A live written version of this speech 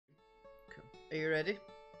Are you ready?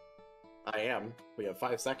 I am. We have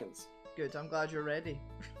 5 seconds. Good, I'm glad you're ready.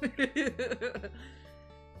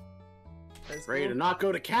 Ready to not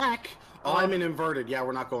go to CAC? Oh, I'm in inverted. Yeah,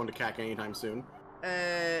 we're not going to CAC anytime soon.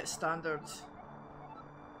 Standard.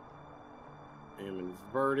 I am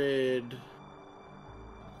inverted.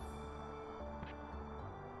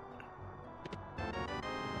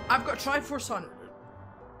 I've got Triforce Hunt.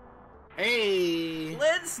 Hey!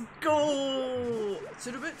 Let's go!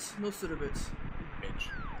 Suraboots? No Suraboots. Bitch.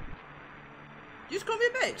 You just call me a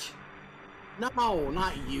bitch? No,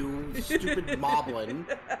 not you, stupid moblin.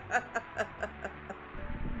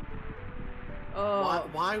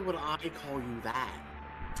 Why would I call you that?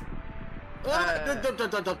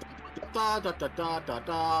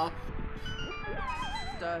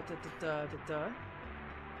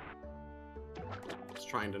 Just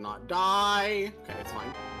trying to not die. Okay, it's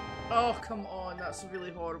fine. Oh, come on, that's a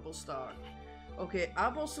really horrible start. Okay,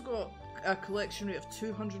 I've also got a collection rate of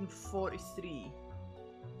 243.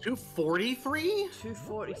 243?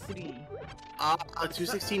 243.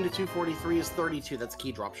 216 to 243 is 32. That's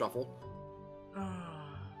key drop shuffle.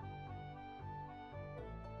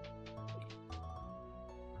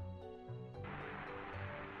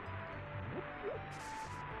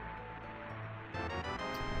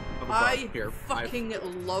 I fucking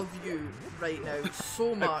love you right now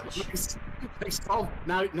so much.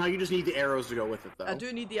 Now you just need the arrows to go with it, though. I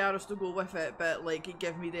do need the arrows to go with it, but like,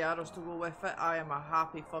 give me the arrows to go with it. I am a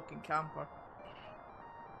happy fucking camper.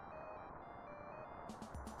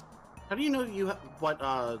 How do you know you what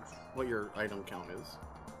your item count is?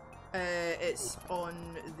 It's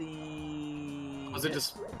on the. Was it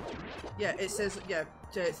just? Yeah, it says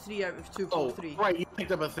 3 out of 243. Oh, right, you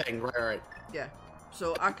picked up a thing. Right. Yeah.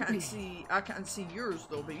 So I can't see yours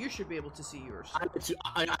though, but you should be able to see yours. I'm at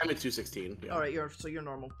 216. Yeah. All right, you're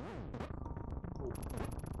normal.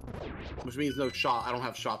 Which means no shop. I don't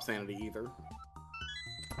have shop sanity either.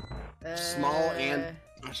 Small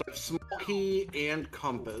key and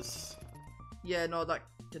compass. Yeah, no,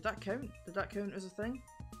 did that count? Did that count as a thing?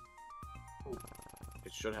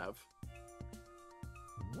 It should have.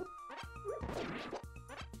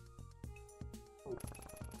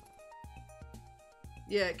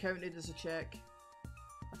 Yeah, it counted as a check,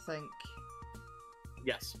 I think.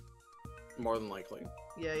 Yes. More than likely.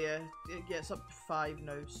 Yeah, it's up to 5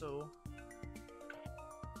 now, so...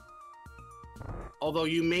 Although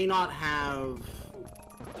you may not have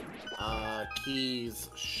keys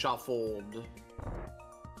shuffled.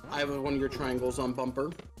 I have one of your triangles on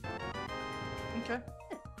bumper. Okay.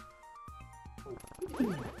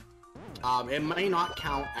 It may not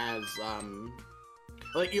count as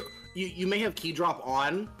like you may have key drop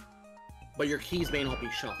on, but your keys may not be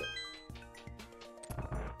shuffled.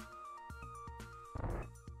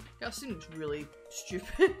 That seems really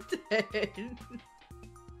stupid. But okay.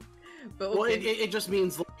 Well, it just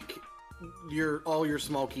means like all your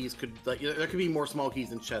small keys could there could be more small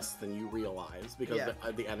keys in chests than you realize because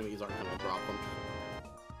the enemies aren't gonna drop them.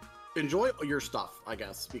 Enjoy your stuff, I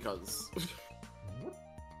guess, because.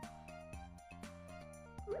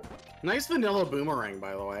 Nice vanilla boomerang,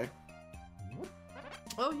 by the way.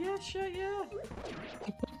 Oh yeah, shit, yeah.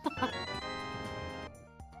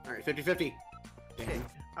 Alright, 50-50. Okay.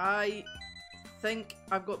 I think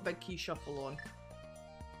I've got big key shuffle on.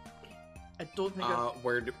 I don't think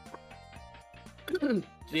where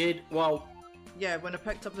well... Yeah, when I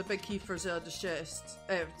picked up the big key for Zelda's chest,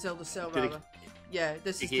 Zelda's cell rather. Yeah,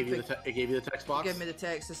 this is it gave you the text box? It gave me the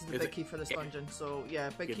text, this is the big key for this dungeon, so yeah,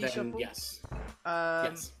 big key shuffle. Yes.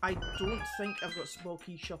 Yes. I don't think I've got small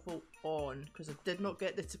key shuffle on, because I did not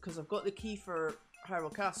get because I've got the key for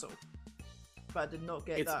Hyrule Castle, but I did not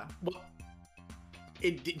get that. Well,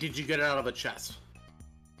 did you get it out of a chest?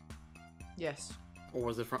 Yes. Or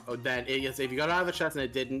was it from? Oh, then yes. If you got it out of a chest and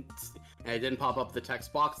it didn't pop up the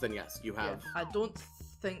text box, then yes, you have. Yeah, I don't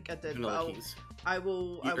think I did. But keys. I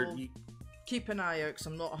will keep an eye out because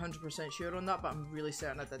I'm not 100% sure on that, but I'm really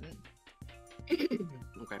certain I didn't.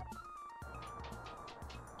 Okay.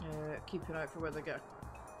 Keep an eye out for whether I get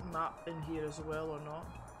a map in here as well or not.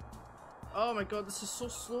 Oh my god, this is so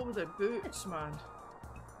slow with the boots, man.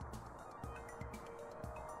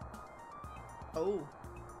 Oh,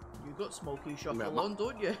 you got small key shuffle on,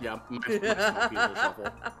 don't you? Yeah, my small keys are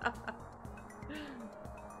shuffle.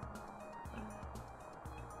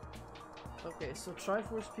 Okay, so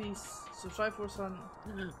Triforce piece. So Triforce on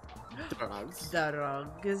Drugs.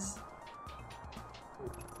 Drugs.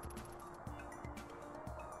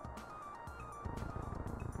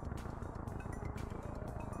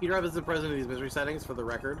 Peter is the president of these misery settings for the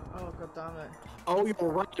record. Oh god damn it. Oh, you were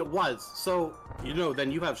right. It was. So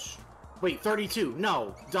then you have. Wait, 32.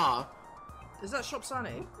 No, duh. Is that Shop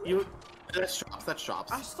Sanity? That's shops. That's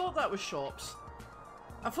shops. I thought that was shops.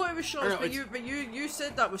 I thought it was shops, but you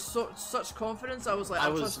said that with such confidence. I was like, I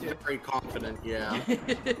was very confident. Yeah.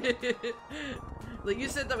 Like you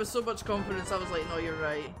said that with so much confidence. I was like, no, you're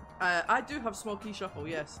right. I do have small key shuffle.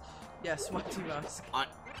 Yes, Sweaty Mask.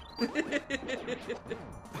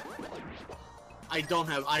 I don't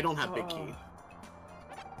have big key.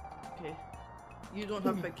 Okay. You don't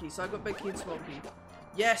have big key, so I got big key and small key.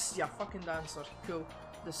 Yes, yeah, fucking dancer. Cool.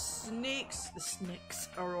 The snakes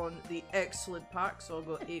are on the excellent pack, so I've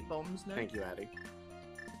got 8 bombs now. Thank you, Addy.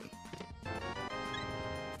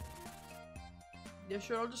 Yeah,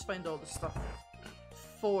 sure, I'll just find all the stuff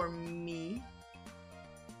for me.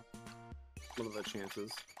 What are the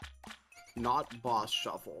chances? Not boss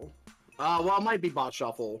shuffle. Well, it might be boss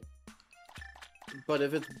shuffle. But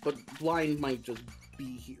blind might just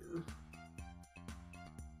be here.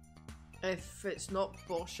 If it's not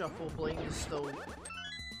boss shuffle, blind is still.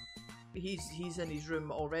 He's in his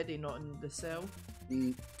room already, not in the cell.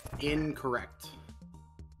 Incorrect.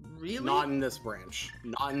 Really? Not in this branch.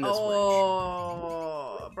 Not in this branch.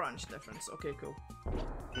 Oh, branch difference. Okay, cool.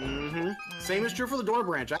 Same is true for the door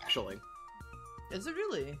branch, actually. Is it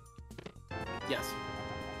really? Yes.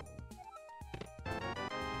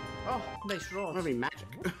 Oh, nice rods. That'd be magic.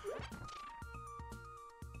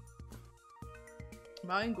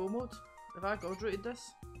 Am I in go mode? Have I god rated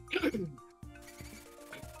this?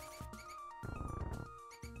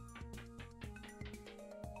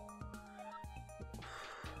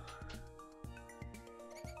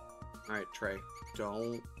 Alright, Trey.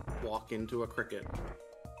 Don't walk into a cricket.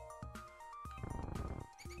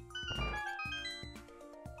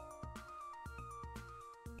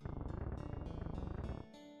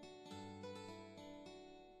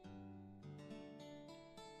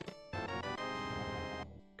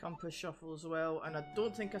 Compass shuffle as well, and I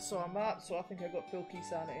don't think I saw a map, so I think I got full key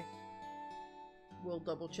sanity. We'll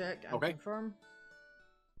double check and confirm.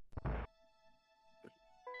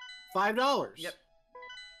 $5. Yep.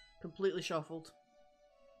 Completely shuffled.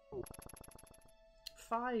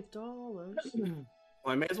 $5. Well,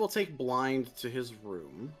 I may as well take blind to his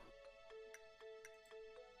room.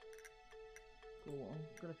 Cool. I'm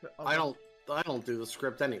gonna put. I don't do the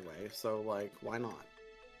script anyway, so like, why not?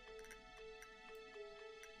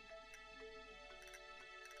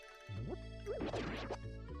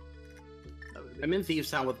 I'm in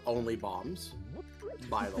Thieves Town with only bombs,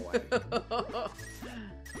 by the way.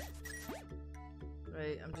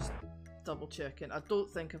 Right, I'm just double checking. I don't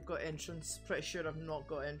think I've got entrance. Pretty sure I've not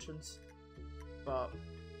got entrance. But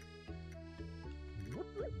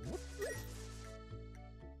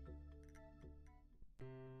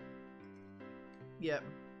yep.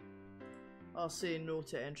 I'll say no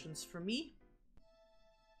to entrance for me.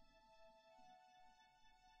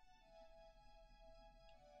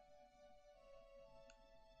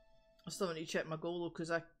 I still need to check my goal though,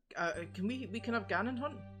 because we can have Ganon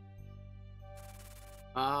hunt?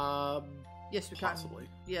 Yes, we can. Possibly.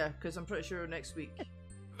 Yeah, because I'm pretty sure next week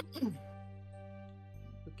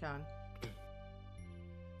we can.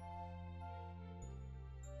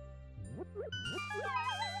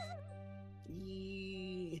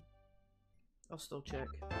 I'll still check.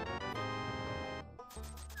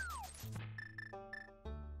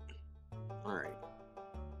 Alright.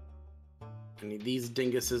 I need these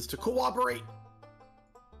dinguses to cooperate.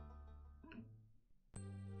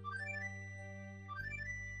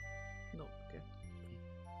 No, okay.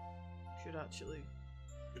 Should actually.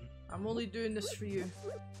 I'm only doing this for you.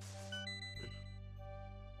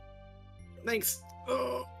 Thanks.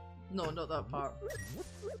 Oh. No, not that part.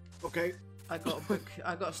 Okay. I got a book.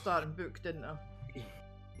 I got a starting book, didn't I?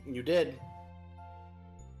 You did.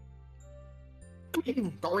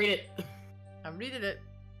 Don't read it. I'm reading it.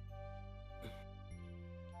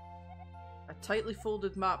 A tightly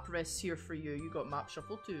folded map rests here for you. You got map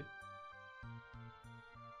shuffle too.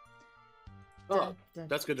 Oh,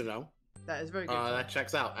 that's good to know. That is very good. That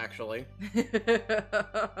checks out, actually.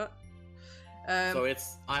 So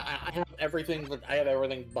it's I have everything, but I have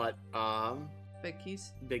everything but big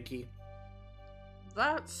keys. Big key.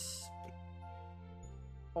 That's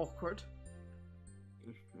awkward.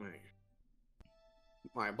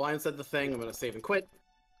 Alright, blind said the thing. I'm gonna save and quit.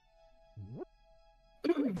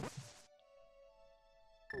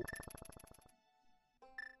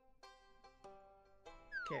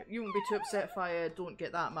 Okay, you won't be too upset if I don't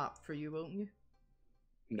get that map for you, won't you?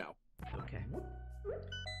 No. Okay.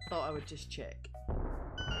 Thought I would just check.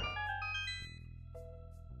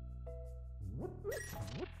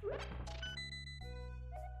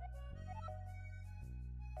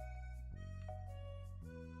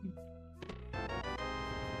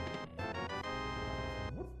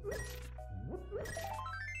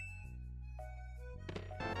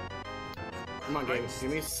 Come on, game.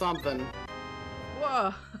 Give me something.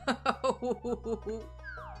 Whoa!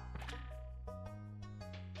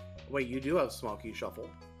 Wait, you do have small key shuffle.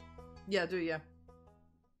 Yeah, I do, yeah.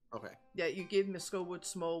 Okay. Yeah, you gave me Skullwood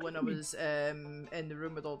Small when I was in the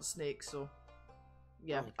room with all the snakes, so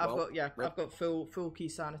yeah, well, I've got full key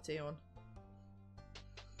sanity on.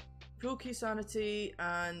 Full key sanity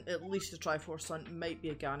and at least a Triforce hunt, might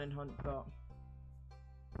be a Ganon hunt, but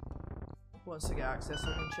once I get access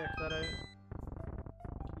I can check that out.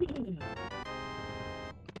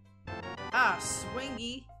 Ah,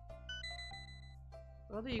 swingy!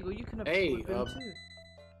 Well, there you go, you can have a blue boom too.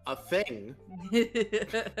 A thing?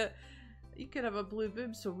 You can have a blue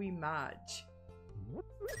boom so we match.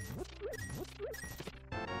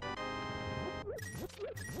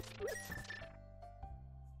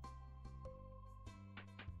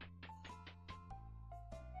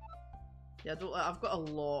 Yeah, I've got a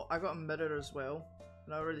lot. I got a mirror as well.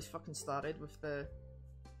 And I already fucking started with the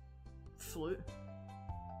flute.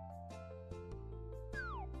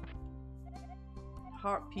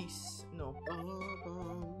 Heart piece, no.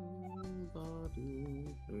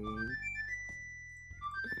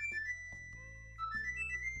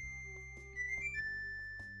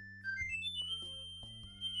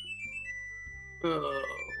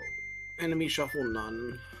 Enemy shuffle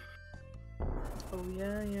none. Oh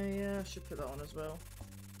yeah, I should put that on as well.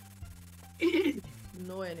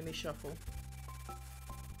 No enemy shuffle.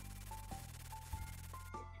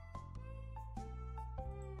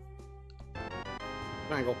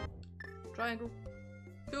 Triangle. Triangle.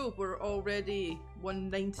 Cool, we're already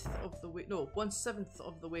 1/9 of the way, no, 1/7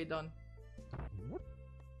 of the way done.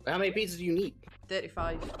 How many pieces do you need?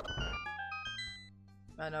 35.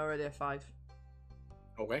 And I already have 5.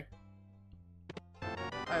 Okay.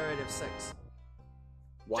 I already have 6.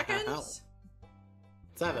 What the hell?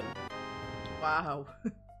 7. Wow.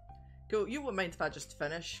 Cool, you wouldn't mind if I just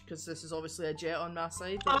finish, because this is obviously a jet on my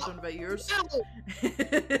side, but I don't know about yours.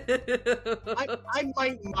 I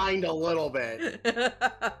might mind a little bit.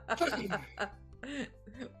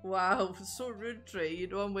 Wow, so rude, Trey. You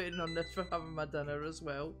know I'm waiting on this for having my dinner as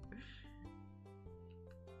well.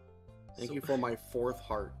 Thank you for my 4th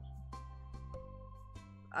heart.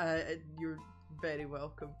 You're very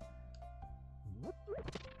welcome.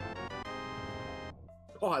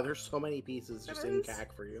 Oh, there's so many pieces just in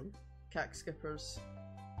CAC for you. CAC skippers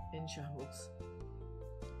in shambles.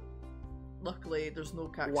 Luckily, there's no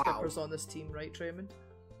CAC skippers on this team, right, Trayman?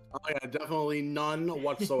 Oh yeah, definitely none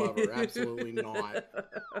whatsoever. Absolutely not.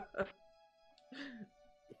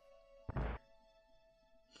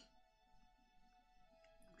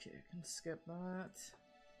 Okay, I can skip that.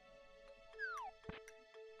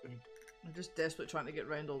 I'm just desperately trying to get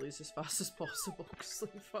around all these as fast as possible, because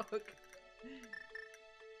like, fuck.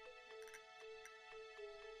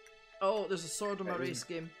 Oh, there's a sword on my race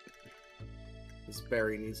game. This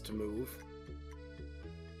berry needs to move.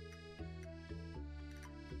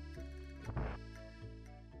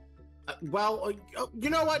 Well, you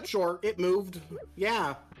know what? Sure, it moved.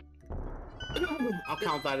 Yeah. I'll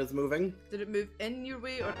count that as moving. Did it move in your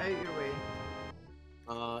way or out your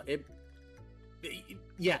way?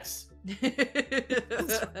 Yes.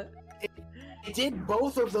 It did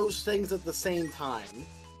both of those things at the same time.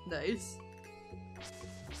 Nice.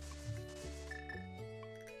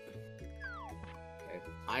 Okay,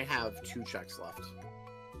 I have 2 checks left.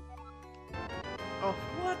 Oh,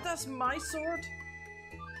 what? That's my sword?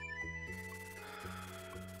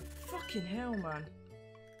 Fucking hell, man.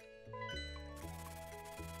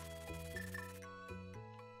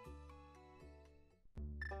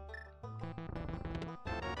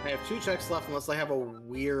 I have 2 checks left unless I have a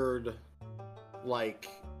weird, like,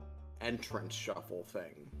 entrance shuffle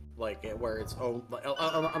thing. Like, where it's,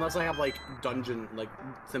 unless I have, like, dungeon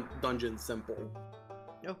simple.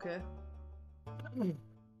 Okay.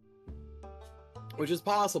 Which is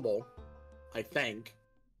possible, I think.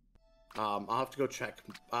 I'll have to go check.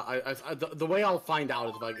 The way I'll find out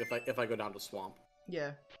is if I go down to Swamp.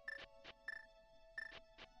 Yeah.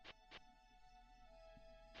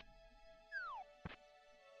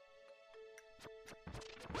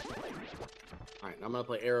 Alright, I'm gonna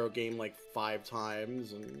play Arrow Game like 5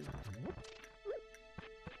 times and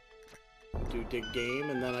do Dig Game,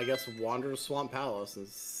 and then I guess wander to Swamp Palace and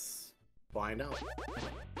find out.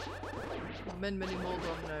 I'm in Mini Moldon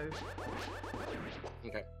now.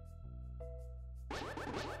 Okay.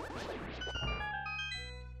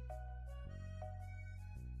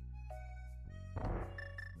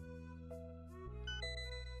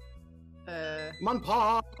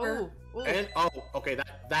 Munpar! Oh! And, okay,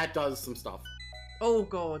 that does some stuff. Oh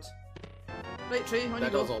god. Right, Trey, on you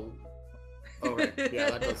go. Okay,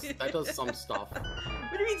 yeah, that does some stuff.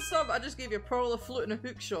 What do you mean some? I just gave you a pearl, a flute, and a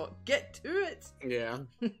hook shot. Get to it! Yeah.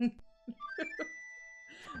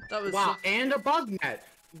 That was wow, and a bug net!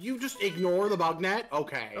 You just ignore the bug net?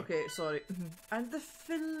 Okay. Okay, sorry. And the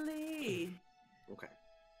fillet! Okay.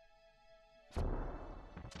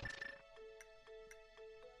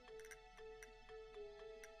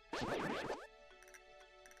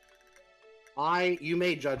 You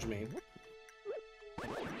may judge me.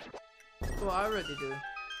 Well, I already do.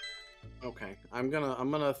 Okay, I'm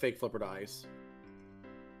gonna fake flipper dice.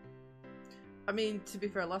 I mean, to be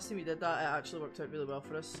fair, last time we did that, it actually worked out really well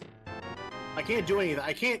for us. I can't do anything.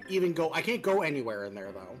 I can't go anywhere in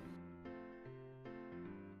there though.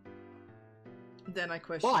 Then I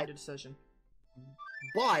question your decision.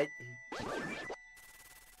 But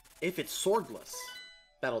if it's swordless,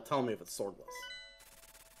 that'll tell me if it's swordless.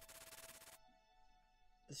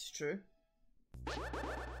 This is true.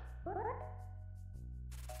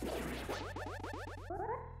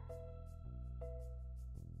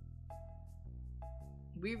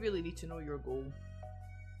 We really need to know your goal.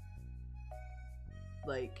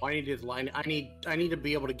 Like, I need to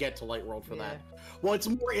be able to get to Light World for that. Well, it's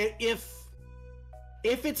more if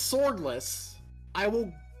it's swordless,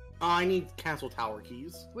 I need Castle Tower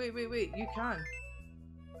keys. Wait, you can.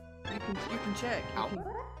 You can check. How? You can,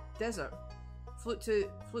 desert. Flute to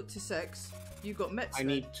 6. You got mitts. I then.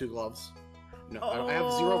 need 2 gloves. No, I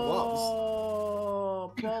have 0 gloves.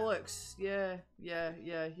 Oh, bollocks. Yeah.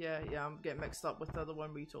 I'm getting mixed up with the other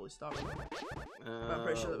one we totally started with. But I'm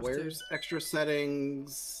pretty sure that was where's 2. extra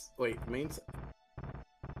settings? Wait,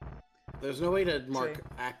 there's no way to mark Trey.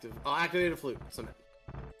 active. Oh, activated flute. Submit.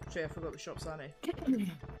 Trey, I forgot the shops, Annie.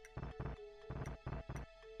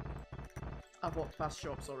 I've walked past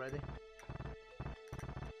shops already.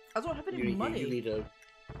 I don't have any money. You need to.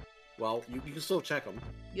 Well, you can still check them.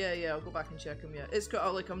 Yeah, I'll go back and check them. Yeah, it's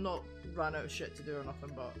got like I'm not ran out of shit to do or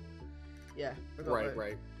nothing, but yeah,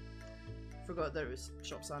 forgot that it was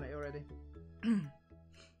shop sanity already.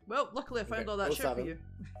 Well, luckily I found all that shit for you.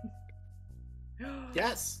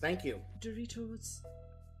 Yes, thank you. Doritos.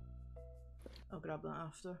 I'll grab that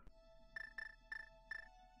after.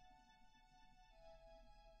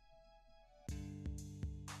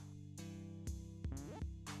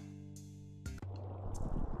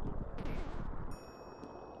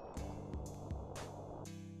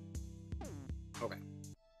 Okay.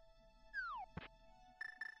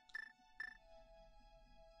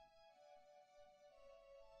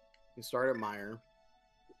 You start at Meyer.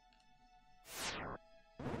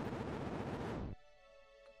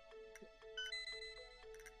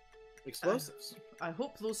 Explosives. I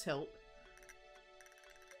hope those help.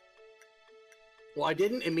 Well, I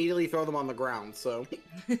didn't immediately throw them on the ground, so...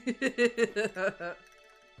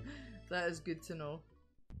 That is good to know.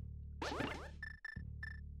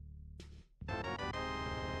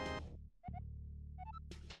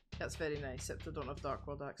 That's very nice, except I don't have Dark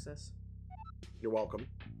World access. You're welcome.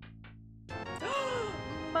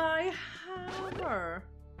 My hammer!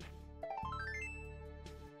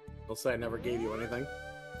 I'll say I never gave you anything.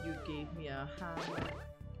 You gave me a hammer.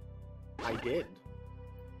 I did.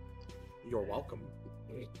 You're welcome.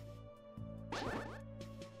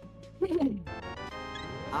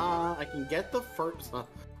 I can get the first.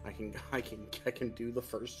 I can do the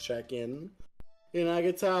first check-in in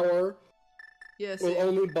Aga Tower. Yes. With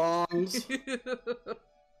only bombs.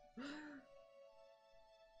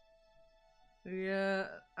 Yeah,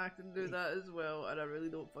 I can do that as well, and I really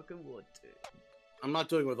don't fucking want to. I'm not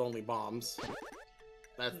doing with only bombs.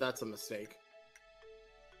 That's a mistake.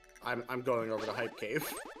 I'm going over to Hype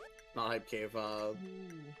Cave. Not Hype Cave,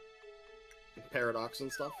 Paradox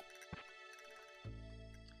and stuff.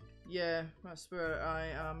 Yeah, that's where I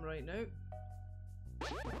am right now.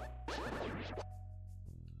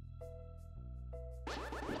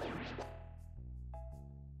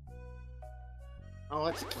 Oh,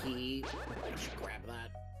 that's a key. I should grab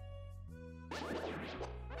that.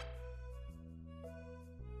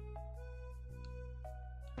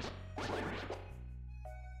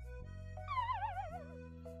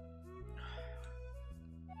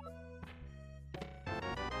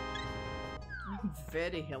 I'm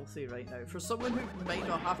very healthy right now. For someone who might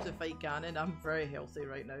not have to fight Ganon, I'm very healthy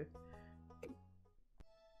right now.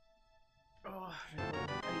 Oh,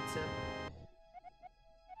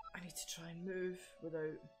 I need to try and move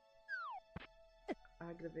without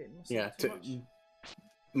aggravating myself too much.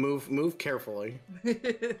 Move carefully.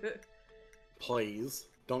 Please.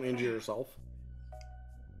 Don't injure yourself.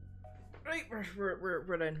 Right, we're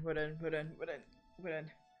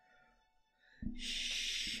in.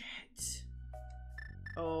 Shit.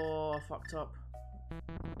 Oh, I fucked up.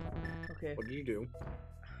 Okay. What did you do?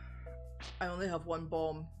 I only have one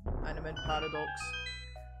bomb, and I'm in Paradox.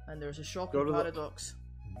 And there's a shop Go in to Paradox.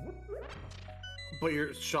 But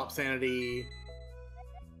your shop sanity,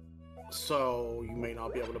 so you may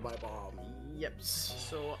not be able to buy bombs. Yep.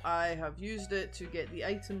 So I have used it to get the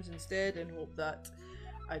items instead and hope that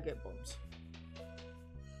I get bombs.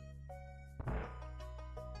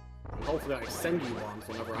 Hopefully I send you bombs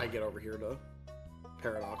whenever I get over here to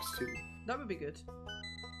Paradox too. That would be good.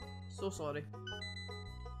 So sorry.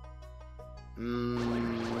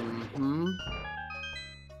 Mm-hmm.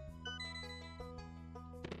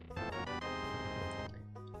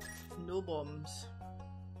 No bombs.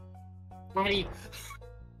 Buddy!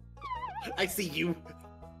 I see you!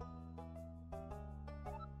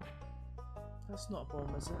 That's not a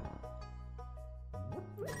bomb, is it?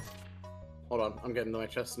 Hold on, I'm getting to my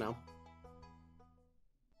chest now.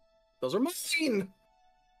 Those are mine!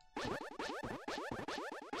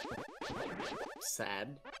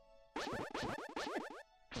 Sad.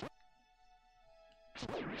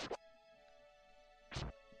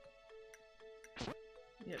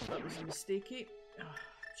 Yep, that was a mistake. Oh,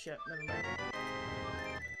 shit, never mind.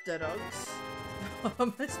 Drugs.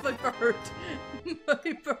 I missed my bird.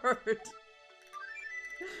 My bird.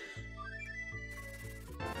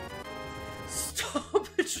 Stop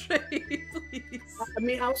it, Trey, please. I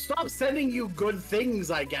mean, I'll stop sending you good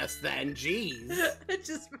things, I guess, then. Jeez.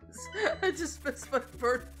 I just missed my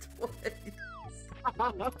bird twice.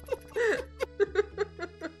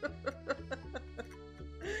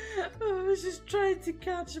 I was just trying to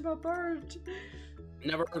catch my bird.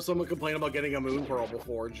 Never heard someone complain about getting a moon pearl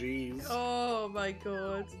before, jeez. Oh my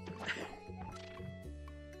god.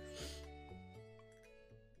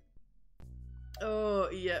 Oh,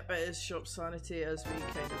 yep, it is shop sanity as we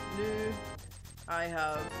kind of knew. I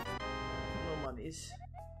have no monies.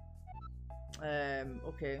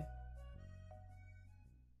 Okay.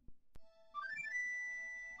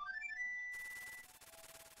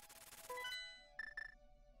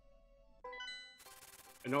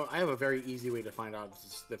 You know, I have a very easy way to find out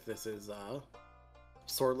if this is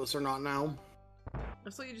swordless or not now. I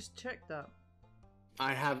thought you just checked that.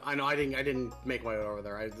 I know I didn't make my way over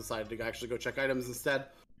there. I decided to actually go check items instead.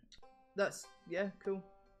 That's, yeah, cool.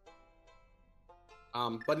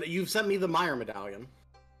 But you've sent me the Meyer medallion.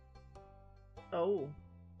 Oh.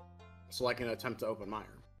 So I can attempt to open Meyer.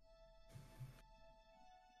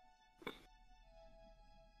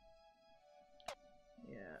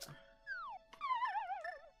 Yeah.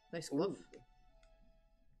 Nice glove. Ooh.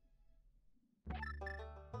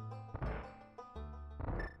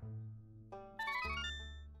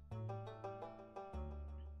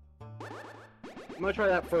 I'm gonna try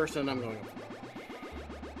that first, and I'm going to.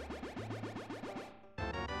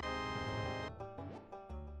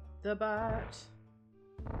 The bat.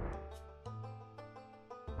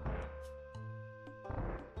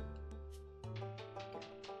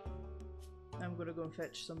 I'm gonna go and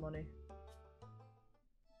fetch some money.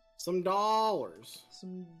 Some dollars.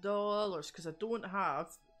 Some dollars, because I don't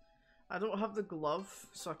have the glove,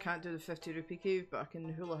 so I can't do the 50 rupee cave, but I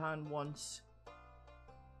can Houlihan once.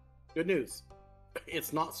 Good news.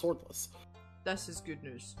 It's not swordless. This is good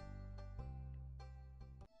news.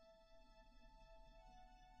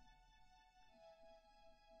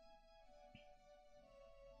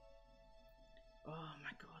 Oh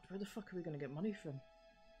my god, where the fuck are we gonna get money from?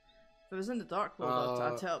 If I was in the Dark World,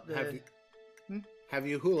 I'd tell up the... Have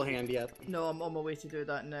you Houlihan'd yet? No, I'm on my way to do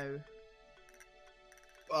that now.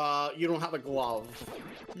 You don't have a glove.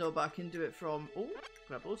 No, but I can do it from... Oh,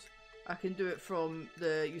 Gribbles. I can do it from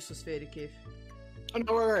the Useless Fairy Cave. Oh,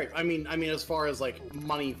 no, right. I mean, as far as like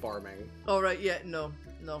money farming. Oh right, yeah, no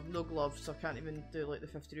glove, so I can't even do like the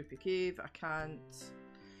 50 rupee cave. I can't.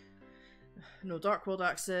 No Dark World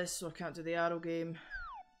access, so I can't do the arrow game.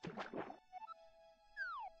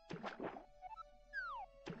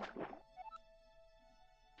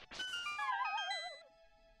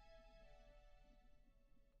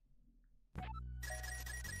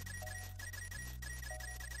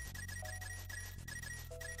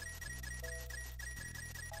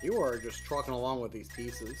 You are just trucking along with these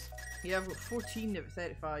pieces. Yeah, I've got 14 out of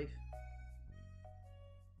 35.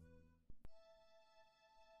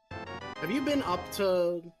 Have you been up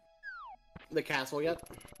to the castle yet?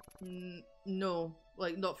 No,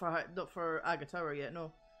 like not for Aga Tower yet.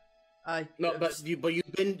 No, but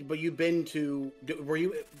you've been to. Were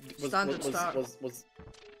you? Standard Start.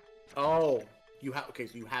 Oh, you have. Okay,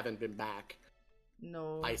 so you haven't been back.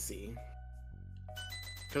 No. I see.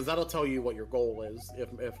 Because that'll tell you what your goal is, if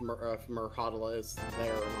Murhadala is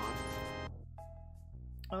there or not.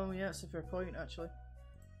 Oh yeah, it's a fair point, actually.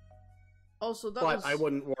 Also, that but was... I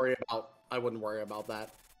wouldn't worry about that.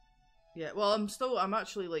 Yeah, well, I'm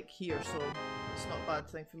actually like here, so it's not a bad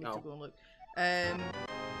thing for me to go and look.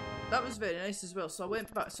 That was very nice as well. So I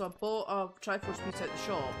went back, so I bought a Triforce piece out the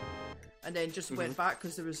shop, and then just went back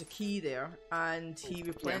because there was a key there, and he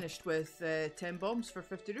replenished with 10 bombs for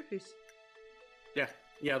 50 rupees. Yeah,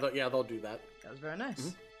 they'll do that. That was very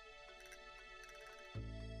nice.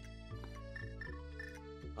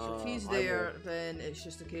 So if he's there, then it's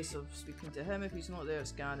just a case of speaking to him. If he's not there,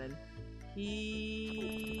 it's Ganon.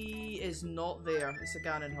 He is not there. It's a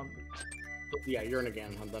Ganon hunt. Yeah, you're in a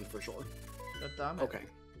Ganon hunt then for sure. God damn it. Okay.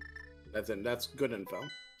 That's good info.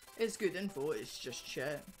 It's good info, it's just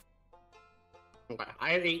shit. Okay, I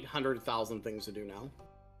have 800,000 things to do now.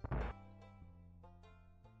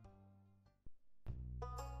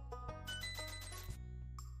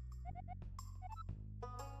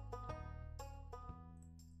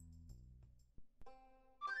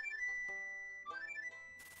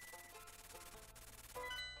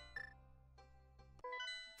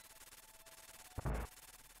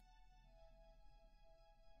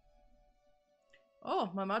 Oh,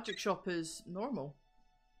 my magic shop is normal.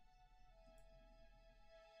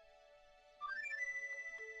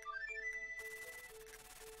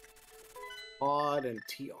 Odd and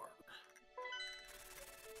TR.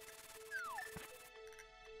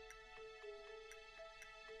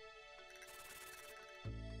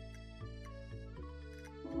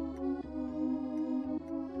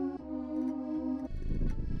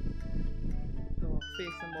 Oh,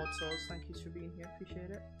 Faith and Mod Saws, thank you for being here,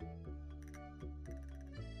 appreciate it.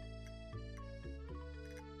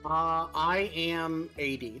 I am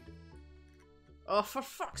 80. Oh, for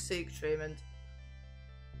fuck's sake, Tremond.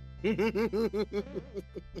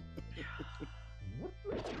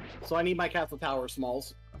 So I need my Castle Tower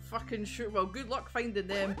smalls. Fucking sure. Well, good luck finding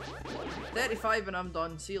them. 35 and I'm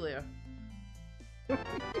done. See you later.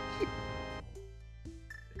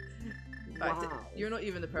 Wow. You're not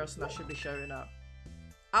even the person I should be shouting at.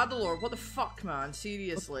 Adalor, what the fuck, man?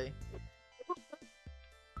 Seriously.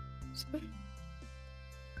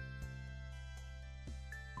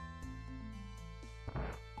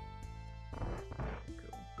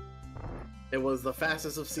 It was the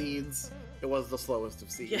fastest of seeds. It was the slowest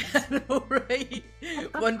of seeds. Yeah, I know, right?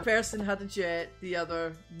 One person had a jet, the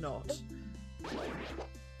other not.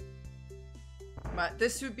 Matt,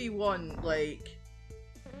 this would be one, like,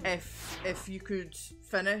 if you could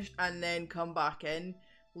finish and then come back in,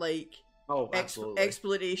 like,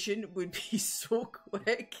 exploration would be so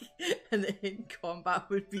quick, and then combat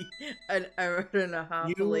would be an hour and a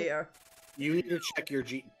half later. You need to check your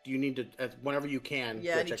you need to, whenever you can.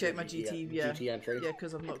 Yeah, I need to check my GT, GT entry. Yeah,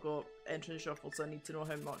 because I've not got entrance shuffle, so I need to know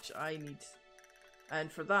how much I need. And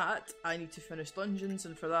for that, I need to finish dungeons,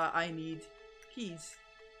 and for that, I need keys.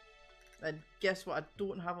 And guess what? I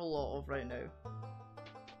don't have a lot of right now.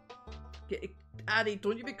 Addy,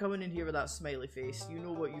 don't you be coming in here with that smiley face. You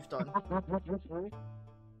know what you've done.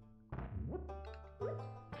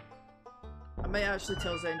 I might actually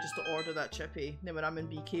tell Zen just to order that chippy. Then when I'm in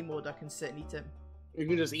BK mode, I can sit and eat it. You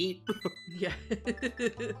can just eat. Yeah.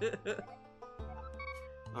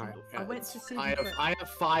 Alright. I went to see. I have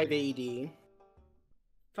 5 AD.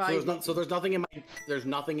 5. So there's nothing in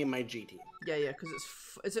my GT. Yeah, because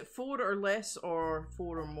is it 4 or less or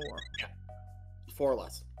 4 or more? Yeah. 4 or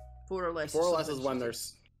less. 4 or less. 4 or less is when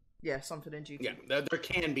there's. Yeah, something in GT. Yeah, there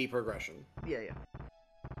can be progression. Yeah.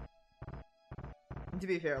 To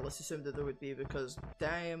be fair, let's assume that there would be, because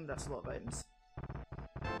damn, that's a lot of items.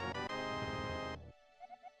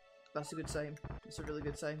 That's a good sign. It's a really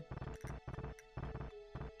good sign.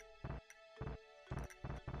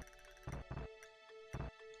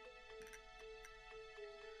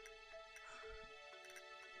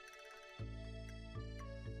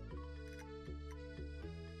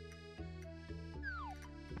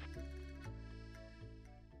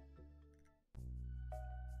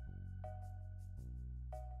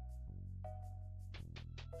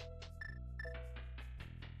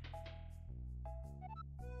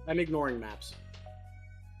 I'm ignoring maps.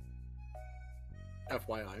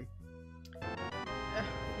 FYI.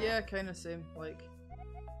 Yeah, kind of same. Like.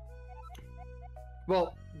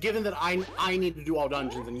 Well, given that I need to do all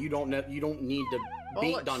dungeons and you don't need to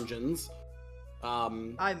beat dungeons.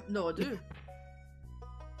 No, I do.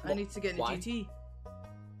 I need to get in a GT.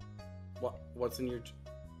 What's in your?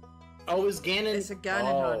 Oh, is Ganon? It's a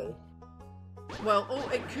Ganon hunt. Well,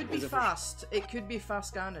 it could be fast. It could be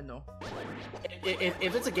fast Ganon though.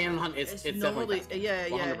 If it's a Ganon hunt, it's normally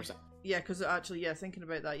definitely fast. 100%. Yeah, because actually, thinking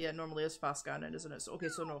about that, it normally is fast Ganon, isn't it? So, okay,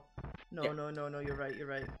 so no, you're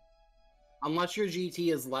right. Unless your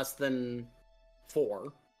GT is less than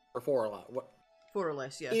 4, Or 4 or less. What? 4 or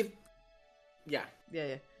less, yeah. Yeah.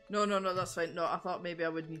 Yeah. No, that's fine. No, I thought maybe I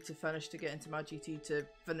would need to finish to get into my GT to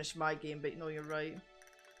finish my game, but no, you're right.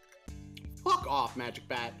 Fuck off, Magic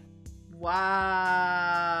Bat. Wow.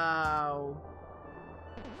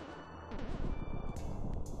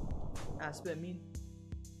 That's a bit mean.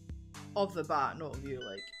 Of the bat, not of you,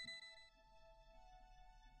 like.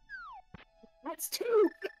 That's 2!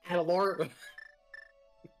 Adelor.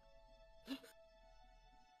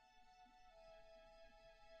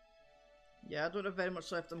 Yeah, I don't have very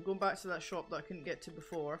much left. I'm going back to that shop that I couldn't get to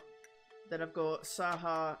before. Then I've got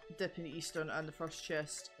Saha, Dipping Eastern, and the first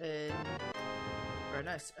chest in... Very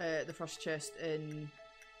nice. The first chest in...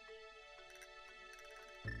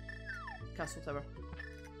 Castle Tower.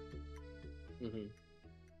 Please.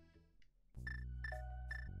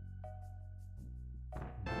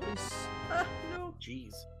 Ah, no.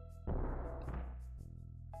 Jeez.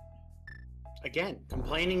 Again,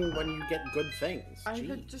 complaining when you get good things. I Jeez.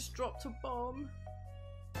 had just dropped a bomb.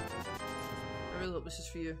 I really hope this is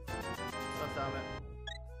for you. God damn it.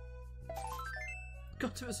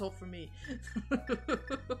 God, it was all for me.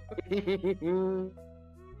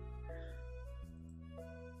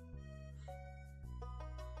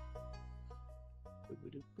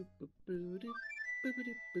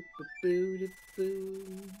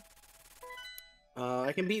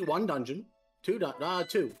 I can beat 1 dungeon. 2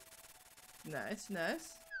 2. Nice.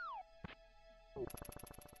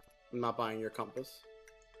 I'm not buying your compass.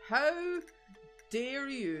 How dare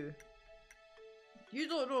you? You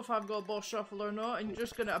don't know if I've got a boss shuffle or not, and you're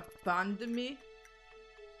just gonna abandon me?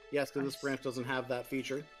 Yes, because this branch doesn't have that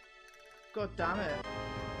feature. God damn it.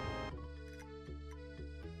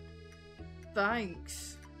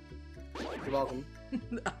 Thanks. You're welcome.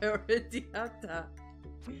 I already had that.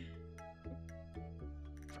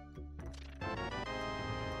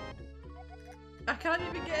 I can't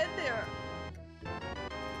even get in there.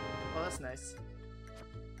 Oh, that's nice.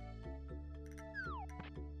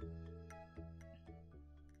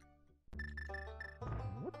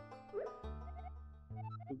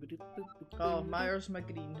 Oh, Myers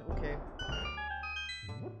McGreen. Okay.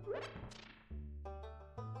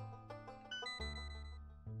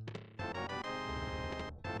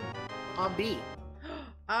 B.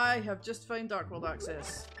 I have just found Dark World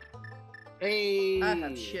access. Hey. I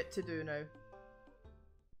have shit to do now.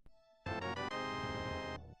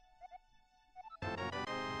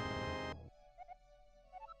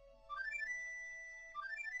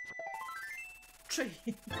 Trey.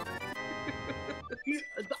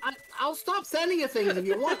 I'll stop sending you things if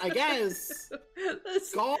you want, I guess.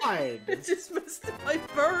 God. I just missed my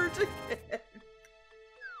bird again.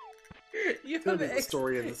 You have the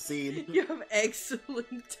story of the scene. You have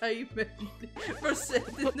excellent timing for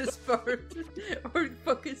sending this bird, or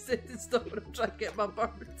fucking sending stuff when I'm trying to get my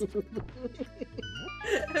bird.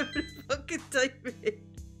 Every fucking time,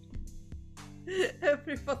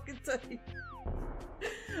 every fucking time.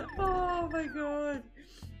 Oh my god.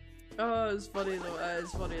 Oh, it's funny though.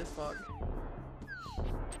 It's funny as fuck.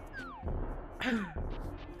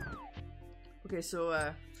 Okay,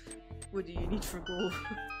 so what do you need for gold?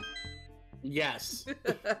 Yes.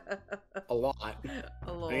 A lot.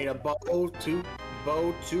 A lot. I need a bow, two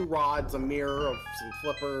rods, a mirror, some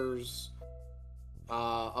flippers,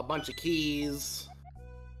 a bunch of keys.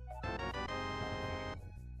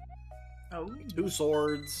 Oh. 2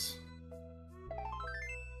 swords.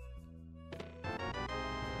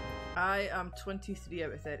 I am 23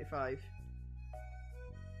 out of 35.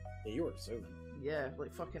 Yeah, you were assuming. Yeah,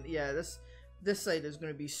 like fucking yeah. This side is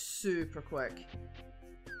going to be super quick.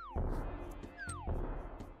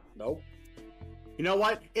 Nope. You know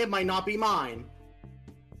what? It might not be mine.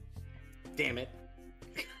 Damn it.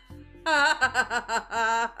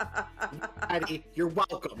 Addy, you're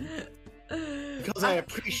welcome. Because I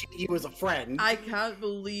appreciate you as a friend. I can't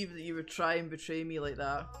believe that you would try and betray me like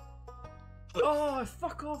that. Oh,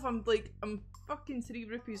 fuck off. I'm fucking 3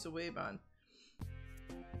 rupees away, man.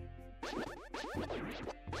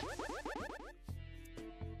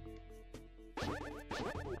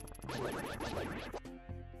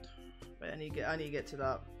 Right, I need to get to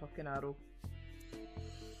that fucking arrow.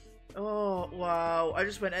 Oh, wow. I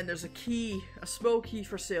just went in. There's a key, a small key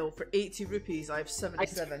for sale for 80 rupees. I have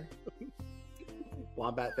 77.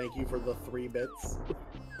 Wombat, thank you for the 3 bits.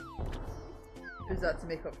 Is that to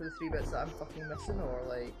make up for the 3 bits that I'm fucking missing, or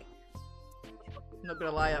like? I'm not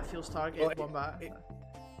gonna lie, it feels targeted. Well, Wombat.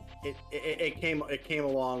 It came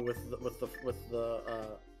along with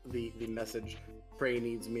the message. Trey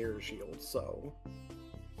needs mirror shield, so.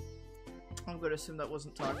 I'm going to assume that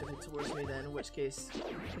wasn't targeted towards me then, in which case,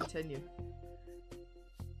 continue.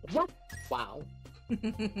 What? Wow.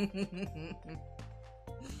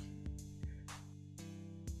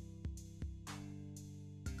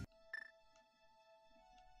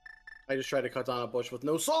 I just tried to cut down a bush with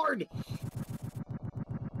no sword!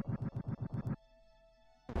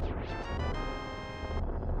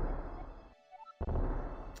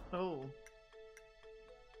 Oh.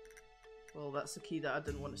 Well, that's the key that I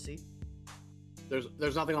didn't want to see.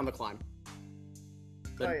 There's nothing on the climb.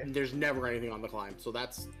 Oh, yeah. There's never anything on the climb, so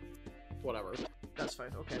that's... whatever. That's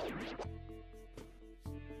fine, okay.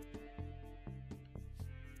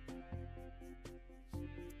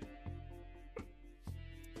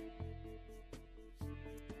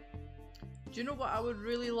 Do you know what I would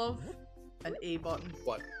really love? An A button.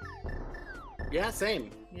 What? Yeah,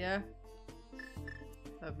 same. Yeah.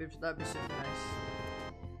 That'd be super nice.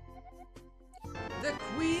 The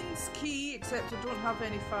Queen's key, except I don't have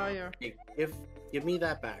any fire. Hey, give me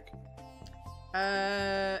that back.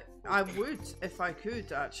 I would if I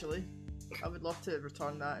could actually. I would love to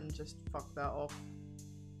return that and just fuck that off.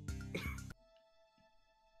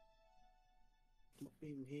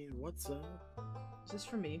 What's up? Is this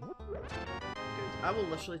for me? Good. I will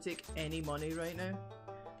literally take any money right now.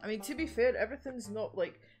 I mean, to be fair, everything's not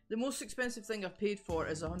like the most expensive thing I've paid for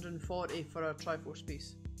is 140 for a Triforce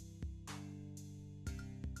piece.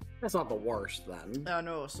 That's not the worst then. I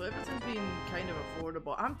know, so everything's been kind of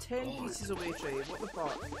affordable. I'm 10 pieces away, Trey. What the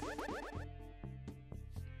fuck?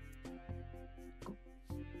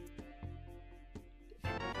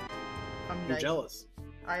 You're jealous.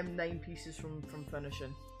 I'm 9 pieces from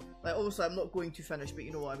finishing. Like, obviously I'm not going to finish, but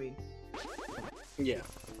you know what I mean. Yeah.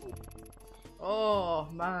 Oh,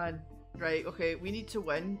 man. Right, okay, we need to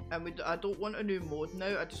win, and I don't want a new mode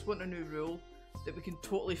now, I just want a new rule that we can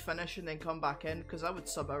totally finish and then come back in, because I would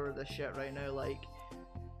sub-hour this shit right now, like...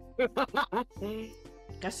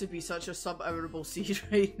 This would be such a sub-hourable seed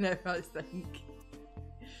right now, I think.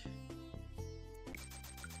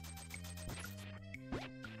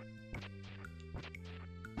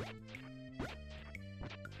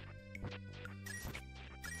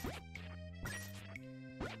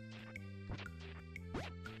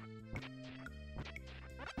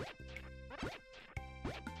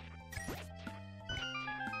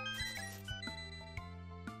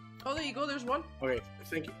 Oh, there you go, there's one. Okay,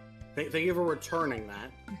 thank you. Thank you for returning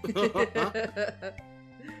that.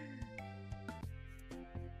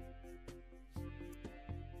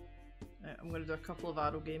 Right, I'm gonna do a couple of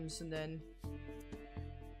arrow games and then...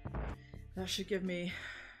 That should give me...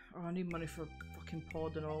 Oh, I need money for fucking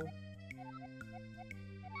pod and all.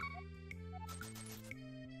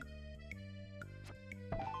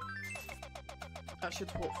 That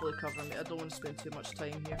should hopefully cover me. I don't want to spend too much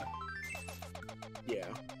time here. Yeah.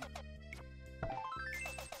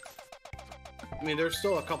 I mean, there's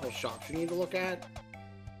still a couple shops you need to look at.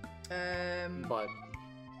 I But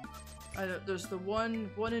don't, there's the one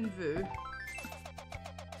in Vu.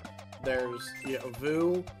 There's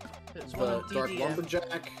Vu, There's the Dark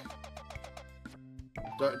Lumberjack,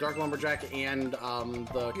 Dark Lumberjack, and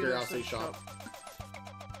the Curiosity Shop.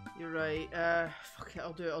 You're right. Fuck it.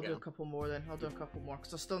 I'll do a couple more then. I'll do a couple more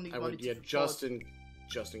because I still need money. Yeah, just in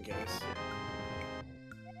case.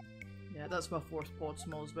 Yeah, that's my 4th pod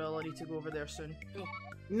small as well. I need to go over there soon.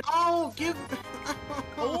 No, give.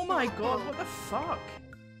 Oh my god! What the fuck?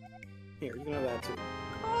 Here, you can have that too.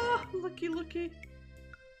 Ah, looky.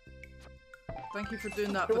 Thank you for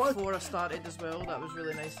doing that before I started as well. That was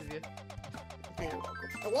really nice of you. You're welcome.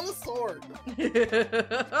 I want a sword.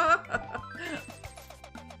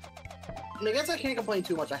 And I guess I can't complain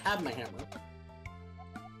too much. I have my hammer.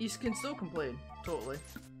 You can still complain, totally.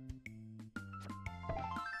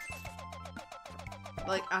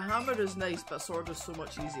 Like, a hammer is nice, but a sword is so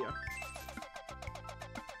much easier.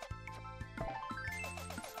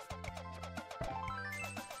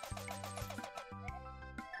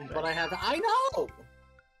 But I know!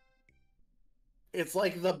 It's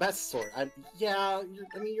like the best sword. Yeah,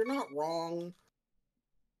 you're not wrong.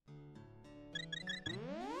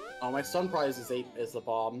 Oh, my stun prize is the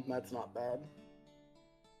bomb. That's not bad.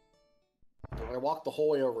 I walked the whole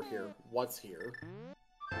way over here. What's here?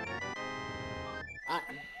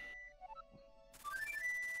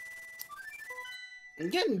 I'm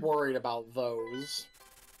getting worried about those.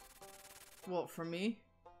 What, for me?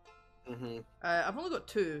 Mm-hmm. I've only got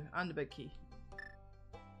 2 and a big key.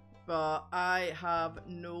 But I have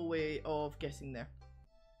no way of getting there.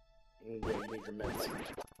 You need your meds.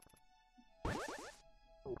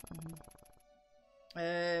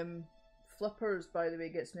 Flippers, by the way,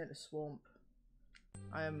 gets me into swamp.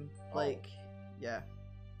 I am like, yeah.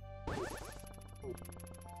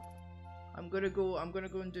 I'm gonna go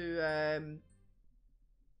and do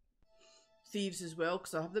thieves as well,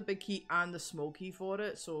 because I have the big key and the small key for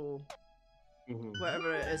it, so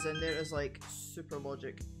whatever it is in there is like super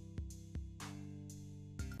logic.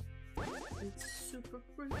 It's super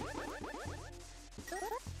free.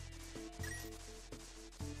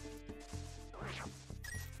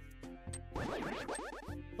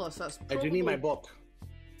 Plus, that's probably... I do need my book.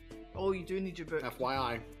 Oh, you do need your book.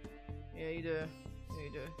 FYI. Yeah, you do. Yeah,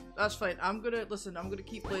 you do. That's fine. I'm gonna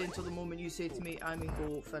keep playing until the moment you say to me, I mean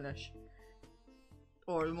go finish.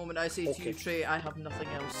 Or the moment I say to you, Trey, I have nothing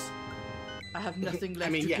else. I have nothing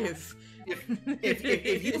left to give.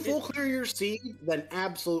 If you full clear your seed, then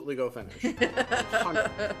absolutely go finish.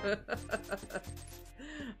 100%.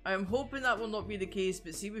 I'm hoping that will not be the case,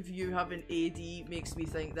 but see, with you having AD makes me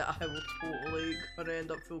think that I will totally gonna end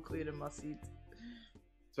up full clearing my seed.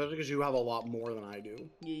 Especially because you have a lot more than I do.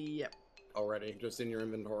 Yep. Already, just in your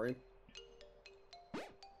inventory.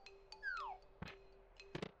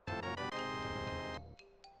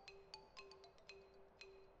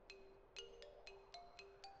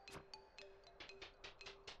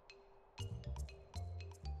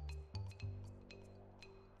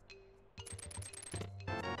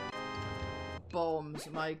 Bombs,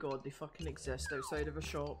 my god, they fucking exist outside of a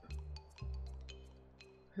shop.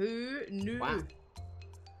 Who knew? Wow.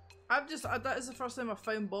 That is the first time I've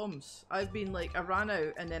found bombs. I've been like, I ran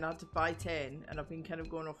out and then I had to buy 10 and I've been kind of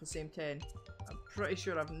going off the same 10. I'm pretty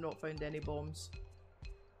sure I've not found any bombs.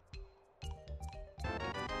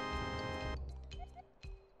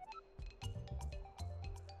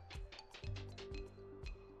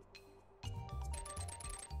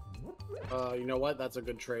 You know what? That's a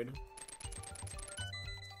good trade.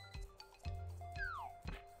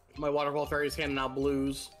 My waterfall fairy's handing out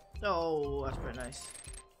blues. Oh, that's pretty nice.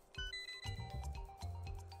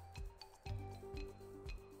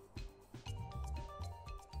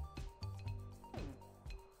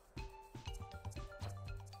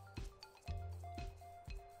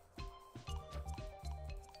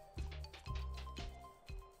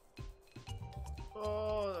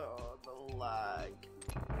 Oh, the lag.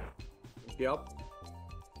 Yep.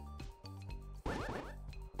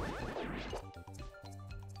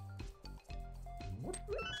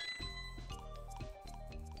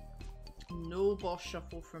 No boss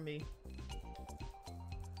shuffle for me.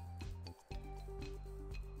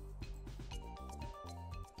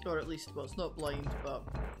 Or at least, well, it's not blind, but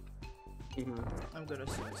I'm gonna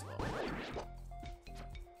assume it's not.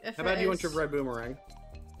 How about you want your red boomerang?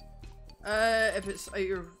 If it's out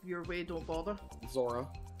your way, don't bother. Zora.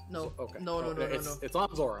 No. Okay. No. It's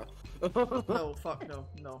on Zora. No, fuck no.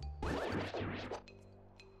 No.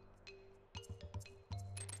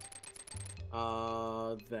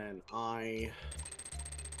 Then I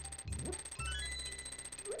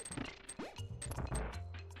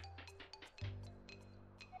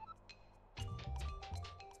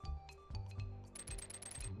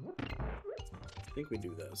think we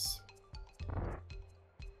do this.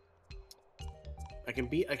 I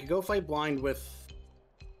could go fight blind with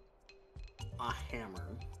a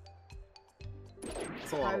hammer.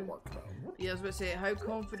 It's a lot of work though. Yeah, I was about to say, how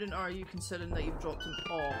confident are you considering that you've dropped him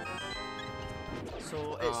off?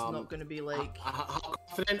 So it's not going to be like... How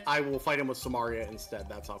confident? I will fight him with Samaria instead.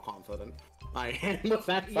 That's how confident I am with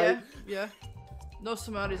that fight. Yeah. No,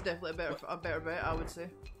 Samaria's definitely a better bet, I would say.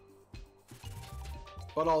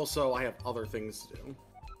 But also, I have other things to do.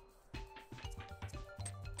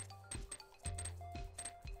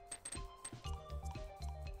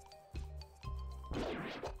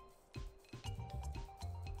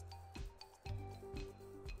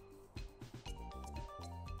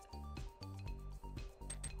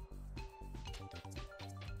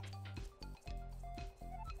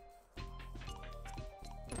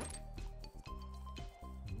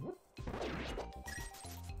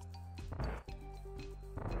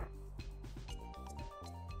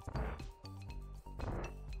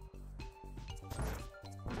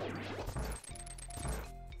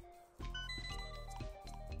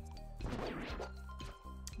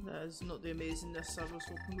 That is not the amazingness I was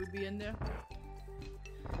hoping would be in there.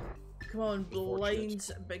 Come on, blind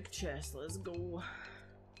big chest, let's go.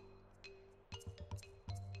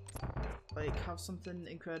 Like, have something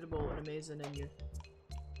incredible and amazing in you.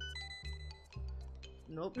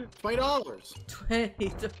 Nope. $20.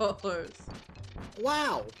 $20.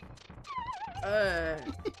 Wow.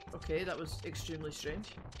 Okay, that was extremely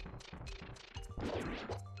strange.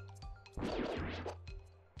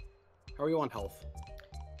 How are you on health?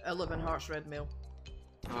 11 hearts red mail.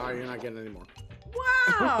 You're not getting any more.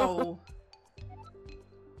 Wow!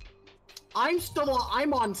 I'm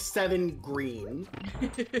on 7 green.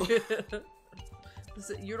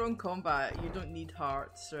 You're on combat. You don't need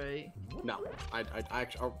hearts, right? No, I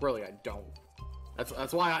actually, really, I don't.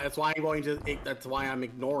 That's why I'm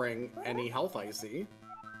ignoring any health I see.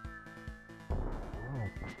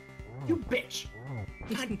 You bitch!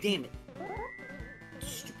 God damn it!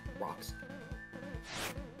 Stupid rocks.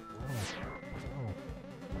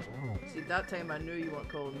 See, that time I knew you weren't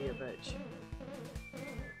calling me a bitch.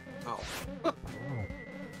 Oh.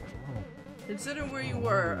 Considering where you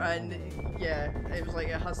were, and yeah, it was like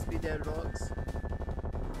it has to be dead rocks.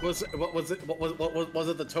 Was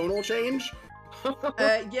it the tonal change?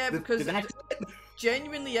 Yeah, because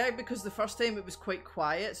genuinely, yeah, because the first time it was quite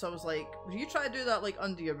quiet, so I was like, "Were you trying to do that like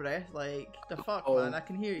under your breath? Like the fuck, man, I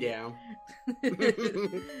can hear you." Yeah.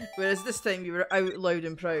 Whereas this time you were out loud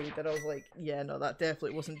and proud, and I was like, "Yeah, no, that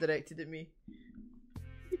definitely wasn't directed at me."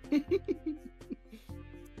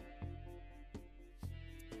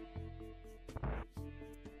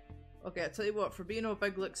 Okay, I tell you what, for being all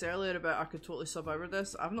big licks earlier about I could totally sub over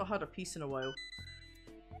this, I've not had a piece in a while.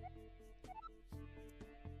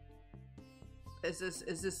 Is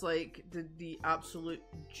this like the absolute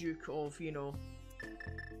duke of, you know,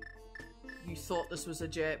 you thought this was a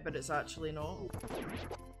jet but it's actually not?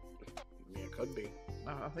 Yeah, it could be.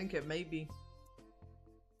 I think it might be.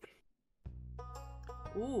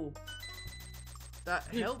 Ooh. That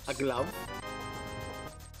helps. A glove?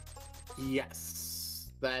 Yes.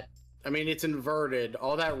 That, I mean, it's inverted.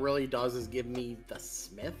 All that really does is give me the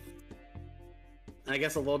smith. And I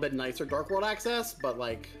guess a little bit nicer Dark World access, but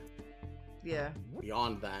like... Yeah.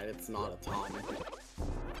 Beyond that, it's not a ton.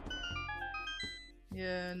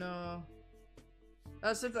 Yeah, no.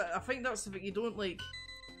 That's if I think that's if you don't like.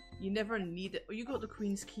 You never need it. Oh, you got the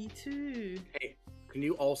Queen's Key too. Hey, can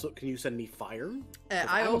you send me fire?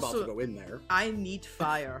 I'm about to go in there. I need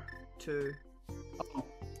fire too. Oh,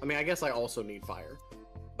 I mean, I guess I also need fire.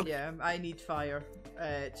 Yeah, I need fire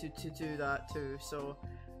to do that too. So,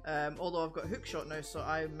 although I've got hookshot now, so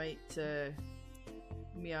I might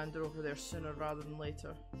meander over there sooner rather than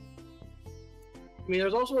later. I mean,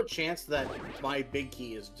 there's also a chance that my big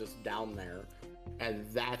key is just down there, and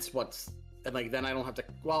that's what's, and like then I don't have to.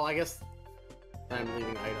 Well, I guess I'm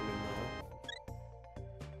leaving item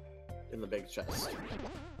in the big chest.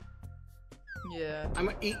 Yeah.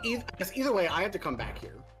 I guess either way, I have to come back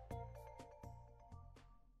here.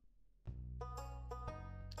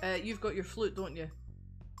 You've got your flute, don't you?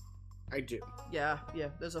 I do. Yeah,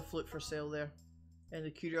 there's a flute for sale there in the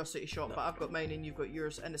curiosity shop, but I've got mine and you've got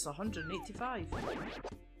yours, and it's 185.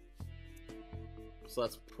 So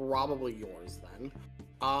that's probably yours then.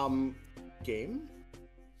 Game?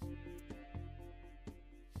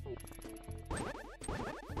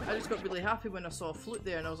 I just got really happy when I saw a flute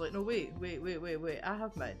there, and I was like, no, wait, I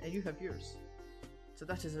have mine and you have yours. So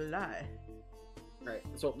that is a lie. Right.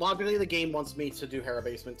 So logically, the game wants me to do Hera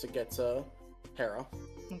Basement to get to Hera.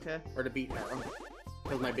 Okay. Or to beat Hera.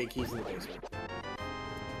 Because my big key's in the basement.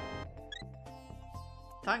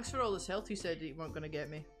 Thanks for all this health you said that you weren't going to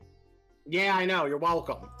get me. Yeah, I know. You're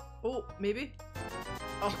welcome. Oh, maybe?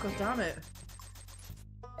 Oh, god damn it.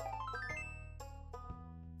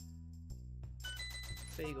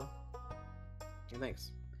 There you go.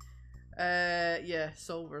 Thanks. Yeah,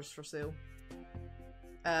 silver's for sale.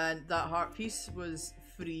 And that heart piece was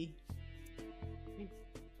free.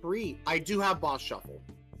 Free? I do have Boss Shuffle.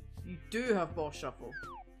 You do have Boss Shuffle.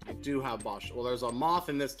 I do have Boss Shuffle. Well, there's a moth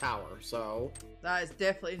in this tower, so... That is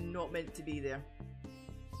definitely not meant to be there.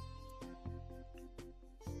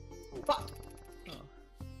 Fuck! Oh,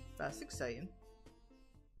 that's exciting.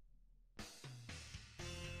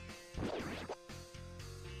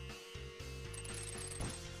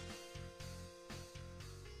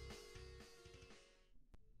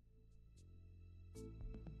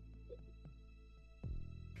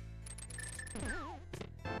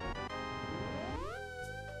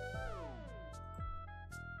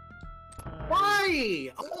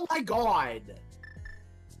 Why? Oh my god!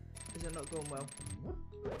 Is it not going well?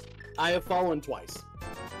 I have fallen twice.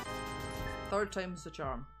 Third time's the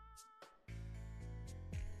charm.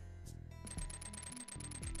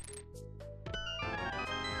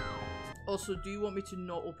 Also, do you want me to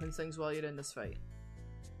not open things while you're in this fight?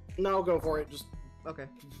 No, go for it. Just... Okay.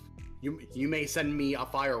 You may send me a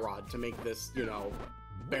fire rod to make this, you know,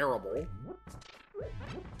 bearable.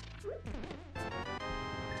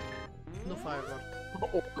 No fire rod.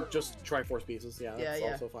 Or just Triforce pieces, yeah, that's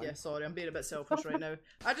also fine. Yeah, sorry, I'm being a bit selfish right now.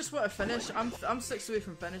 I just want to finish. I'm 6 away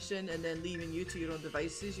from finishing and then leaving you to your own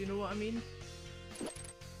devices, you know what I mean?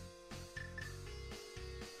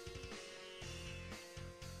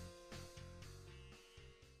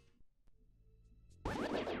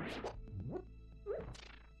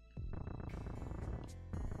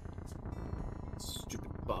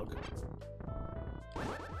 bug.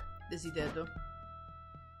 Is he dead though?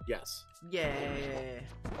 Yes. Yeah.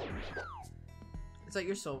 Is that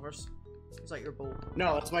your silvers? Is that your bow?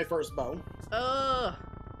 No, that's my first bow.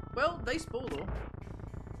 Well, nice bow though.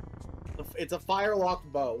 It's a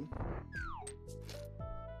fire-locked bow.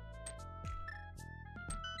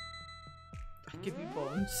 I give you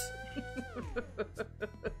bones.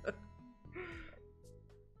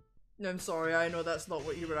 No, I'm sorry, I know that's not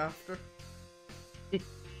what you were after.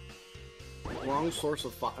 Wrong source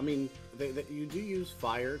of fire. I mean, you do use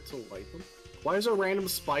fire to light them. Why is there a random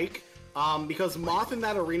spike? Because Moth in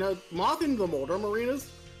that arena, Moth in the Moldrum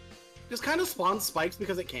arenas, just kind of spawns spikes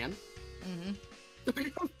because it can.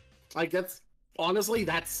 Mm-hmm. Like, that's, honestly,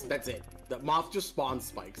 that's it. That Moth just spawns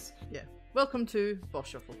spikes. Yeah. Welcome to Boss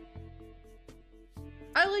Shuffle.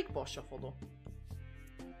 I like Boss Shuffle though.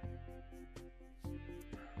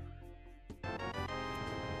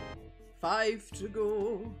 Five to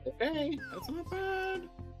go. Okay, that's not bad.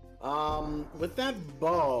 With that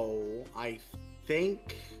bow, I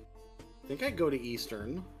think I'd go to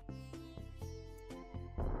Eastern.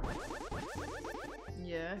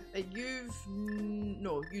 Yeah,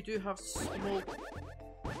 no, you do have smoke.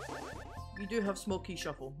 You do have small key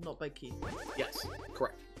shuffle, not big key. Yes,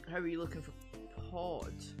 correct. How are you looking for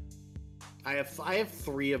pod? I have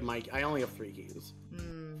three of my. I only have 3 keys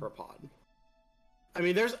for a pod. I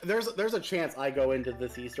mean, there's a chance I go into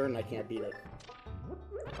this Eastern and I can't beat it.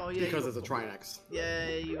 Oh yeah, because it's a Trinex. Yeah,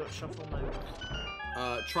 you got shuffle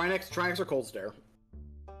now. Trinex or Cold Stare.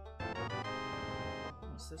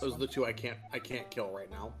 Those one? are the 2 I can't kill right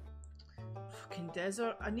now. Fucking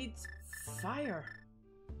desert. I need fire.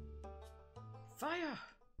 Fire.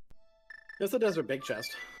 It's the desert big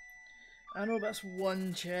chest. I know that's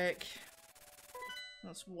 1 check.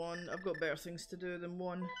 That's 1. I've got better things to do than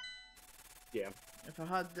 1. Yeah. If I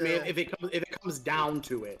had the... I mean, if it comes down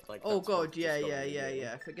to it, like. Oh god, yeah.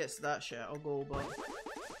 If it gets to that shit, I'll go, but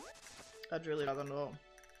I'd really rather not.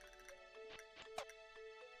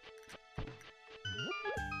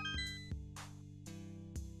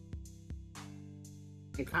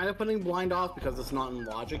 I'm kind of putting blind off because it's not in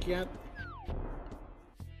logic yet.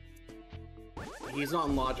 He's not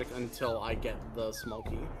in logic until I get the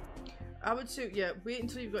smoky. I would say, yeah, wait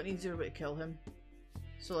until you've got an easier way to kill him.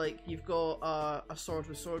 So, like, you've got a sword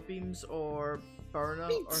with sword beams, or burner,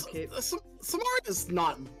 or cape. Samara is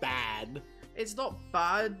not bad. It's not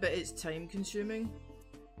bad, but it's time consuming.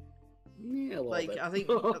 Yeah, a little like, bit. I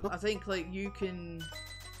think, like, you can...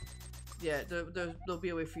 Yeah, there'll be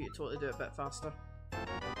a way for you to totally do it a bit faster.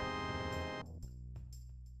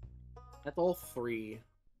 That's all 3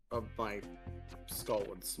 of my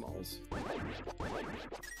Skullwood smalls.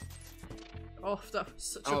 Oh, that was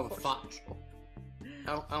such a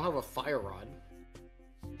I don't have a fire rod,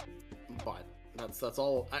 but that's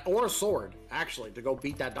all, or a sword actually to go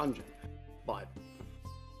beat that dungeon, but.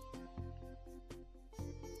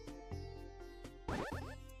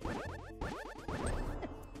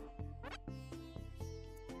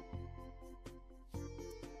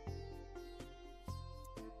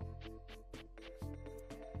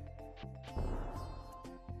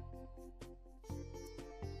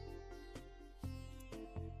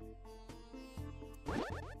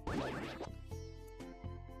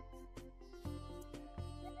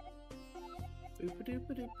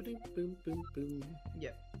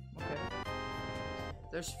 Yep. Okay.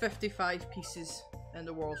 There's 55 pieces in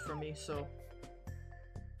the world for me, so.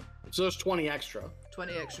 So there's 20 extra.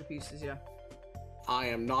 20 extra pieces, yeah. I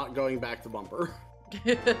am not going back to bumper.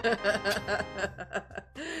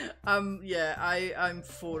 Yeah, I'm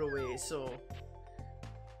 4 away, so.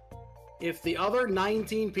 If the other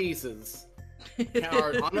 19 pieces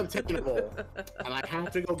are unobtainable, and I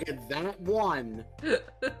have to go get that one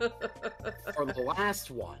for the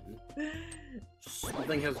last one,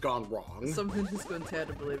 something has gone wrong. Something has gone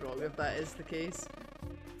terribly wrong if that is the case.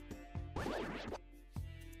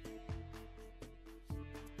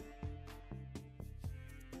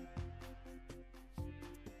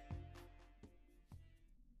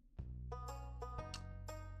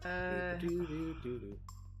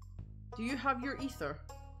 Do you have your ether?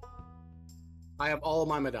 I have all of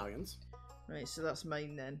my medallions. Right, so that's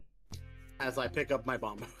mine then. As I pick up my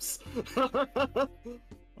bombos.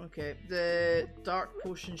 Okay, the Dark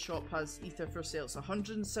Potion shop has ether for sale. It's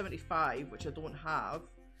 175, which I don't have.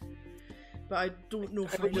 But I don't know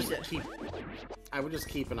if I need it. I would just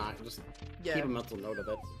keep an eye, keep a mental note of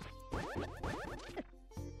it.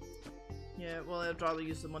 Yeah, well, I'd rather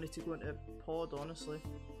use the money to go into pod, honestly.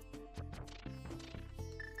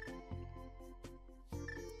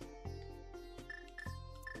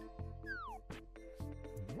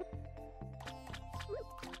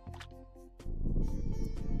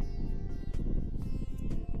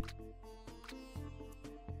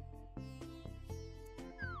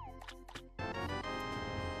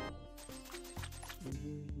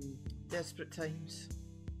 Desperate times.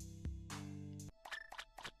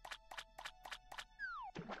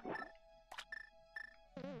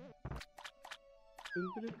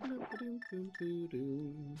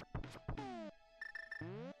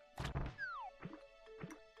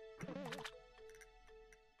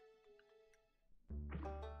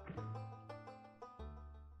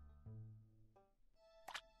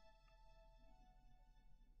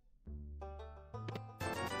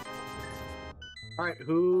 Alright,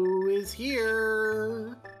 who is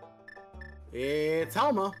here? It's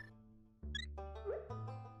Helma.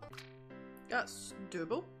 That's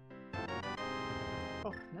doable.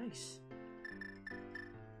 Oh, nice.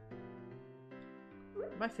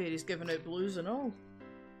 My fairy's giving out blues and all.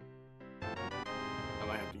 I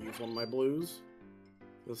might have to use one of my blues.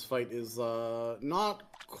 This fight is not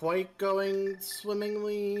quite going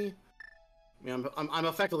swimmingly. I mean, I'm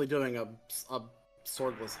effectively doing a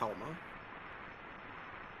swordless Helma.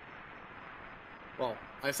 Well,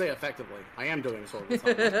 I say effectively. I am doing swordless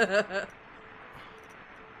Helma. Okay,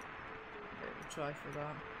 we'll try for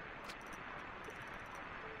that.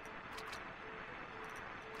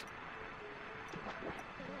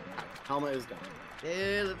 Helma is done.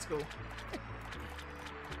 Yeah, let's go.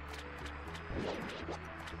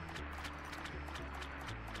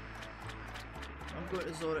 I'm going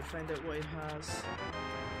to Zora to find out what he has.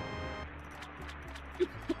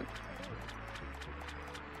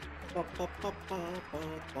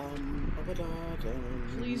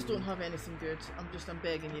 Please don't have anything good. I'm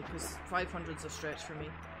begging you, because 500's a stretch for me.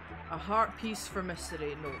 A heart piece for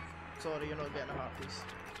mystery. No, sorry, you're not getting a heart piece.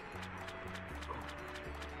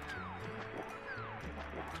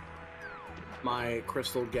 My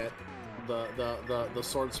crystal get the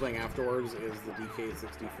sword swing afterwards is the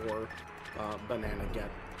DK64 banana get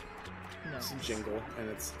jingle, and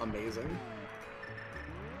it's amazing.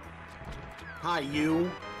 Hi, you.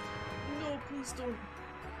 No, please don't.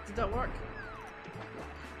 Did that work?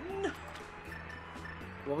 No.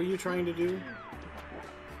 What were you trying to do?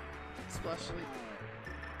 Splash sleep.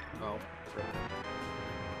 Oh.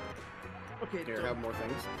 Okay. Here, have more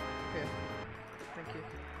things. Okay. Thank you.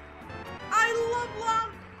 I love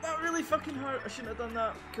lamp! That really fucking hurt. I shouldn't have done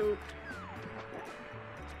that. Cool.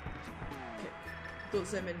 Okay. Don't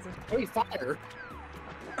say anything. Hey, fire!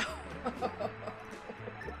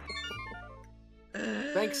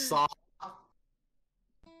 Thanks, Saw.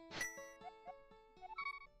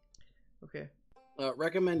 Okay.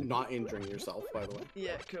 Recommend not injuring yourself, by the way.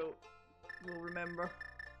 Yeah, cool. We'll remember.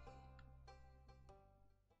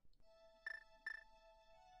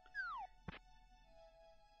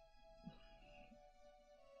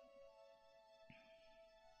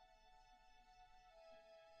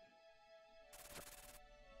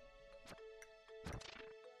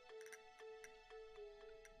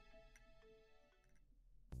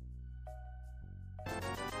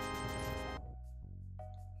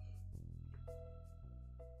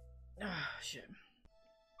 Ah, shit.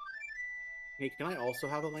 Hey, can I also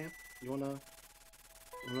have a lamp? You wanna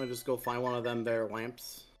just go find one of them there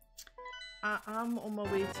lamps? I'm on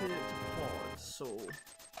my way to pod, so...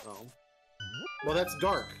 Oh. Well, that's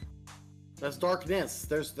dark. That's darkness.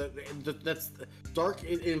 That's dark.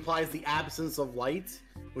 It implies the absence of light,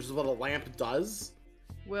 which is what a lamp does.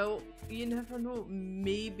 Well, you never know.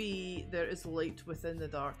 Maybe there is light within the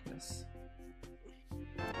darkness.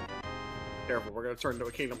 Careful, we're gonna turn into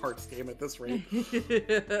a Kingdom Hearts game at this rate.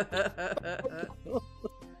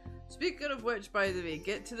 Speaking of which, by the way,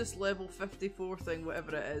 get to this level 54 thing,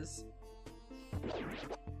 whatever it is.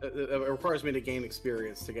 It requires me to gain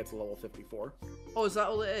experience to get to level 54. Oh, is that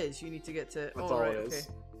all it is? You need to get to... That's oh, all right, it is.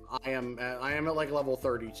 Okay. I am at like level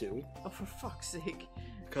 32. Oh, for fuck's sake.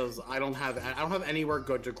 Because I don't have anywhere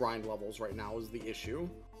good to grind levels right now is the issue.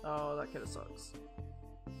 Oh, that kind of sucks.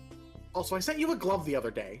 Also, I sent you a glove the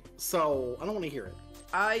other day, so I don't want to hear it.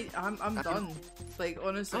 I'm done. Like,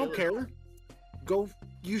 honestly... I don't care. Go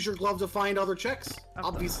use your glove to find other checks,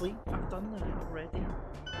 obviously. I've done that already.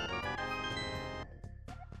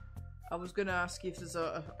 I was gonna ask you if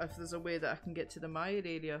there's a way that I can get to the Mire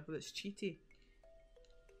area that's cheaty.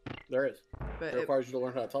 There is. But it requires you to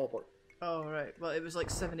learn how to teleport. Oh, right. Well, it was like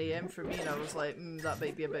 7 AM for me, and I was like, that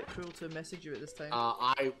might be a bit cruel to message you at this time.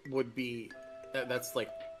 I would be... That's like...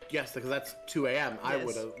 Yes, because that's 2 AM. Yes. I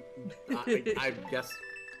would have... I guess...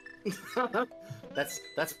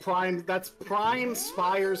 that's prime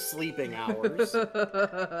Spire's sleeping hours.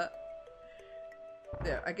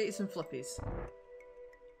 There, I get you some flippies.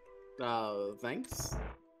 Thanks.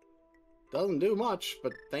 Doesn't do much,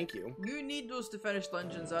 but thank you. You need those to finish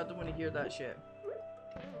dungeons. I don't want to hear that shit.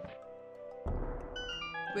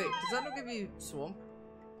 Wait, does that not give you swamp?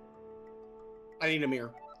 I need a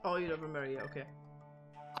mirror. Oh, you don't remember yet. Okay.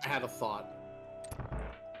 I had a thought.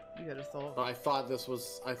 You had a thought. But I thought this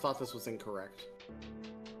was incorrect.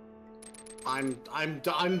 I'm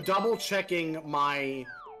double checking my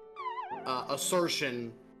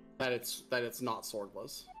assertion that it's not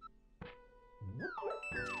swordless.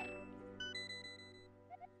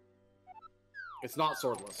 It's not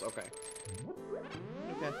swordless. Okay.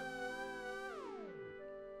 Okay.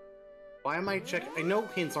 Why am I checking? I know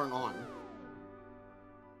hints aren't on.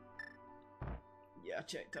 Yeah, I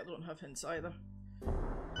checked. I don't have hints either.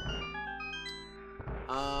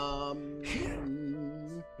 Oh,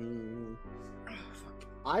 fuck.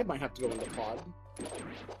 I might have to go into pod.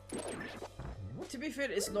 To be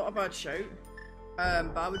fair, it's not a bad shout.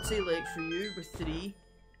 But I would say, like, for you with 3,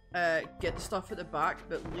 get the stuff at the back,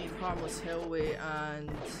 but leave Harmless Hillway and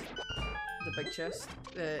the big chest,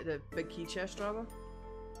 the big key chest rather,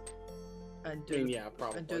 and do yeah,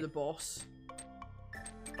 probably. and do the boss.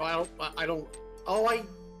 Oh, I don't. Oh, I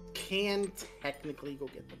can technically go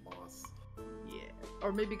get the boss. Yeah,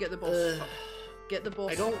 or maybe get the boss. Get the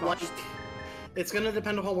boss. I don't first. like. It's gonna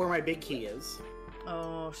depend upon where my big key is.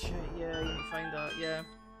 Oh shit! Yeah, you can find that. Yeah.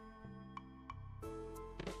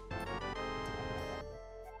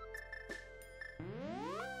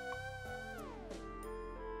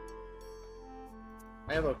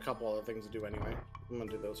 I have a couple other things to do anyway. I'm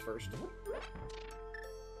gonna do those first.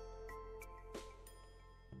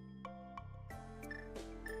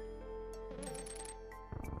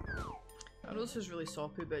 I know this is really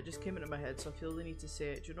soppy, but it just came into my head, so I feel the need to say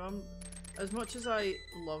it. Do you know, as much as I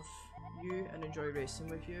love you and enjoy racing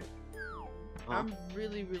with you, I'm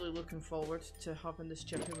really, really looking forward to having this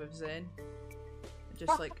chipping with Zen.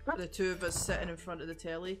 Just like the two of us sitting in front of the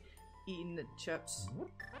telly, eating the chips,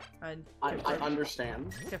 and I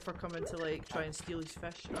understand. Kiffer coming to like try and steal his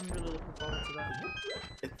fish. I'm really looking forward to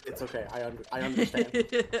that. It's okay. I understand.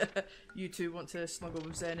 You two want to snuggle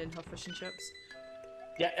with Zen and have fish and chips?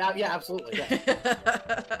 Yeah, absolutely.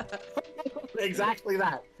 Yeah. Exactly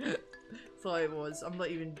that. Thought it was. I'm not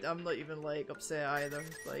even like upset either.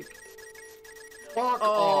 Like, fuck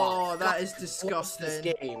oh, off. that is disgusting.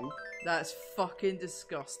 This game. That's fucking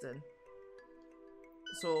disgusting.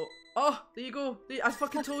 So, oh, there you go. I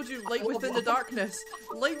fucking told you, light within the darkness.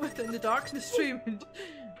 Light within the darkness stream.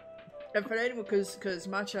 And for anyone, because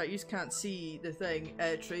my chat, you can't see the thing,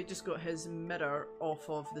 Trey just got his mirror off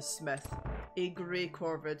of the Smith. A grey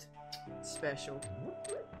Corvid special.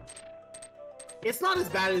 It's not as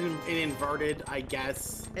bad in inverted, I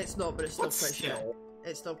guess. It's not, but it's still pretty still. shit.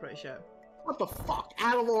 It's still pretty shit. What the fuck?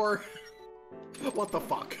 Adalor? What the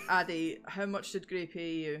fuck? Addy, how much did Grey pay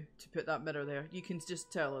you to put that mirror there? You can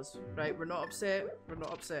just tell us, right? We're not upset. We're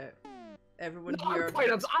not upset. Everyone No, here.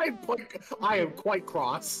 I am quite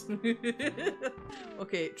cross.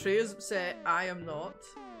 Okay, Trey is upset. I am not.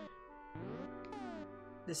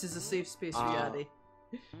 This is a safe space for you, Addy.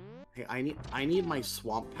 Hey, I need my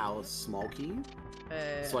Swamp Palace small key,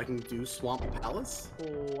 so I can do Swamp Palace.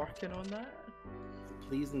 Working on that.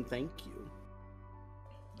 Please and thank you.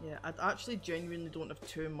 Yeah, I actually genuinely don't have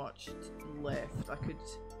too much left. I could.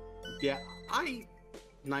 Yeah,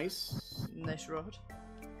 nice. Nice rod.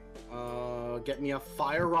 Get me a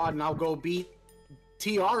fire rod and I'll go beat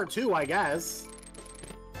TR too, I guess.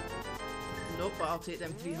 Nope, but I'll take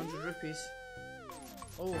them 300 rupees.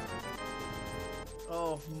 Oh.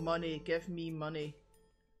 Oh, money. Give me money.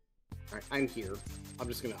 Alright, I'm here. I'm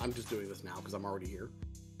just doing this now because I'm already here.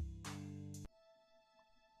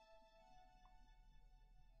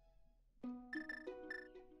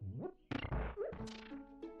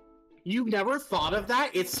 You never thought of that?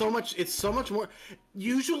 It's so much more.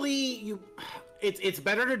 Usually it's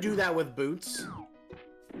better to do that with boots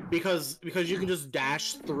because you can just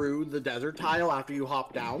dash through the desert tile after you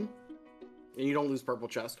hop down and you don't lose purple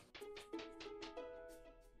chest.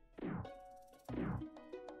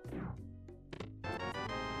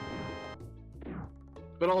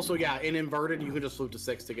 But also, yeah, in inverted, you can just flip to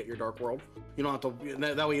 6 to get your Dark World. You don't have to.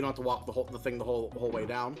 That way, you don't have to walk the whole way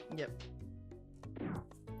down. Yep.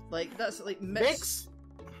 Like that's like Vix.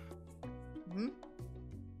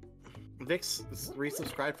 Vix is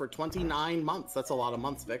resubscribed for 29 months. That's a lot of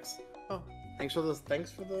months, Vix. Oh. Thanks for the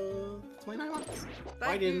 29 months.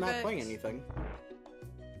 Why didn't not play anything?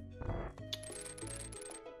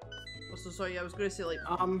 Also, sorry, I was going to say like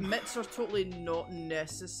mitts are totally not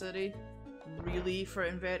necessary, really, for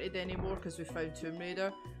inverted anymore because we found Tomb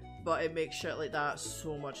Raider, but it makes shit like that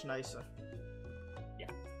so much nicer.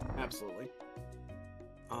 Yeah, absolutely.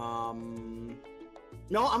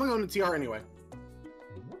 No, I'm gonna go into TR anyway.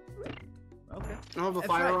 Okay. I don't have a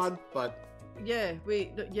fire rod, but Yeah,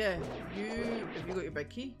 wait, yeah. Have you got your big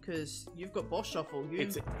key? Because you've got boss shuffle.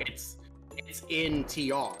 It's in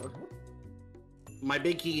TR. My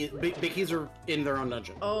big keys are in their own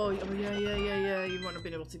dungeon. Oh yeah. You wouldn't have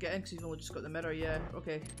been able to get in because you've only just got the mirror. Yeah,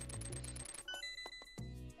 okay.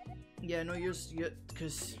 Yeah, no, yours,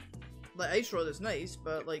 because like ice rod is nice,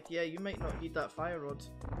 but like yeah, you might not need that fire rod.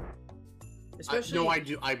 Especially. No, I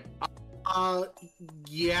do.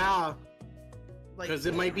 Yeah. Because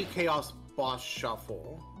it might be chaos boss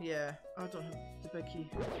shuffle. Yeah, I don't have the big key.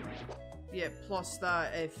 Yeah, plus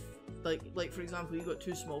that if like for example you got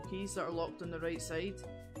two small keys that are locked on the right side,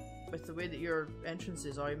 with the way that your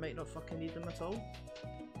entrances are, you might not fucking need them at all.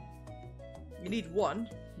 You need one.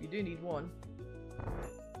 You do need one.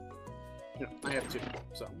 No, I have two,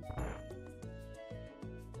 so.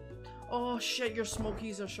 Oh shit, your small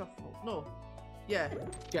keys are shuffled. No. Yeah.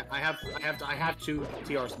 Yeah, I have two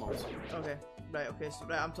TR smalls. Okay. Right, okay, so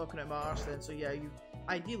right, I'm talking about my arse then, so yeah, you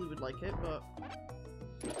ideally would like it, but...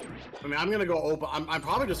 I mean, I'm gonna go open. I'm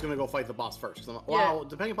probably just gonna go fight the boss first. Well, yeah.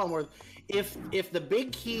 Depending upon where, if the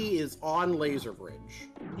big key is on Laser Bridge,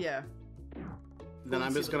 yeah, then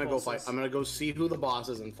I'm just gonna go fight. I'm gonna go see who the boss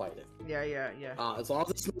is and fight it. Yeah. As long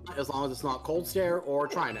as it's not Cold Stare or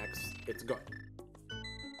Trinex, it's good.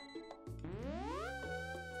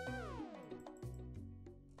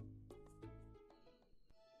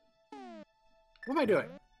 What am I doing?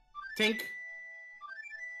 Tink.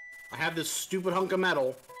 I have this stupid hunk of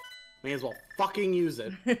metal. May as well fucking use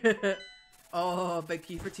it. Oh, big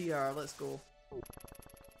key for TR. Let's go.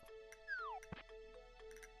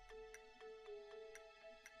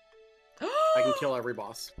 I can kill every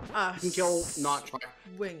boss. I can kill not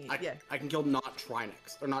Trinex. Yeah. I can kill not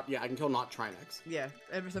Trinex. Or not, yeah, I can kill not Trinex. Yeah,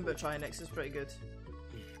 everything but Trinex is pretty good.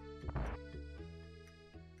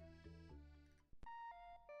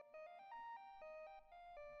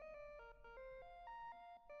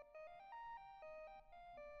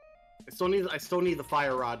 I still need the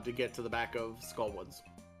fire rod to get to the back of Skullwoods.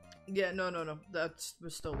 Yeah, no. We're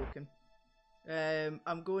still looking.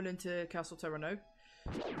 I'm going into Castle Tower now.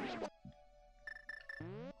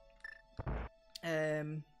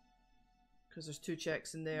 Because there's two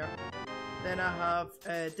checks in there. Then I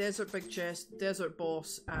have Desert Big Chest, Desert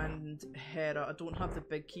Boss, and Hera. I don't have the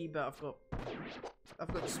big key, but I've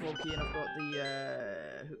got the small key and I've got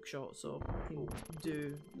the hook shot, so I can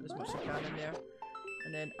do as much as I can in there.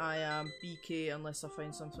 And then I am BK unless I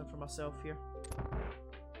find something for myself here.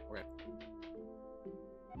 Okay.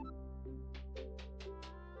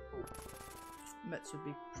 Mitts would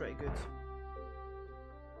be pretty good.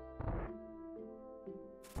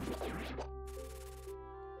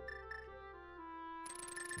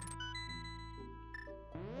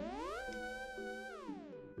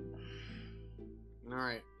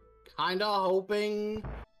 Alright. Kinda hoping...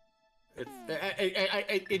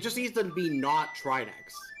 It just needs to be not Trinex.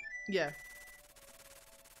 Yeah.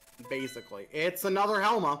 Basically. It's another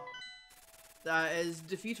Helma. That is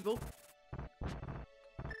defeatable.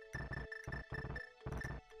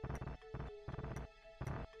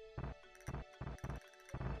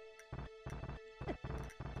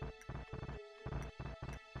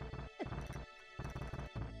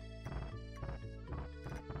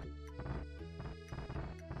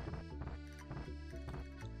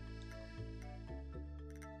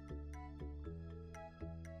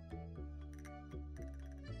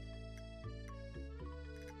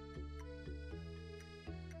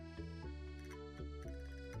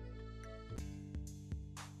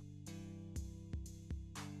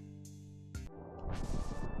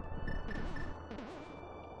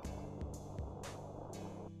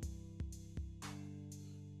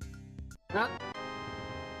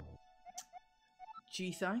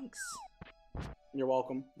 Gee, thanks. You're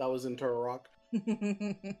welcome. That was in Turtle Rock.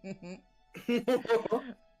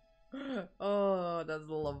 Oh, that's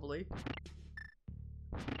lovely.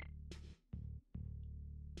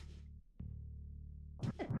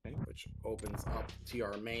 Okay, which opens up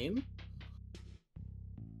TR main.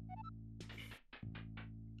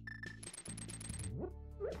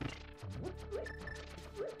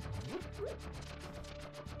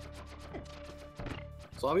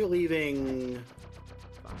 So I'll be leaving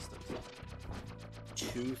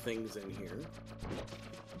two things in here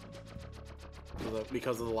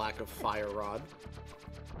because of the lack of fire rod.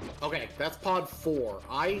 Okay, that's pod 4.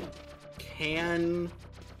 I can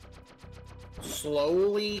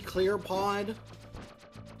slowly clear pod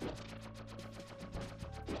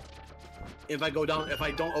if I go down. If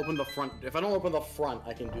I don't open the front,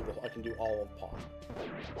 I can do all of pod.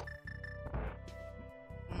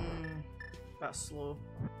 That's slow.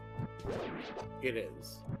 It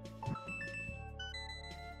is.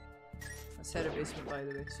 That's terror basement, by the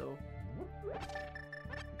way, so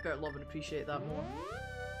better love and appreciate that more.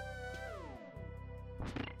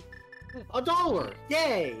 $1!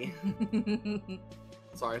 Yay!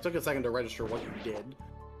 Sorry, it took a second to register what you did.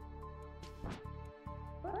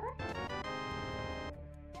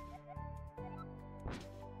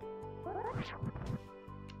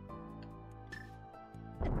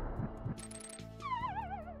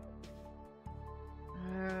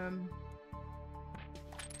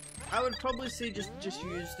 I would probably say just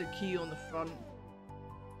use the key on the front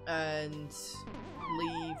and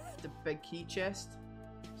leave the big key chest.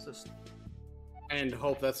 So and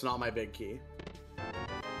hope that's not my big key.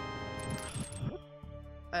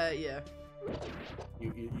 Yeah.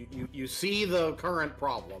 You see the current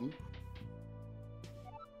problem.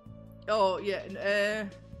 Oh yeah.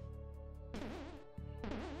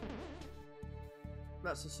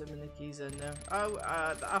 That's assuming the key's in there.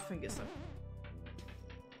 I think it's there.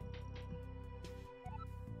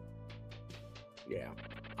 Yeah,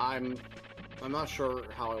 I'm not sure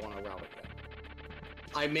how I want to route it yet.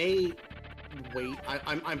 I may wait.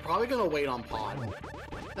 I'm probably gonna wait on pod.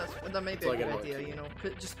 That may be a good idea, you know,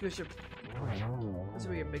 just because you're. That's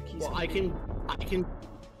where your big keys. Well,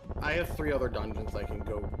 I have 3 other dungeons I can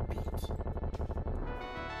go beat.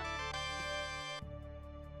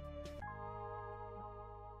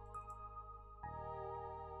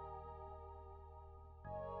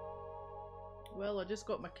 Well, I just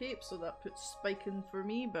got my cape, so that puts Spike in for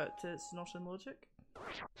me, but it's not in logic.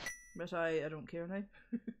 But I don't care now.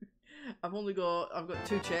 I've got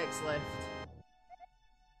 2 checks left.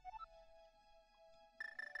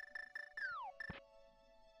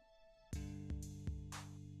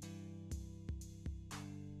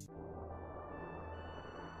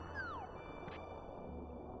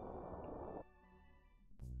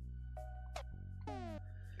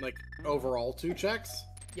 Like overall 2 checks?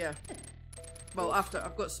 Yeah. Well, after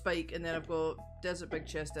I've got Spike, and then I've got Desert Big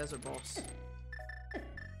Chest, Desert Boss.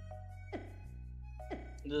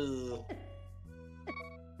 Ugh.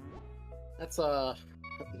 That's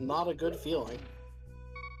not a good feeling.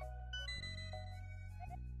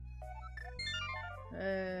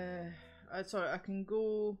 Sorry, I can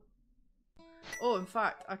go. Oh, in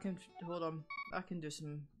fact, I can hold on. I can do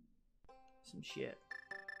some shit.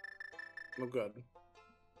 Oh, good.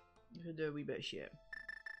 I can do a wee bit of shit.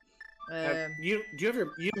 You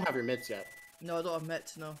don't have your mitts yet. No, I don't have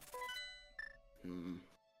mitts. No.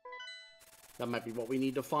 That might be what we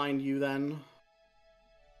need to find you then.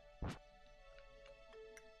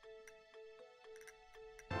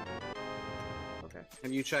 Okay.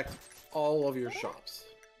 Have you checked all of your shops?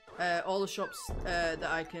 All the shops that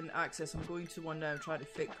I can access. I'm going to one now. I'm trying to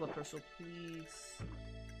fake Clipper, so please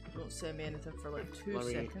don't send me anything for like 2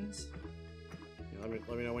 seconds. Yeah,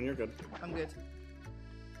 let me know when you're good. I'm good.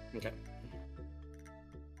 Okay.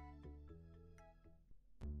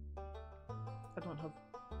 I don't have.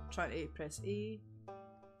 Trying to press A.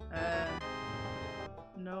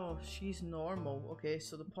 No, she's normal. Okay,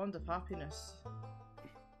 so the Pond of Happiness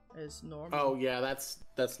is normal. Oh yeah,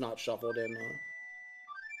 that's not shuffled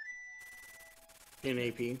in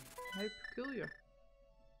AP. How peculiar.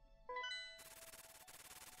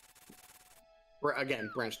 Again,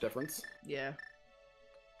 branch difference. Yeah.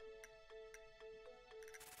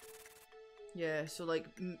 Yeah, so like,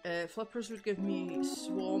 Flippers would give me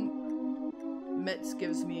Swamp, Mitts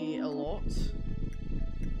gives me a lot,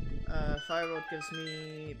 Fire Rod gives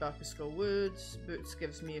me Back of Skull Woods, Boots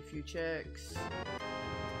gives me a few checks.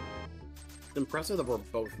 It's impressive that we're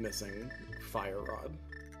both missing Fire Rod.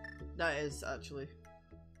 That is, actually.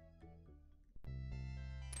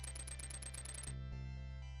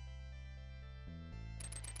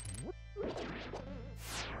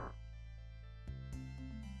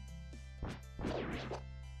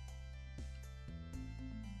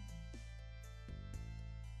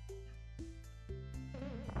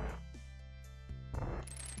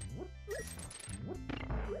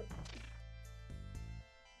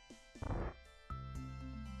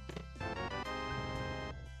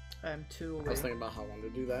 I'm 2 away. I was thinking about how I wanted to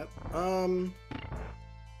do that.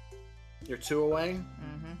 You're 2 away?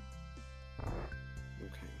 Mm-hmm.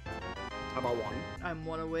 Okay. How about 1? I'm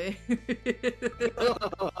 1 away.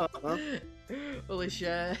 Holy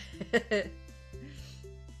shit.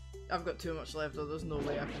 I've got too much left, though. There's no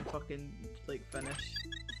way I can fucking, like, finish.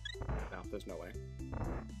 No, there's no way.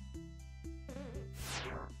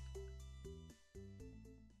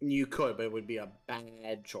 You could, but it would be a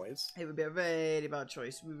bad choice. It would be a very bad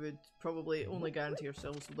choice. We would probably only guarantee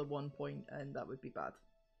ourselves the 1 point, and that would be bad.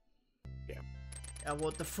 Yeah. I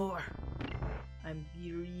want the 4. I'm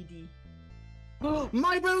greedy.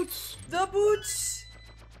 My boots! The boots!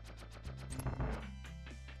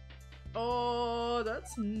 Oh,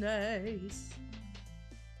 that's nice.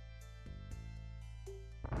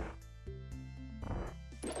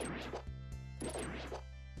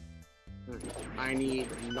 I need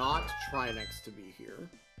not Trinex to be here.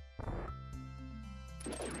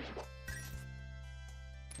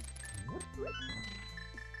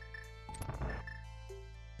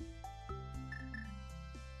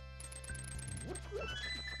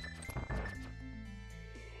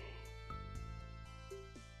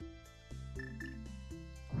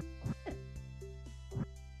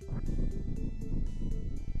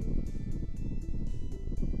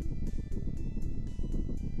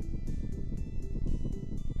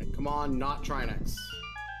 Come on, not Trinex.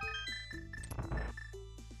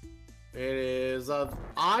 It is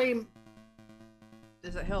I'm.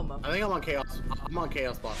 Is it Helma? I think I'm on Chaos. I'm on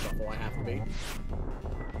Chaos Boss Shuffle. I have to be.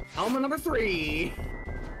 Helma number 3.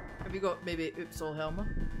 Have you got maybe Oops All Helma?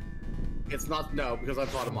 It's not, no, because I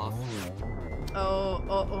fought him off.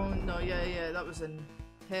 Oh no, yeah, that was in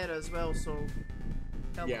Hera as well, so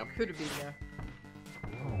Helma could have been there.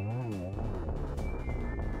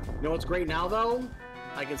 You know what's great now though?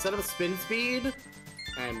 I can set up a spin speed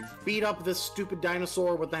and beat up this stupid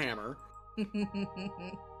dinosaur with the hammer.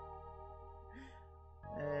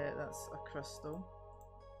 That's a crystal.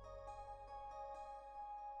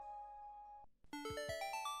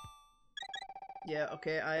 Yeah,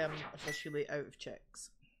 okay, I am officially out of checks.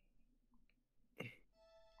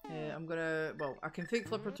 I'm gonna, well, I can fake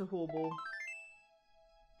Flipper to Hobo.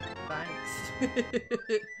 Thanks.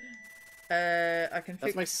 I can fake...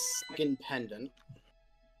 That's my second pendant.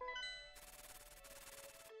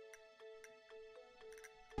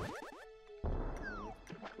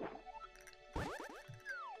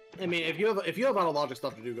 I mean, if you have analogic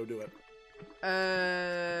stuff to do, go do it.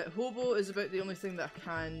 Hobo is about the only thing that I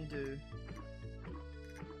can do.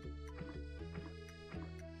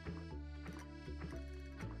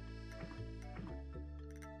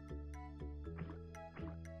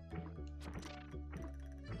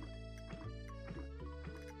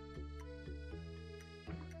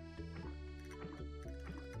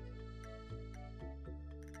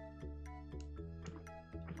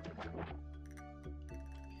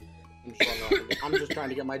 I'm just trying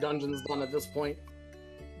to get my dungeons done at this point.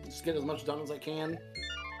 Just get as much done as I can.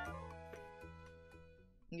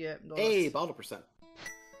 Yeah. No, hey, bottle percent.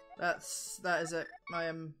 That is it. I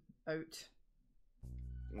am out.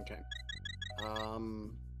 Okay.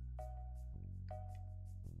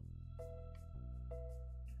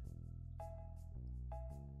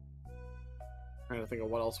 Trying to think of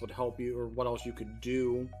what else would help you, or what else you could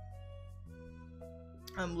do.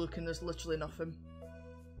 I'm looking. There's literally nothing.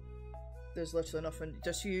 There's literally nothing.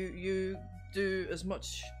 Just you do as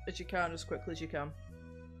much as you can, as quickly as you can.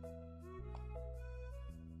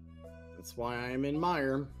 That's why I'm in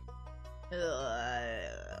Mire. What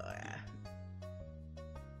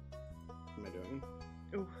am I doing?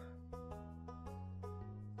 Ooh.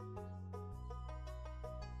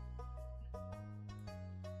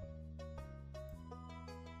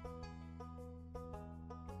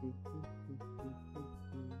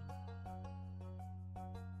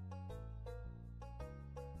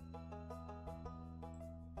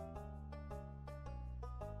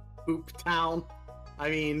 Boop Town.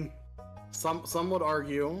 I mean, some would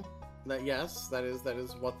argue that yes, that is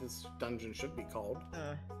what this dungeon should be called.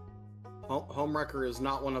 Homewrecker is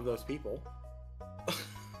not one of those people.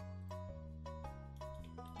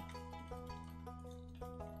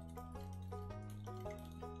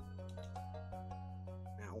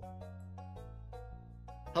 Ow.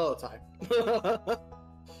 Hello, Ty.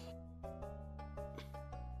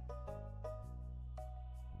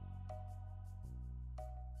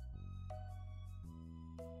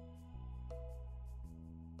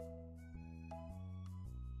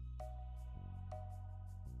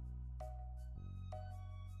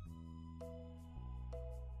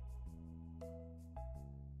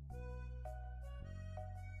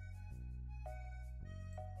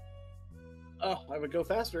 I would go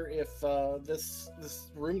faster if this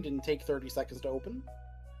room didn't take 30 seconds to open.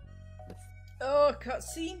 Oh,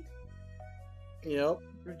 cutscene? Yep.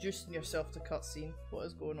 Reducing yourself to cutscene. What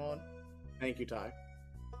is going on? Thank you, Ty.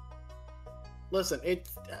 Listen,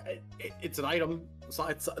 it's an item.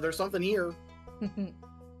 There's something here.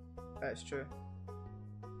 That's true.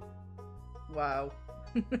 Wow.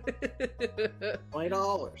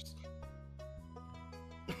 $20.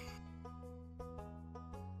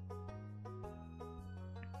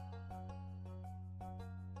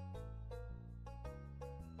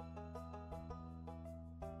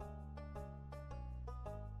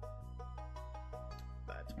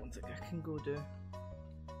 That's one thing I can go do.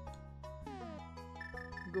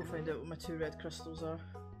 Go find out what my 2 red crystals are.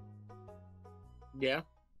 Yeah.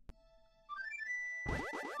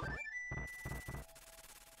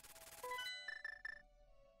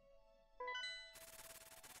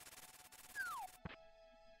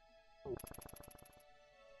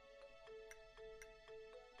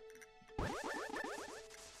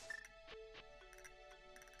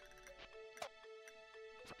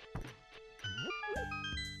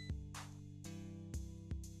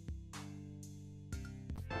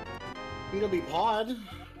 It'll be pod.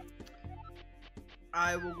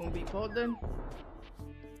 I will go and beat pod then.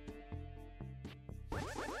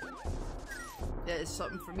 Yeah, it's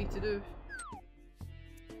something for me to do.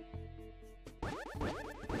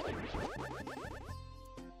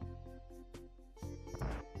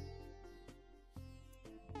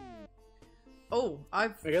 Oh, I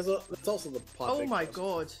guess that's also the pod. Oh my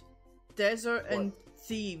god. Desert What? and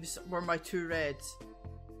Thieves were my 2 reds.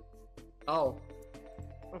 Oh.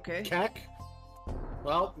 Okay. Keck.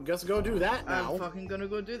 Well, guess go do that now. I'm fucking gonna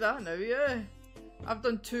go do that now, yeah. I've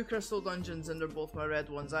done 2 crystal dungeons and they're both my red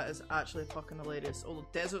ones. That is actually fucking hilarious. Although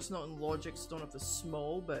Desert's not in logic, Stone of the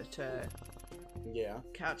Small, but yeah.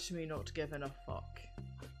 catch me not giving a fuck.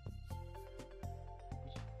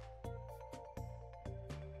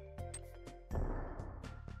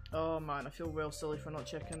 Oh man, I feel real silly for not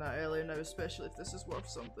checking that earlier now, especially if this is worth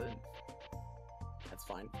something. That's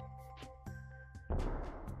fine.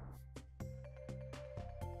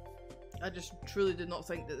 I just truly did not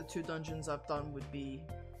think that the 2 dungeons I've done would be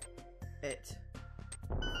it.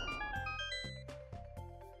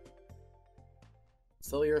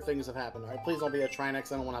 Sillier things have happened. Alright, please don't be a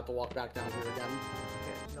Trinex. I don't want to have to walk back down here again.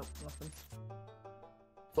 Okay, nope, nothing.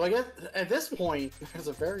 So I guess at this point, there's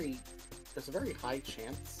a very high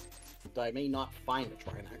chance that I may not find a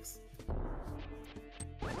Trinex.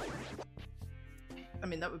 I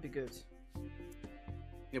mean, that would be good.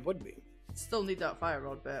 It would be. Still need that fire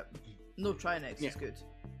rod, but no Trinex is good.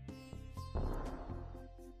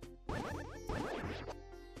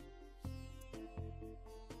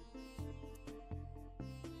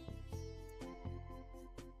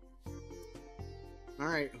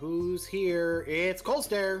 Alright, who's here? It's Cold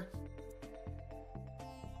Stare!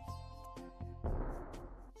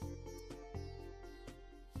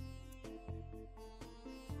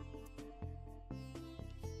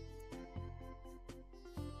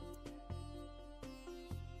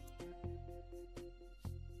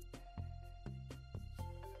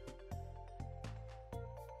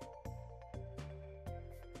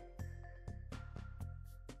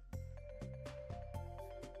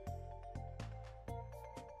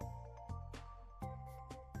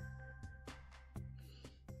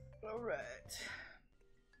 Alright.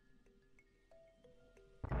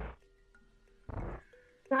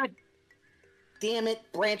 God damn it,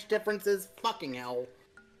 branch differences, fucking hell.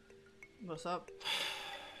 What's up?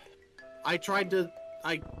 I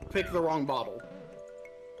picked the wrong bottle.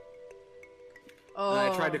 Oh.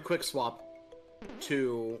 And I tried to quick swap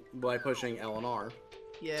by pushing L and R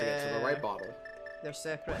to get to the right bottle. They're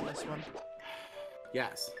separate in this one.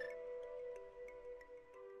 Yes.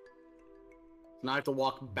 Now I have to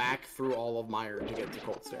walk back through all of Meyer to get to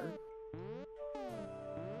Cold Stare.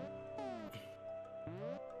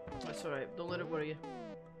 That's alright, don't let it worry you.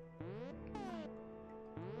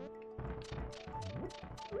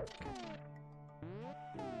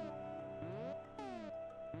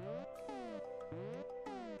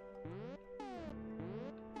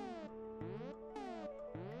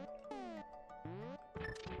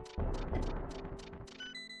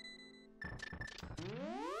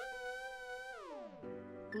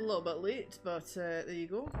 A little bit late, but there you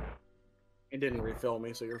go. It didn't refill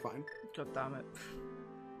me, so you're fine. God damn it.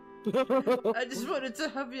 I just wanted to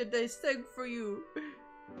have a nice thing for you.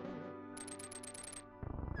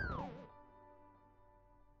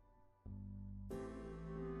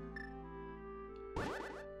 Alright,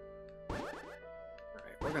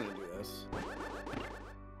 we're gonna do this.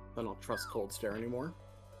 I don't trust Cold Stare anymore.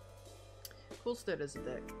 Cold Stare is a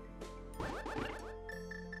dick.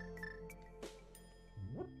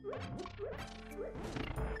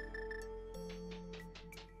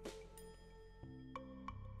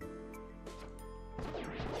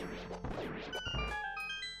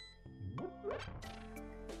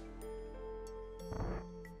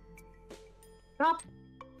 Stop!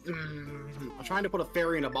 I'm trying to put a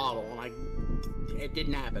fairy in a bottle, and it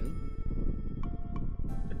didn't happen.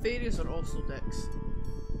 The fairies are also dicks.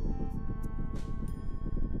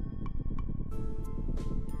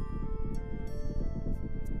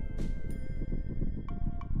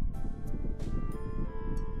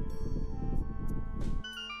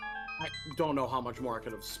 I don't know how much more I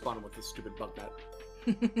could have spun with this stupid bug net.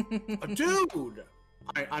 Dude!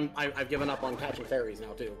 I've given up on catching fairies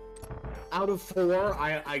now, too. Out of 4,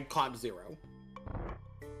 I caught 0.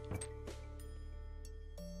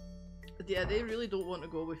 Yeah, they really don't want to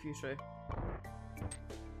go with you, Trey.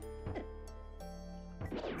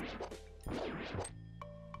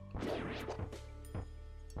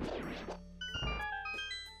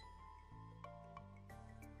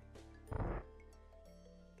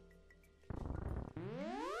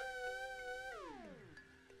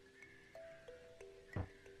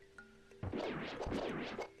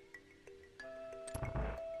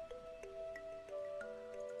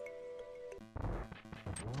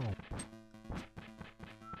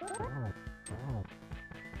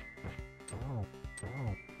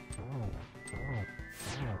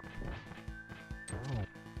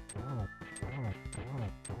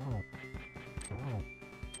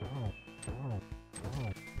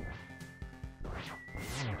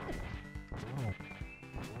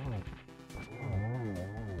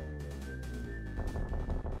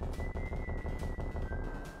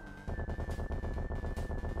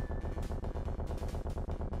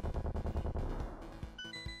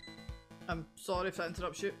 I'm sorry if that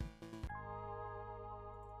interrupts you.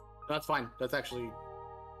 That's fine. That's actually...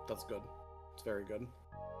 That's good. It's very good.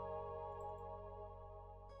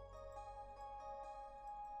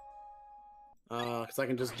 Because I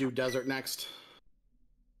can just do desert next.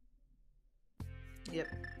 Yep.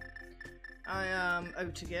 I am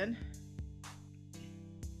out again.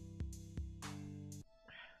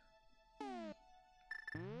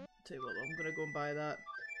 Tell you what, I'm gonna go and buy that.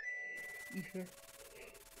 Okay.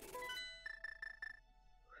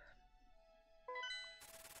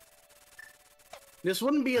 This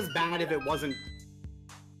wouldn't be as bad if it wasn't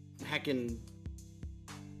heckin'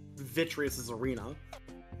 Vitreous's arena.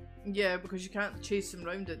 Yeah, because you can't chase him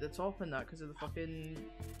round at the top in that because of the fucking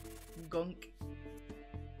gunk.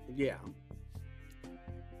 Yeah.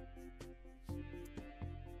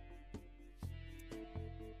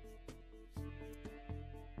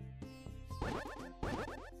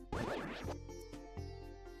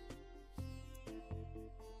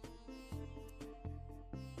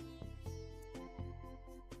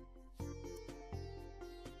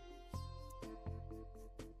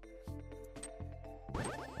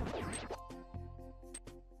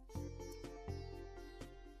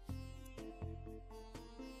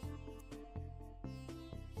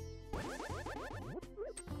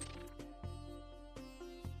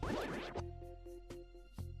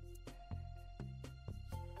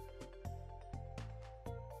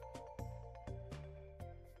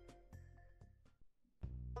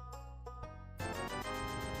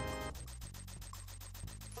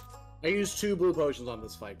 I used 2 blue potions on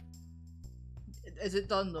this fight. Is it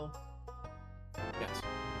done though? Yes.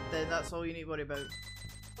 Then that's all you need to worry about.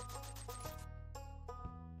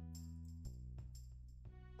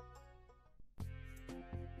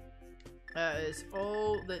 That is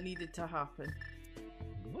all that needed to happen.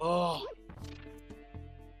 Oh.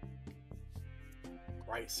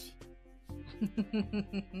 Christ.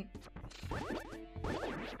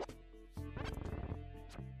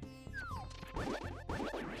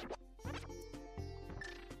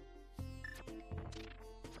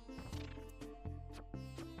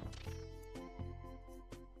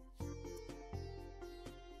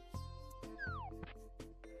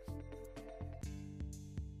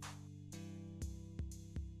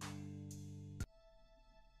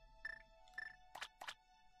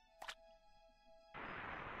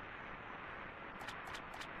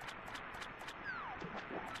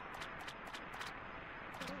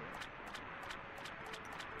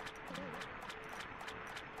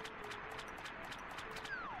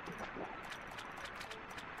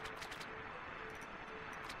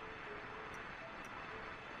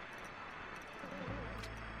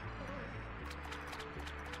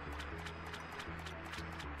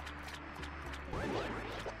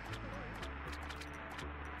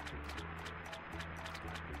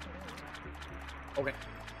 Okay,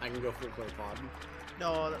 I can go full clear pod.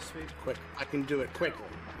 No, that's sweet. Quick, I can do it quickly.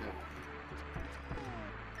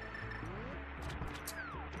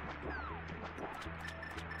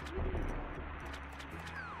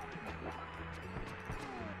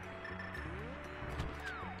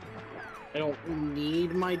 I don't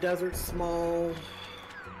need my desert small.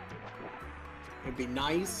 It'd be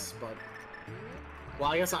nice, but...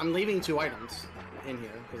 Well, I guess I'm leaving 2 items in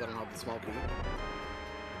here, because I don't have the small key.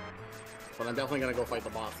 But I'm definitely gonna go fight the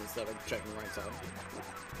boss instead of checking right side.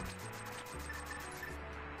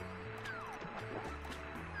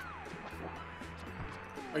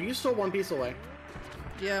 Are you still 1 piece away?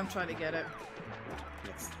 Yeah, I'm trying to get it.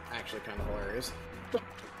 That's actually kind of hilarious.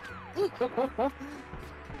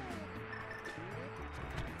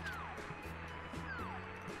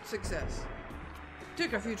 Success.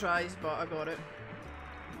 Took a few tries, but I got it.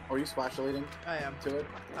 Are you splash deleting? I am. To it?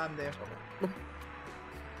 I'm there. Okay.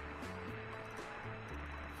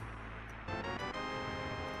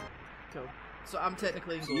 Cool. So I'm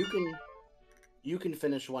technically in goal. You can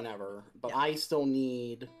finish whenever, but Yeah. I still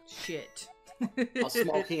need Shit. a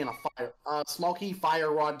small key and a small key,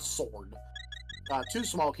 fire rod, sword. 2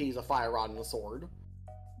 small keys, a fire rod, and a sword.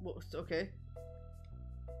 Okay.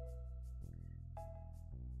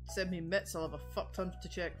 Send me mitts, I'll have a fuck ton to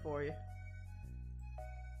check for you.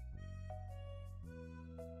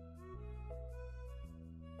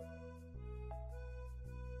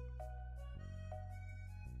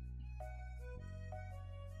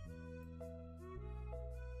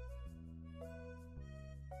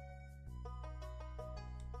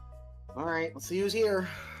 Alright, let's see who's here.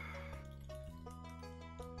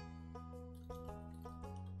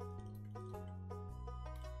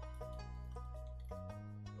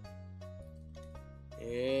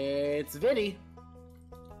 It's Vinny.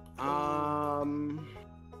 How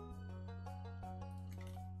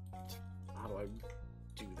do I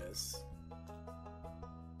do this?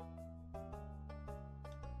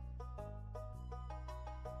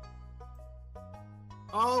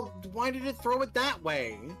 Oh, why did it throw it that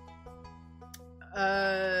way?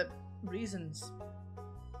 Reasons.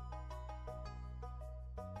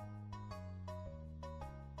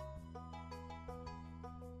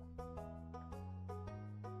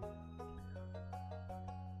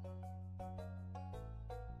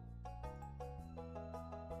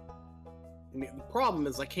 I mean, the problem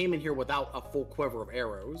is I came in here without a full quiver of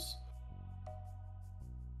arrows.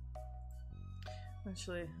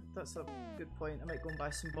 Actually, that's a good point. I might go and buy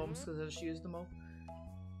some bombs because I just used them all.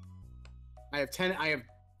 I have 10. I have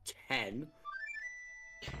 10.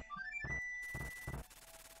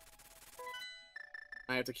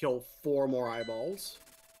 I have to kill 4 more eyeballs.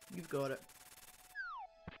 You've got it.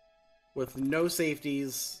 With no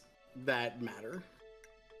safeties that matter.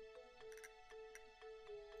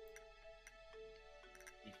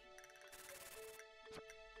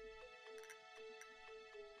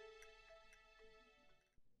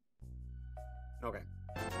 Okay.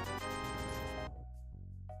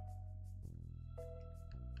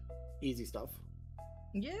 Easy stuff.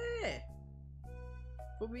 Yeah!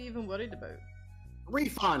 What were we even worried about?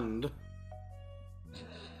 Refund!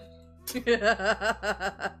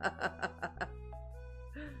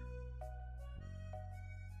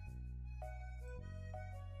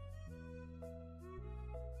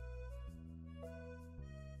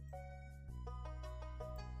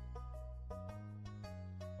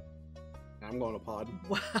 I'm going to pod.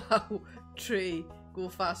 Wow! Trey, go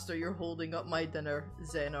faster, you're holding up my dinner,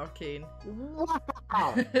 Zen Arcane.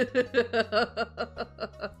 Wow!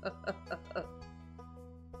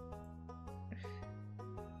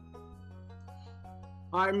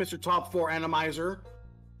 Alright, Mr. Top 4 Animizer.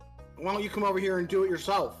 Why don't you come over here and do it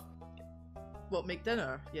yourself? What, make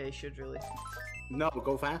dinner? Yeah, you should really. No,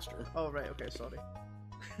 go faster. Oh, right, okay, sorry.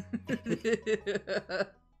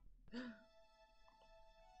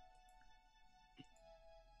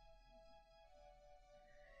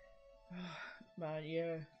 Man,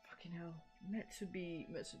 yeah, fucking hell. Mitts would be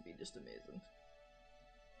just amazing.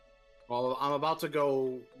 Well, I'm about to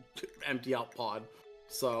go empty out pod,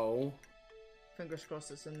 so... Fingers crossed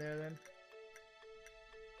it's in there then.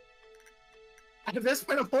 At this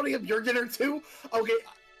point, I'm holding up your dinner too? Okay,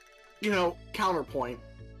 you know, counterpoint.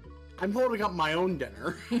 I'm holding up my own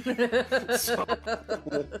dinner. So,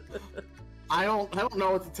 I don't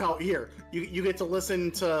know what to tell here. You get to listen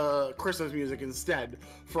to Christmas music instead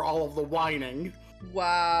for all of the whining.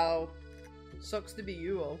 Wow. Sucks to be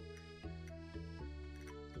you all.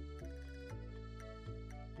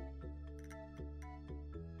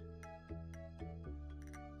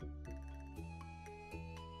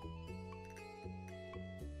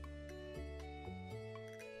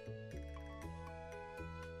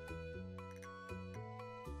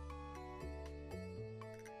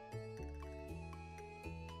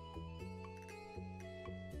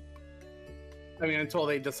 I mean, until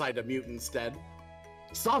they decide to mute instead.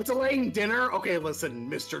 Stop delaying dinner? Okay, listen,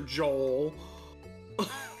 Mr. Joel.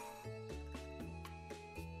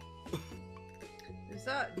 Is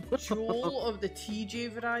that Joel of the TJ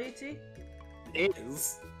variety? It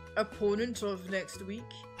is. Opponent of next week?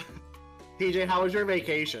 TJ, how was your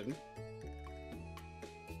vacation?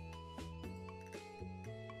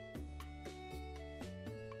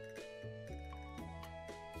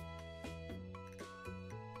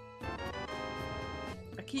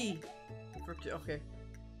 A key. For two, okay.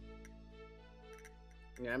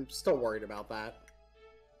 Yeah, I'm still worried about that.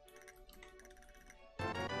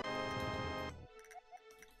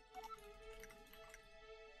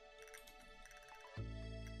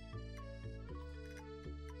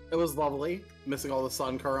 It was lovely. Missing all the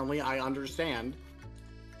sun currently, I understand.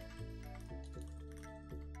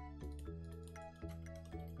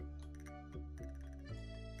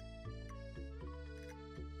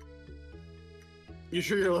 You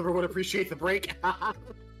sure your liver would appreciate the break?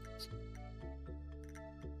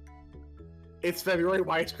 It's February.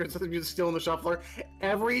 Why is Christmas music still in the shuffler?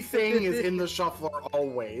 Everything is in the shuffler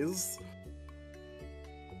always.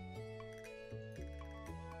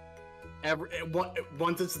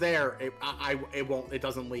 Once it's there, it won't. It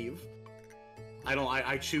doesn't leave.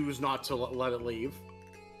 I choose not to let it leave.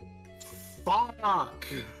 Fuck.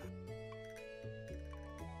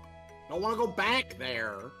 Don't want to go back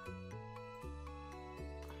there.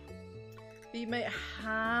 You might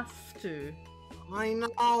have to. I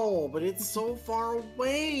know, but it's so far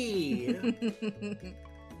away. You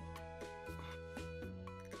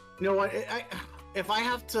know what? If I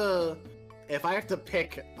have to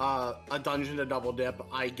pick a dungeon to double dip,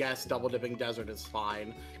 I guess double dipping desert is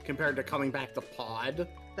fine compared to coming back to pod.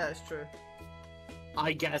 That is true.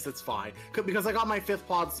 I guess it's fine because I got my 5th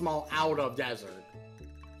pod small out of desert.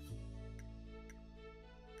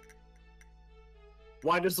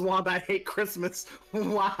 Why does Wombat hate Christmas?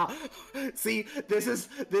 Wow. See, this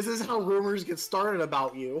is how rumors get started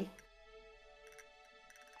about you.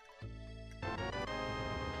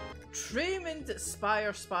 Traymond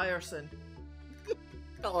Spyerson.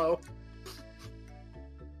 Hello.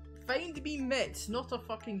 Find me mitts, not a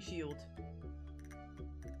fucking shield.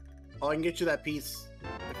 Oh, I can get you that piece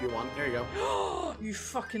if you want. There you go. You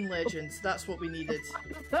fucking legends. That's what we needed.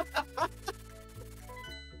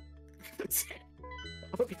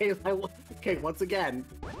 Okay, once again,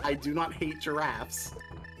 I do not hate giraffes.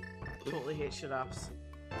 Totally hate giraffes.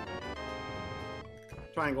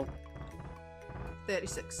 Triangle.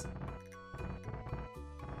 36.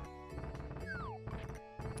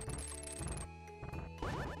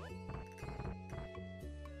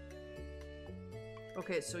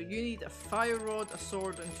 Okay, so you need a fire rod, a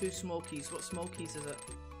sword, and 2 smokies. What smokies is it?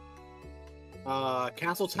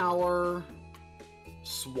 Castle Tower,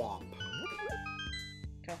 Swamp.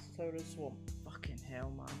 Castle Tower and Swamp. Fucking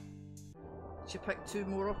hell, man. Did you pick 2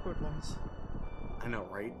 more awkward ones? I know,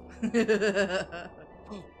 right?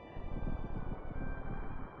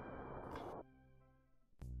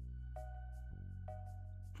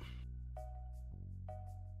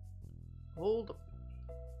 Hold up.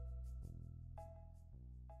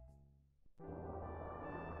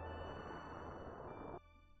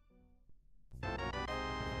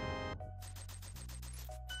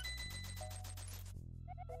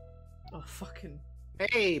 Oh, fucking.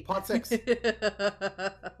 Hey, pot 6.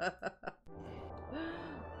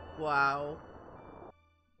 Wow.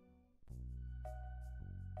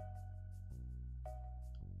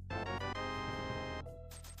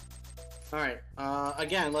 Alright,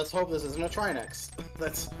 again, let's hope this isn't a Trinex.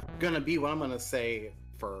 That's gonna be what I'm gonna say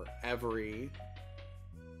for every,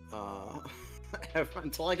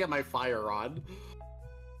 until I get my fire rod.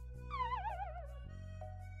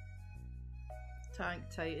 Tank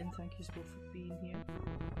Titan, thank you both for being here.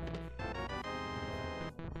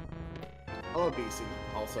 Hello, BC,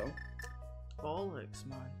 also. Bollocks,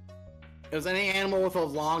 man. Is any animal with a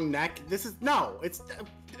long neck? This is, no, it's,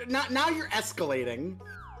 not, now you're escalating.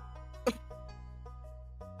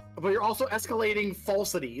 But you're also escalating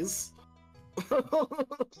falsities.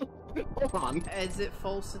 Hold on. Is it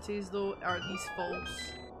falsities though? Are these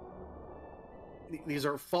false? These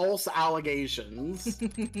are false allegations.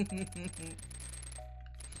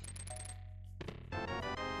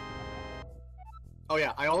 Oh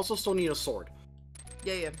yeah, I also still need a sword.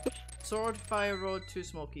 Yeah. Sword, fire rod, 2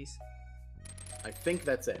 smokies. I think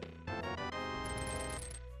that's it.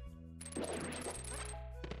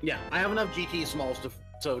 Yeah, I have enough GT smalls to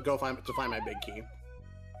go find my big key.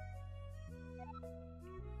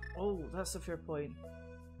 Oh, that's a fair point.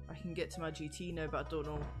 I can get to my GT now, but I don't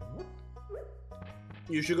know.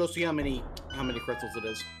 You should go see how many crystals it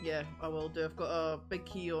is. Yeah, I will do. I've got a big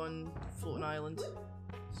key on Floating Island, so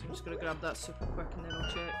I'm just gonna grab that super quick and then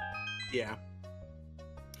I'll check. Yeah.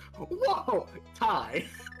 Whoa! Tie!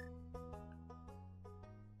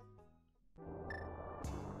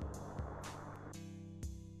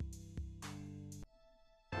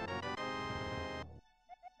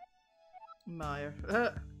 Meyer.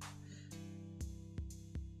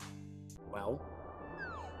 Well,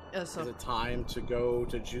 Is it time to go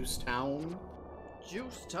to Juice Town?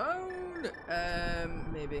 Juice Town?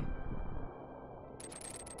 Maybe.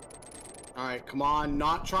 Alright, come on.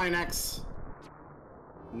 Not Trinex.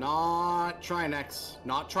 Not Trinex.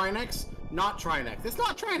 Not Trinex. Not Trinex. It's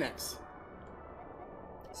not Trinex.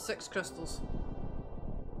 6 crystals.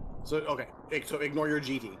 So, okay. So ignore your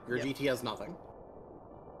GT. Your GT has nothing.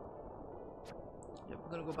 Yep,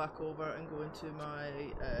 we're gonna go back over and go into my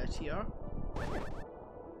TR.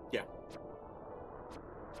 Yeah.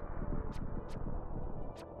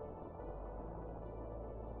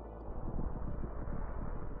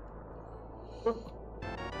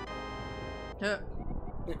 Yeah.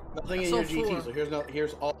 Nothing in your GT, so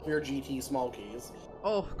here's all of your GT small keys.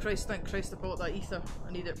 Oh, Christ, thank Christ I bought that ether.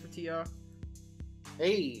 I need it for TR.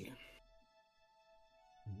 Hey!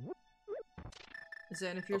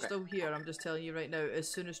 Zen, if you're still here, I'm just telling you right now, as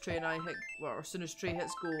soon as Trey and I hit, well, as soon as Trey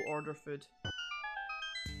hits go, order food.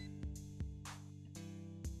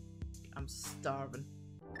 I'm starving.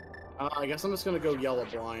 I guess I'm just gonna go yellow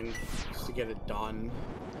blind, just to get it done.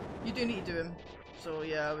 You do need to do him, so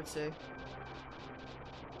yeah, I would say.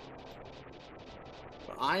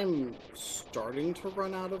 But I'm starting to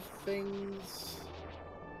run out of things.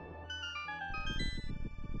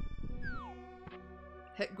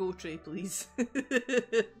 Hit go, Trey, please. I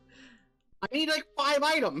need like 5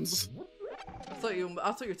 items! I thought you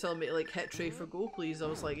were telling me to like hit Trey for go, please. I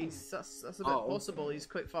was like, that's a bit possible. He's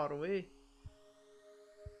quite far away.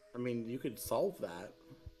 I mean, you could solve that.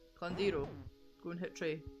 Clandiro, go and hit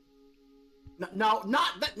Trey. No,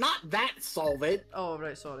 not that. Solve it. Oh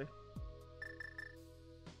right, sorry.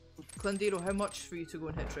 Clandiro, how much for you to go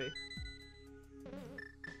and hit Trey?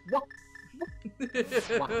 What?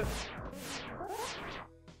 What?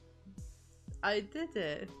 I did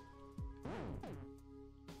it.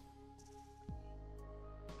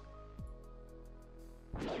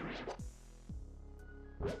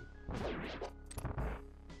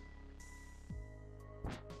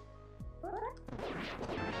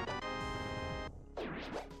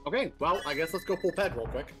 Okay, well, I guess let's go pull ped real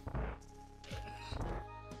quick.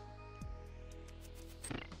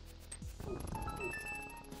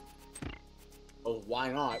 Oh,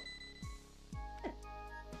 why not?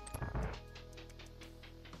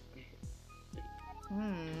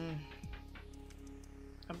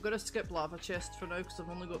 I'm gonna skip lava chest for now because I've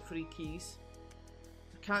only got 3 keys.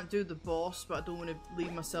 I can't do the boss, but I don't want to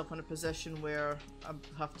leave myself in a position where I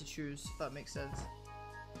have to choose, if that makes sense.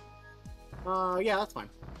 Yeah, that's fine.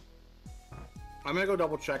 I'm gonna go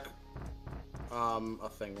double check a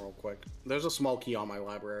thing real quick. There's a small key on my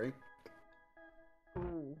library.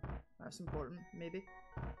 Ooh, that's important, maybe.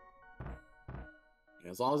 Yeah,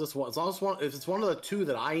 as long as it's one, if it's one of the 2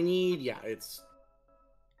 that I need, yeah, that's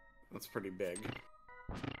pretty big.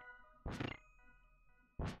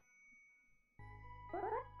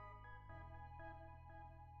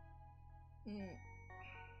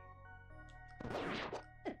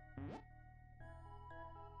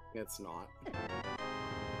 It's not.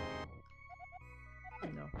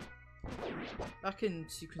 No. I can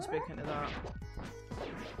sequence break into that.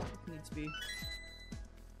 Needs to be.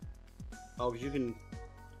 Oh, you can.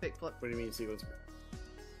 Fake flip. What do you mean sequence?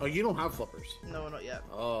 Oh, you don't have flippers. No, not yet.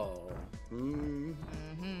 Oh.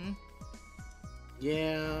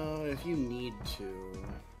 Yeah, if you need to.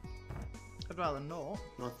 I'd rather not.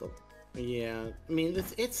 Not the. Yeah, I mean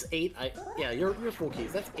it's 8. Yeah, your full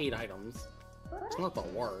keys. That's 8 items. It's not the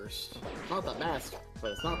worst. It's not the best,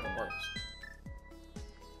 but it's not the worst.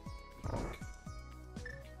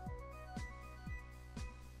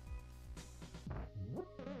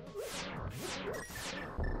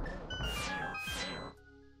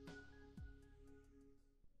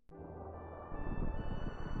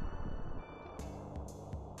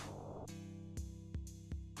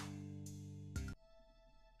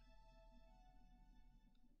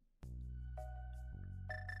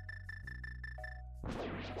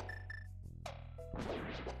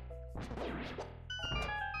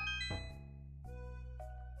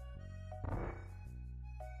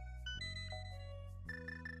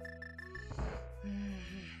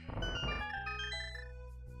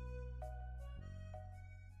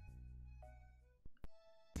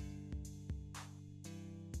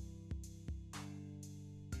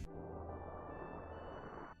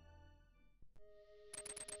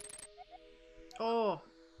 Oh!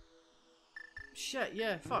 Shit,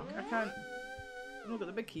 yeah, fuck, I can't... I've not got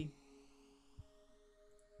the big key.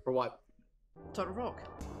 For what? Turtle Rock.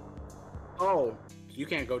 Oh, you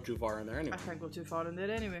can't go too far in there anyway. I can't go too far in there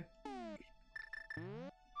anyway.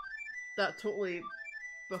 That totally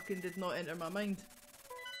fucking did not enter my mind.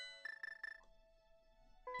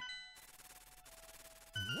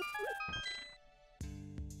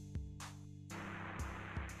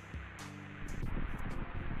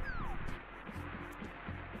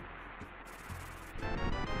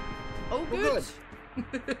 Oh, good.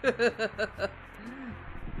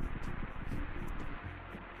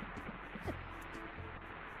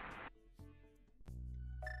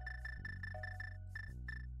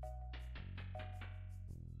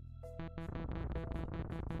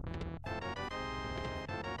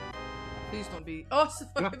 Please don't be. Oh, it's the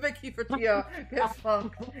fucking Vicky for Tia. Get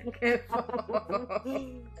fucked. Get fucked.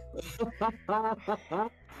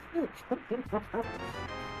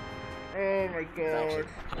 Oh my god.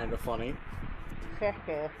 Kind of funny. Fuck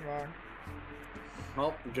off, man.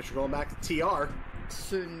 Well, I guess you're going back to TR.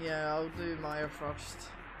 Soon, yeah. I'll do Maya first.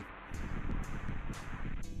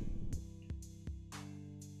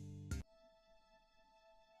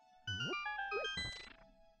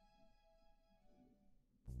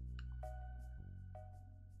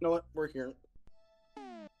 You know what? We're here.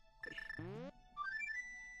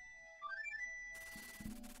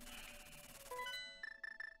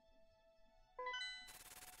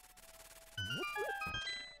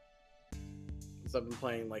 Because I've been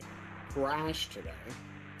playing, like, Crash today.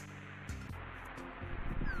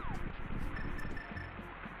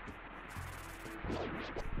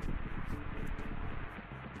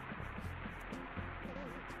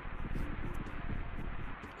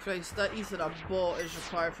 Christ, that Ether I bought is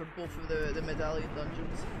required for both of the medallion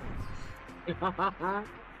dungeons.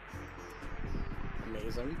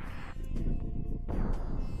 Amazing.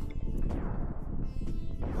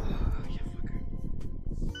 You fucker.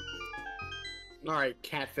 Alright,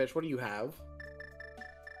 Catfish, what do you have?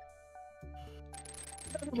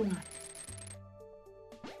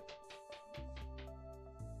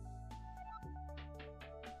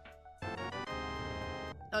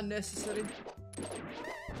 Unnecessary.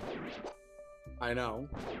 I know.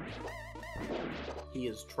 He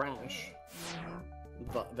is trash.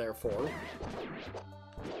 But therefore.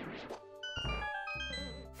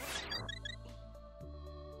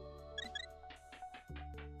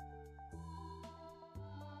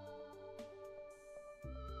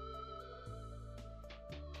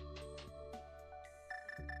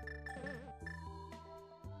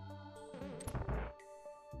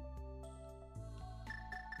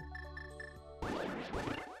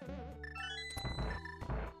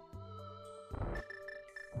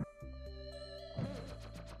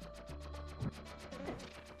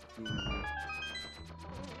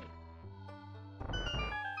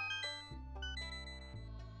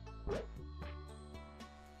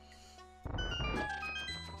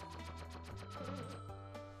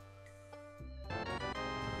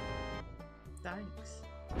 Thanks.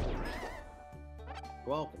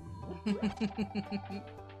 Welcome.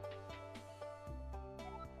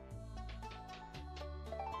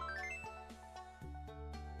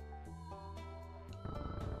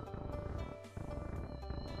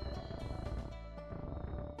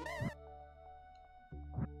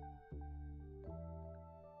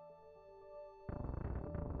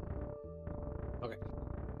 Okay.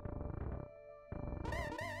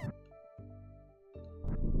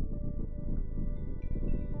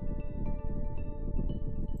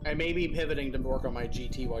 I may be pivoting to work on my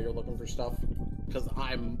GT while you're looking for stuff, because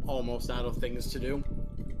I'm almost out of things to do.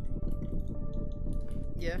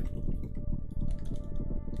 Yeah.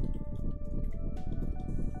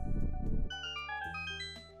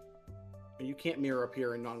 You can't mirror up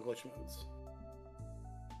here in non-glitch modes.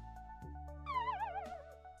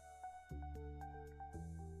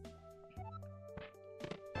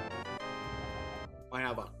 I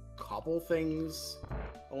have a couple things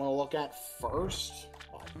I want to look at first.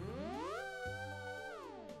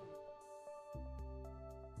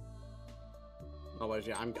 Otherwise,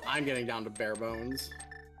 yeah, I'm getting down to bare bones.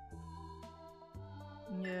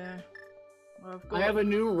 Yeah. Well, I have a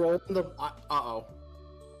new role in the. Uh-oh.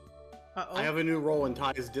 Uh-oh. I have a new role in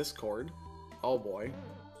Ty's Discord. Oh boy.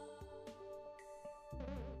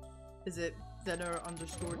 Is it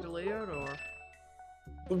dinner_delayer or?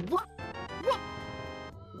 What? What?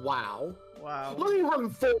 Wow. Wow. Look at you having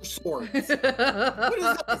 4 swords. What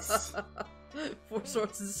is this? 4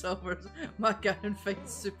 swords and silvers. My Ganon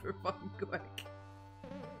fight's super fucking quick.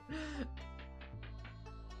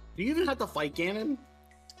 Do you even have to fight Ganon?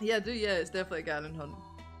 Yeah, I do, yeah, it's definitely a Ganon hunt.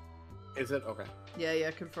 Is it? Okay.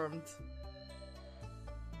 Yeah, confirmed.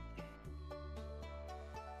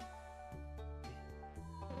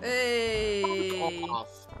 Hey! Fuck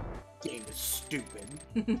off. Game is stupid.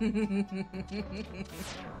 You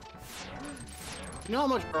know how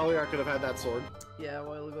much earlier I could have had that sword? Yeah, a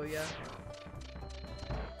while ago, yeah.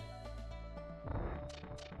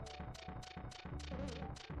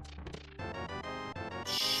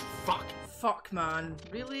 Shh, fuck. Fuck, man.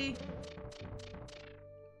 Really?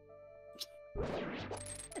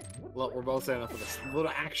 Well, we're both saying that for this.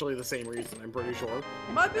 Actually, the same reason. I'm pretty sure.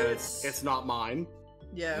 My boots. It's not mine.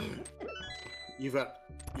 Yeah. You've got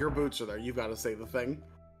your boots are there. You've got to say the thing.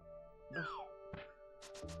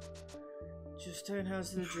 Justin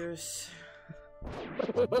has the juice.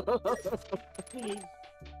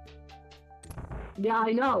 Yeah,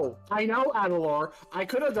 I know, Adelor. I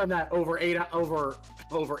could have done that over 8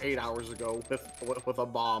 hours ago with a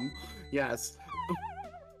bomb. Yes,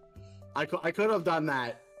 I could have done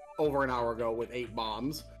that over an hour ago with 8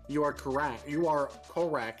 bombs. You are correct. You are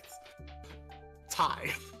correct.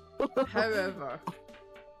 Tie. However.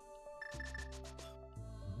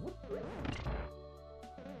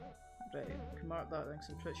 Right, can mark that then, 'cause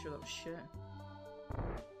I'm pretty sure that was shit.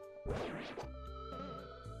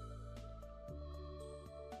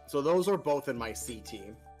 So those are both in my C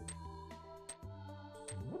team.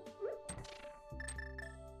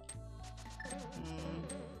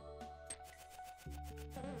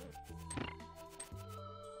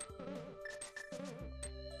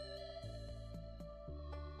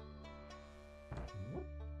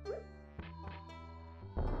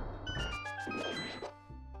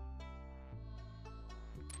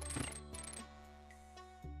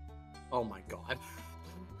 Oh my god.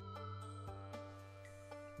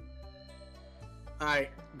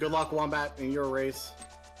 Alright, good luck, Wombat, in your race.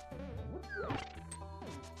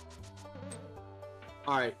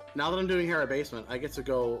 Alright, now that I'm doing Hera Basement, I get to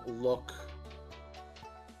go look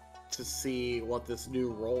to see what this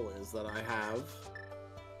new role is that I have.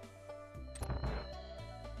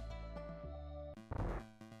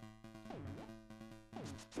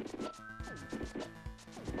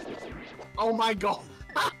 Oh my god!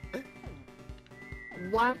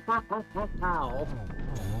 Wow!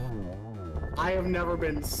 I have never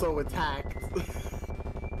been so attacked.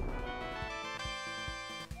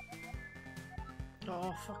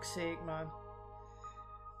 Oh, fuck's sake, man.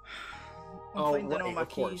 I'm Oh, finding right, all my of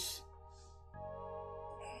course. keys.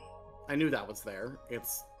 I knew that was there.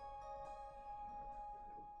 It's...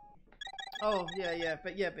 Oh, yeah,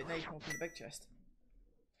 but now you can open the big chest.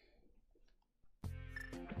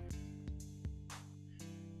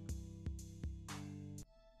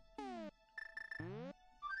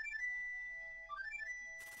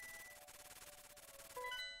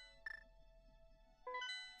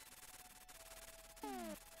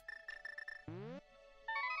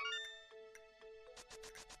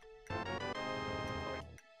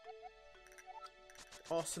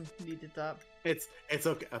 Awesome, needed that. It's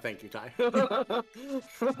okay. Oh, thank you, Ty.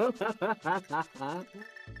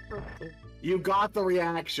 You got the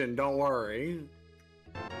reaction, don't worry.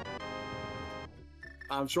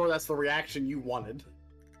 I'm sure that's the reaction you wanted.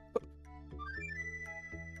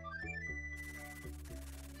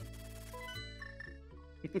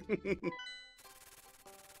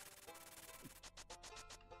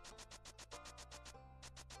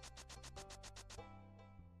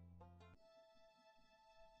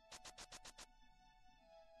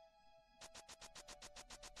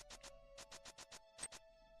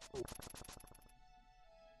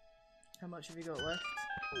 How much have you got left?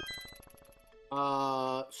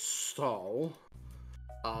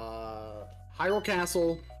 Hyrule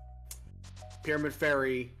Castle, Pyramid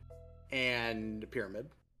Ferry, and Pyramid.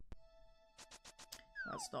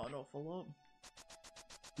 That's not an awful lot.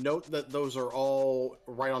 Note that those are all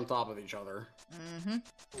right on top of each other. Mm-hmm.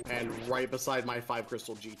 And right beside my 5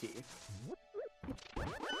 Crystal GT.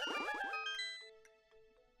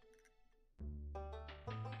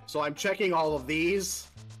 So I'm checking all of these,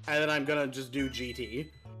 and then I'm gonna just do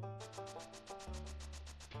GT.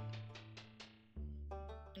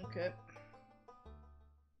 Okay.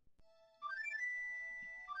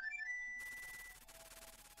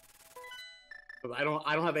 But I don't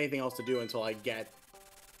have anything else to do until I get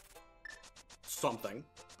something.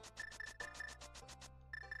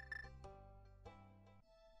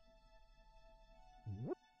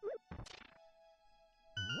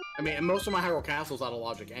 I mean, and most of my Hyrule Castle's out of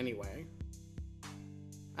logic anyway.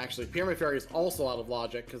 Actually, Pyramid Fairy is also out of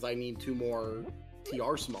logic because I need 2 more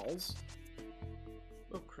TR smalls.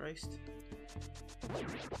 Oh, Christ.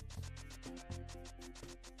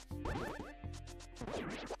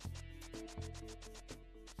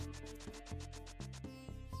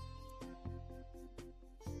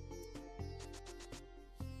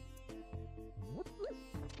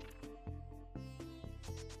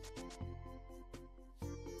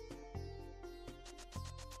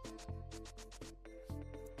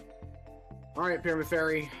 Alright, Pyramid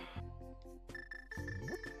Fairy.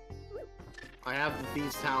 I have the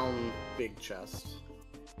Thieves Town big chest.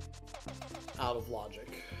 Out of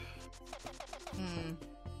logic.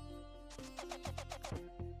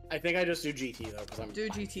 I think I just do GT though, because I'm. Do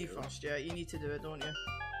GT first, yeah. You need to do it, don't you?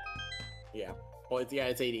 Yeah. Well, it's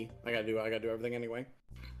 80. I gotta do everything anyway.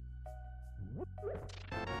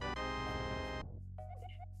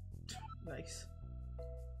 Nice.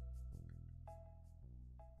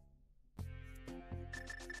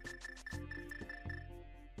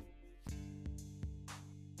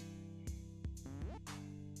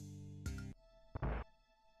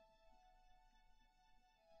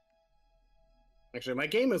 Actually, my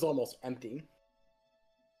game is almost empty.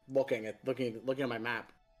 Looking at my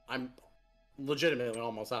map, I'm legitimately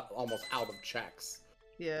almost out of checks.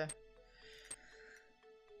 Yeah.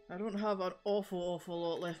 I don't have an awful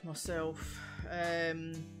lot left myself.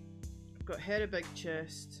 I've got Hairy Big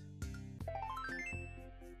Chest.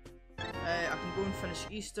 I can go and finish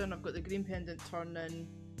Eastern. I've got the Green Pendant Turn-In.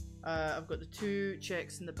 I've got the 2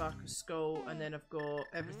 checks in the back of Skull, and then I've got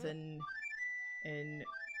everything in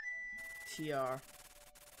TR.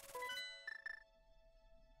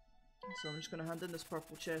 So I'm just going to hand in this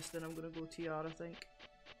purple chest, then I'm going to go TR, I think.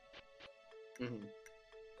 Mm-hmm.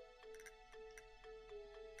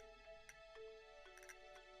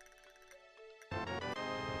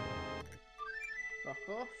 Fuck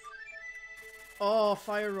off. Oh,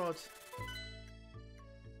 Fire Rod.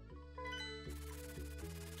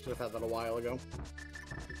 Should have had that a while ago.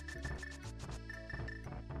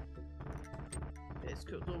 It's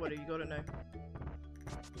cool, don't worry, you got it now.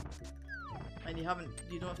 And you don't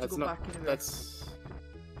have to That's go back anywhere.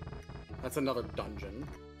 That's another dungeon.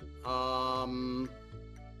 I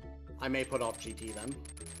may put off GT then.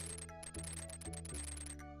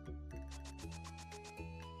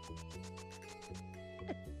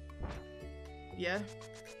 Yeah.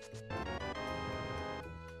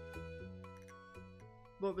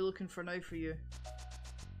 What are we looking for now for you?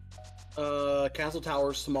 Castle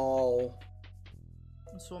Tower small.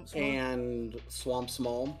 Swamp Small? And Swamp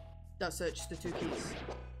Small. That's it, just the 2 keys.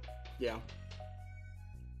 Yeah.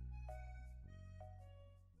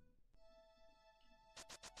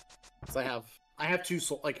 So I have 2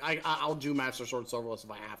 I'll do Master Sword Serverless if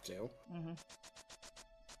I have to. Mm-hmm.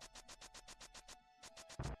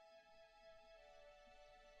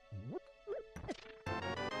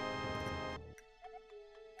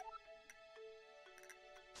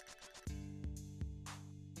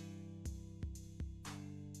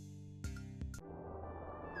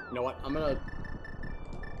 You know what? I'm gonna.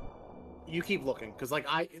 You keep looking, because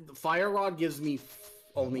the Fire Rod gives me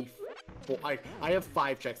only. I have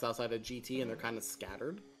 5 checks outside of GT, and they're kind of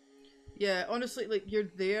scattered. Yeah, honestly,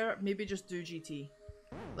 you're there. Maybe just do GT.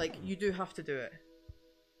 You do have to do it.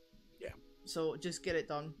 Yeah. So just get it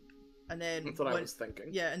done, and then. That's what I was thinking.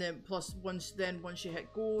 Yeah, and then plus once you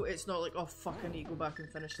hit go, it's not like, oh fuck, I need to go back and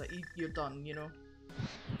finish that. You're done, you know.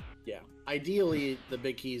 Yeah. Ideally, the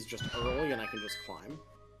big key is just early, and I can just climb.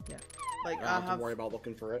 Yeah. I don't have to worry about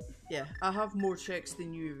looking for it. Yeah, I have more checks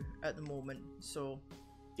than you at the moment, so...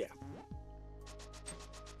 Yeah.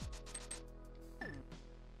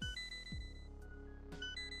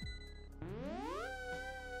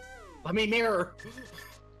 Let me mirror!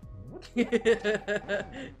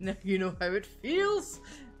 Now you know how it feels!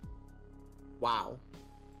 Wow.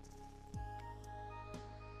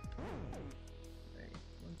 Right,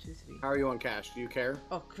 1, 2, 3. How are you on cash? Do you care?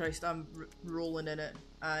 Oh Christ, I'm rolling in it,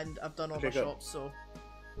 and I've done all my shops, so...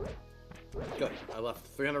 Good. I left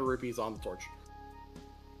 300 rupees on the torch.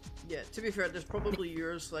 Yeah, to be fair, there's probably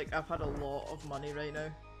yours, I've had a lot of money right now.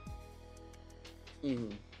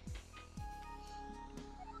 Mm-hmm.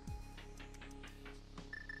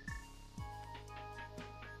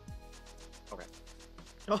 Okay.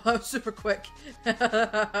 Oh, that was super quick.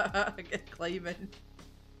 Get climbing.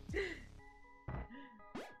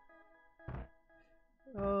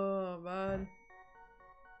 Oh, man.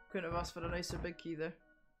 Couldn't have asked for a nicer big key there.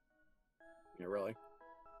 Yeah, really.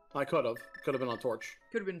 I could have. Could have been on torch.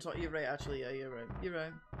 Could have been you're right, actually. Yeah, you're right. You're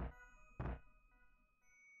right.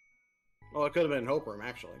 Well, it could have been Hope Room,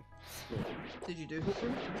 actually. Did you do Hope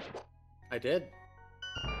Room? I did.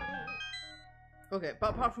 Okay, but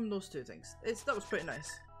apart from those 2 things, that was pretty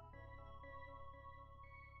nice.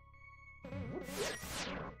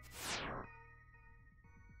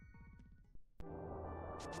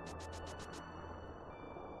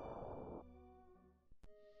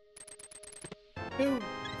 Dude,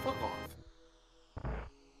 fuck off.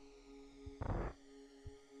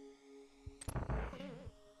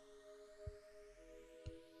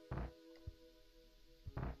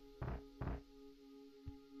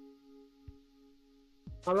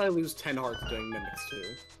 How did I lose 10 hearts doing Mimics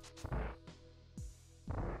too?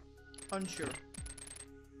 Unsure.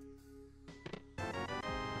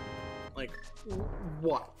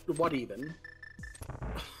 What? What even?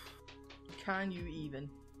 Can you even?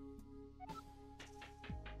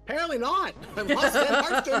 Apparently not! I lost 10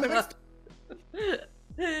 hearts during the next.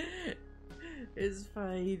 It's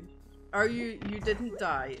fine. You didn't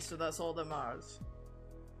die, so that's all that matters.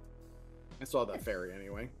 I saw that fairy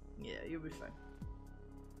anyway. Yeah, you'll be fine.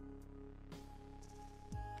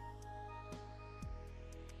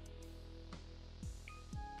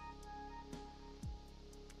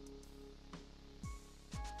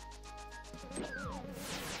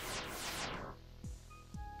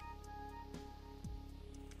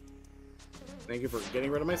 Thank you for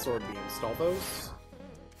getting rid of my sword beam, Stalfos.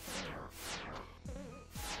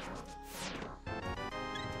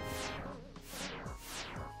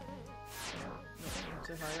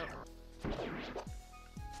 Too high up.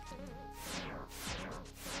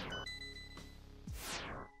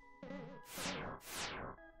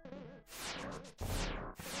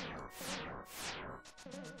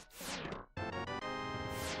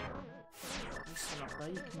 This is not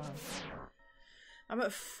bike, man. I'm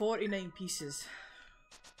at 49 pieces.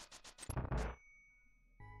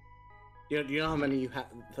 Do you know how many you have?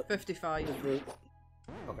 55.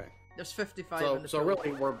 Okay. There's 55 in the So pool.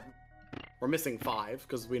 really, we're missing 5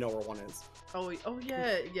 because we know where 1 is. Oh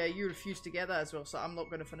yeah, yeah. You refused to get that as well, so I'm not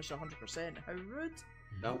going to finish 100%. How rude!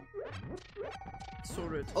 No. So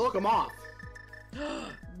rude. Oh look, I'm off.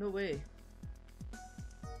 No way.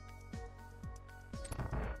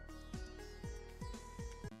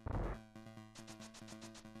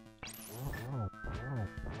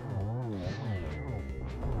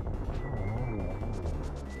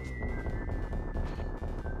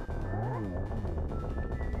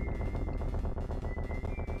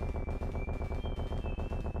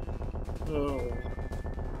 Oh.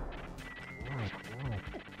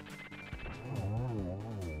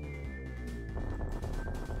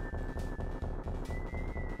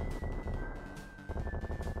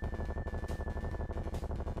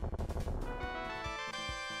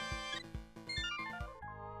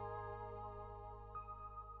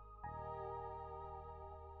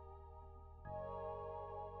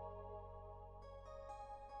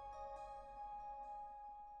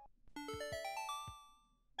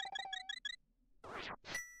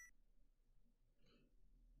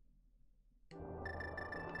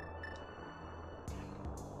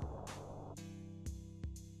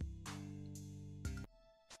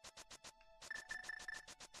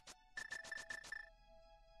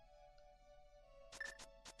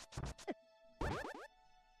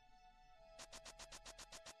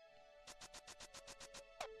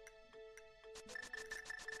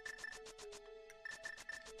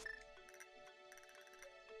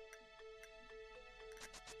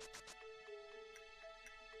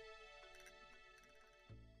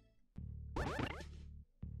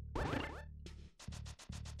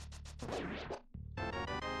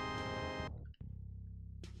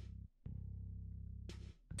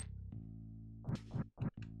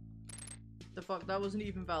 The fuck? That wasn't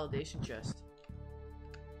even validation chest.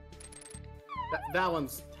 That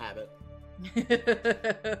one's habit.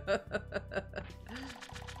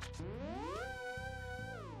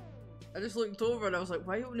 I just looked over and I was like,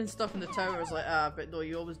 why are you opening stuff in the tower? I was like, ah, but no,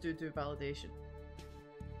 you always do validation.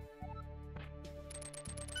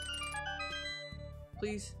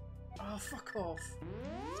 Please. Oh, fuck off.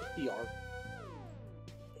 PR.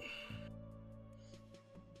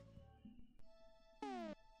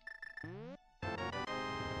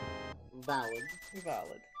 Valid.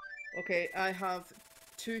 Valid. Okay, I have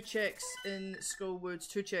 2 checks in Skullwoods,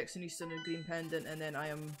 2 checks in Eastern and Green Pendant, and then I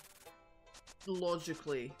am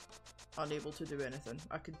logically unable to do anything.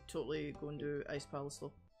 I could totally go and do Ice Palace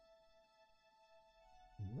though.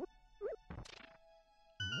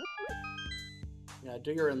 Yeah,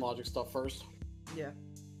 do your in-logic stuff first. Yeah.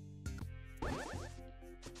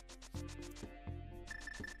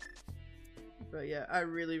 But yeah, I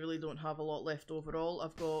really don't have a lot left overall.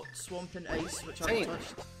 I've got Swamp and Ice, which I've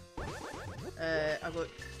touched. I've got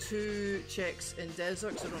 2 checks in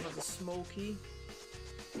Desert, so I don't have the small key.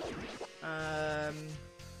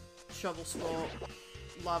 Shovel Spot,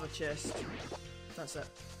 Lava Chest. That's it.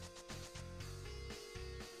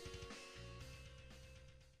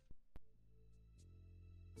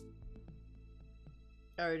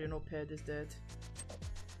 I already know Ped is dead.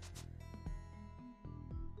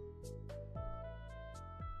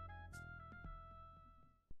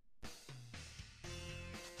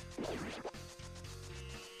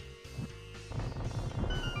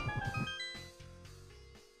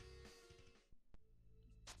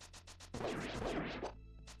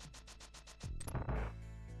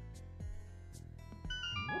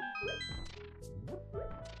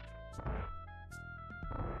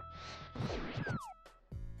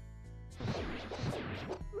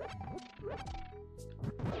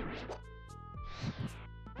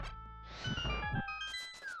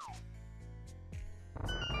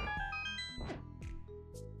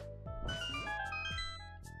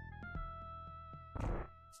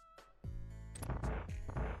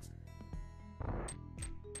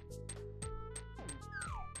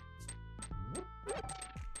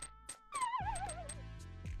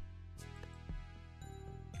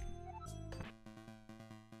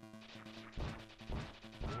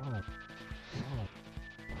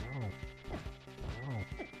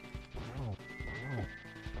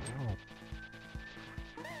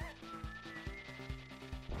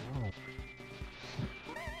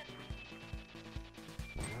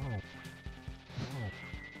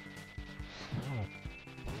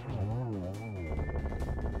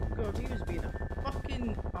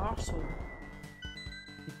 arsehole.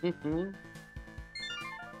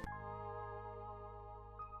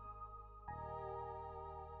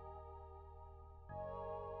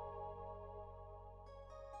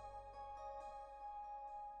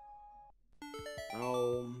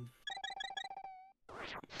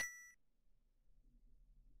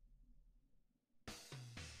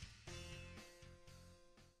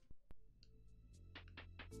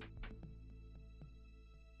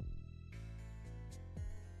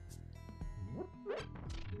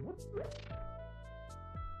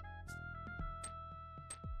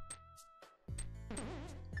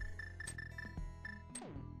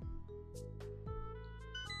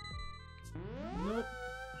 Nope.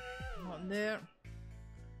 Not in there.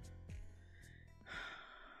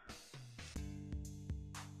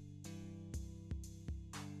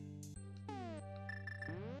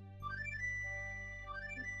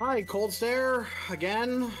 Hi, cold stare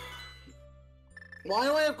again. Why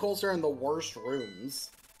do I have cold stare in the worst rooms?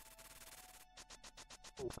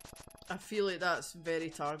 I feel like that's very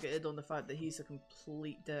targeted on the fact that he's a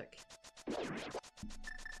complete dick.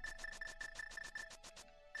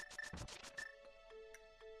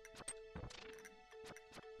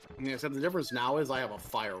 Yeah, except the difference now is I have a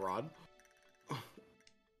fire rod.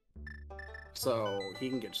 So he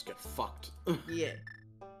can just get fucked. Yeah.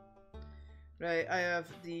 Right, I have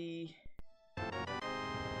the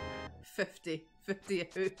 50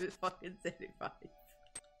 out of fucking 35.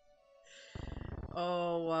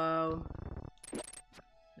 Oh wow.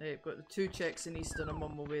 Right, I've got the 2 checks in East and I'm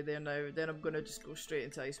on my way there now. Then I'm gonna just go straight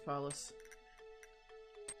into Ice Palace.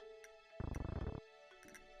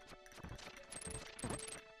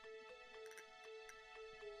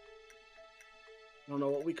 I don't know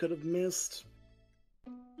what we could have missed.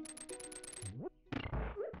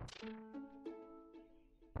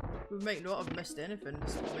 We might not have missed anything,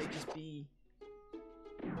 this might just be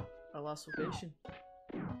our last location.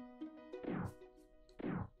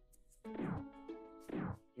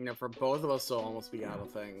 You know, for both of us to almost be out of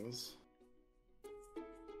things.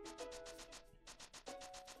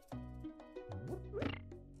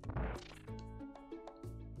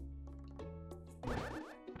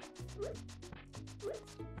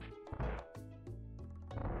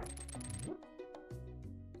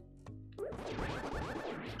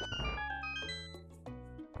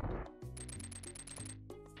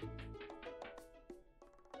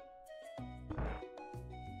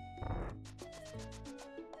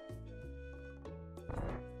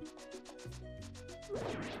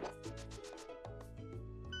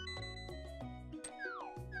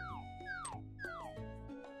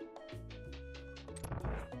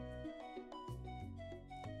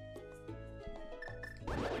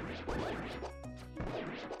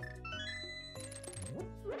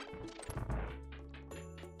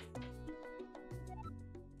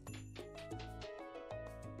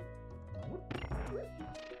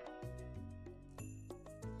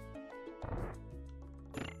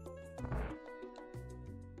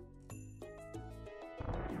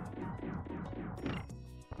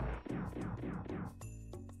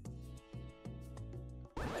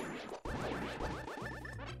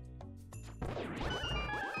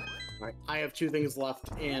 Alright, I have 2 things left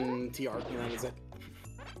in TR, and that is it.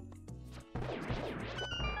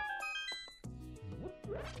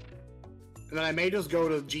 And then I may just go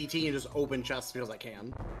to GT and just open chests because I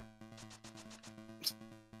can.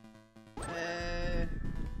 Well,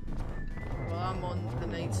 I'm on the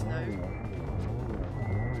Knights now.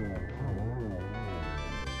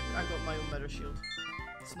 I got my own mirror shield.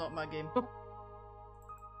 It's not my game.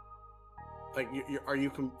 Like, are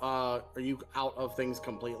you out of things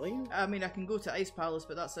completely? I mean, I can go to Ice Palace,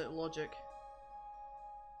 but that's out of logic.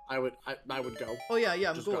 I would go. Oh yeah,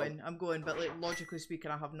 I'm going, but like, logically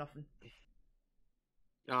speaking, I have nothing.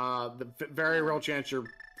 The very real chance your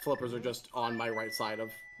flippers are just on my right side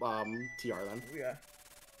of TR then. Yeah.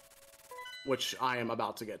 Which I am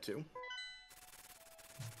about to get to.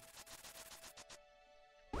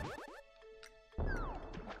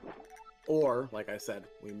 Or, like I said,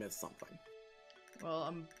 we missed something. Well,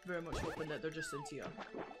 I'm very much hoping that they're just in TR.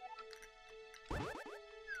 There we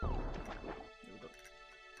go.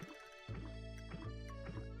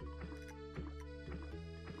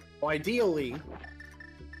 Well, ideally,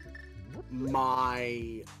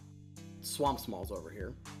 my Swamp Small's over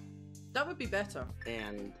here. That would be better.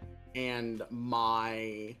 And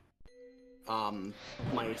my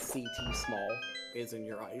my CT Small is in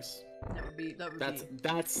your ice.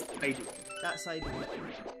 That's ideal. That's ideal.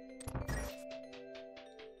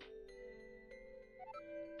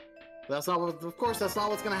 That's not what, of course, that's not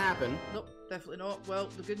what's gonna happen. Nope, definitely not. Well,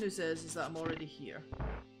 the good news is that I'm already here.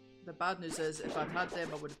 The bad news is, if I'd had them,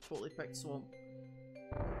 I would have totally picked Swamp.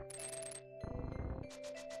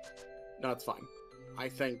 No, it's fine. I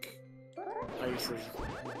think Ice is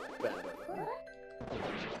better.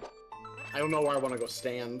 I don't know where I want to go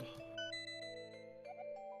stand.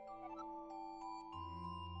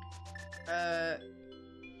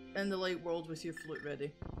 In the light world with your flute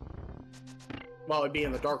ready. Well, it'd be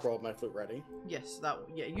in the dark world, my flute ready. Yes, that.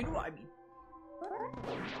 Yeah, you know what I mean.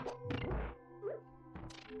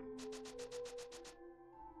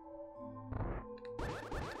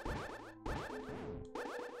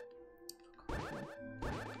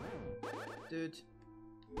 Dude.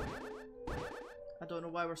 I don't know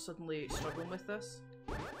why we're suddenly struggling with this.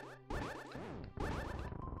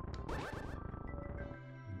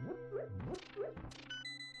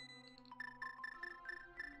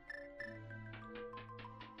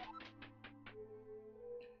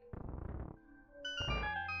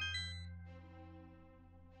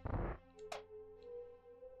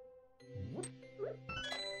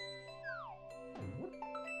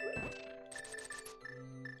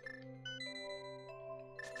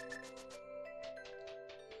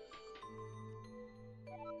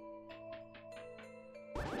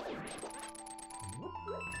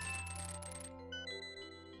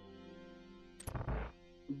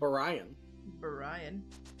 Brian.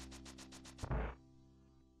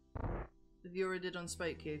 Have you already done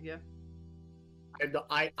Spike Cave, yeah?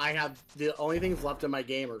 I have the only things left in my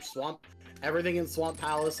game are Swamp, everything in Swamp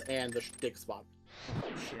Palace, and the dig spot.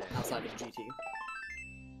 Shit. Outside of GT.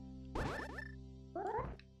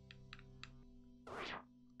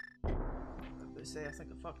 I say I think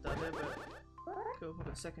I fucked that there, but cool, I've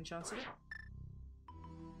got a second chance at it.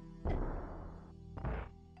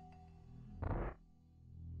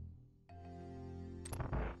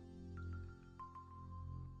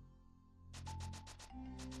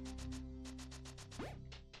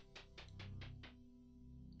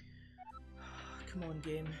 Come on,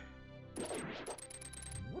 game.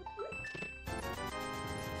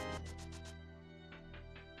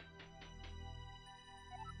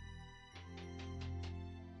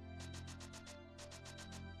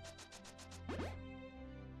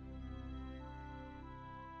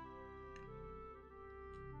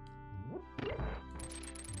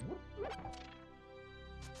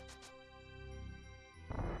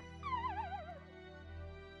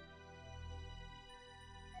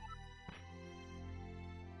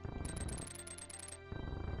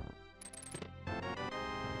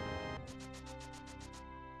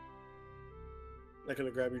 I could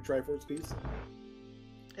have grabbed your Triforce piece.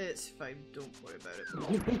 It's fine, don't worry about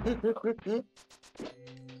it.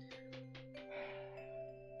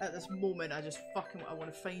 At this moment, I just fucking I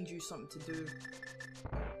want to find you something to do.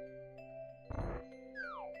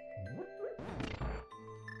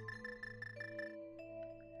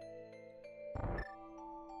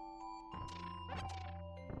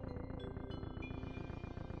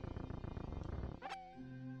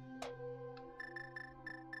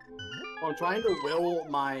 I'm trying to will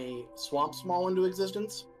my Swamp Small into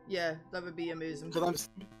existence. Yeah, that would be amazing.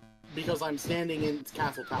 Because I'm standing in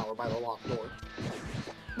Castle Tower by the locked door.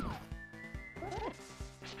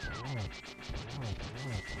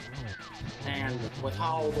 And with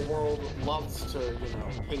how the world loves to,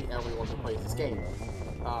 hate everyone who plays this game,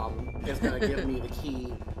 it's gonna give me the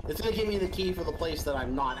key. It's gonna give me the key for the place that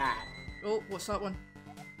I'm not at. Oh, what's that one?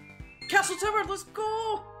 Castle Tower, let's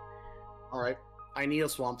go! Alright. I need a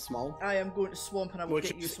Swamp Small. I am going to Swamp and I will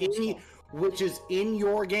get you Swamp Small. Which is in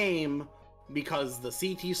your game, because the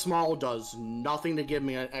CT Small does nothing to give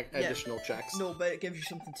me additional checks. No, but it gives you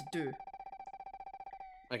something to do.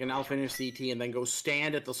 I can now finish CT and then go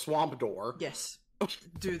stand at the swamp door. Yes.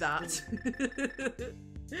 Do that.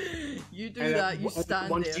 You do that, you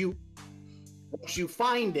stand there. Once you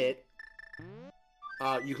find it,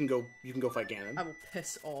 you can go fight Ganon. I will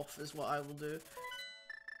piss off is what I will do.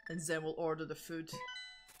 And Zen will order the food.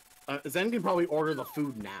 Zen can probably order the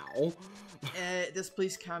food now. This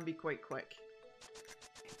place can be quite quick.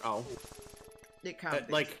 Oh. It can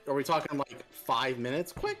be. Like, are we talking like 5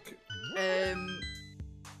 minutes quick?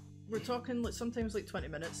 We're talking like sometimes like 20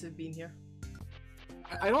 minutes they've been here.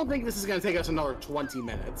 I don't think this is going to take us another 20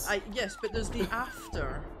 minutes. Yes, but there's the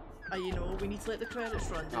after. We need to let the credits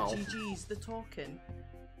run. The GGs, the talking.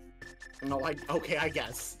 No, okay, I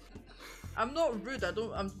guess. I'm not rude.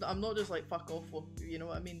 I'm not just like fuck off. You know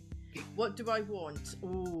what I mean? What do I want?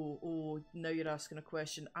 Oh, now you're asking a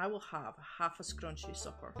question. I will have half a scrunchy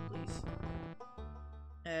supper, please.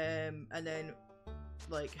 And then,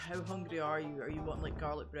 like, how hungry are you? Are you wanting like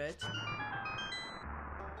garlic bread?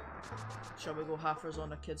 Shall we go halfers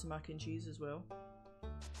on a kid's mac and cheese as well?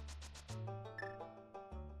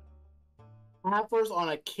 heifers on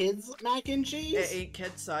a kid's mac and cheese? It ain't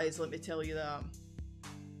kid size, let me tell you that.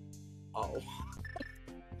 Oh.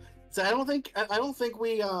 So I don't think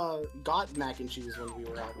we got mac and cheese when we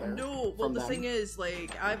were out there. No, well the thing is,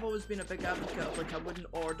 like, I've always been a big advocate of, like, I wouldn't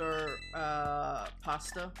order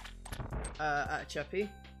pasta at a chippy.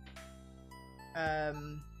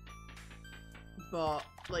 But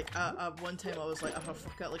like at one time I was like, oh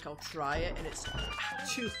fuck it, like I'll try it, and it's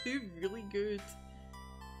actually really good.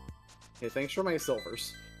 Hey, thanks for my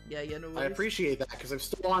silvers. Yeah, no worries. I appreciate that because I'm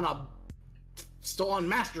still on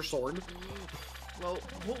Master Sword. Well,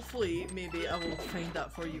 hopefully, maybe I will find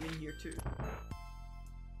that for you in here too.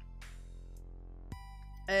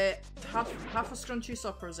 Half a scrunchy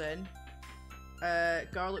supper's in.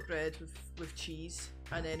 Garlic bread with cheese,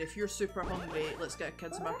 and then if you're super hungry, let's get a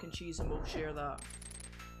kid's mac and cheese and we'll share that.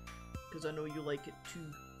 Because I know you like it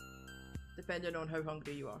too. Depending on how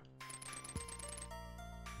hungry you are.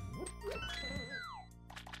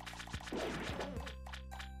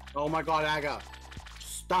 Oh my god, Aga.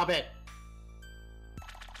 Stop it!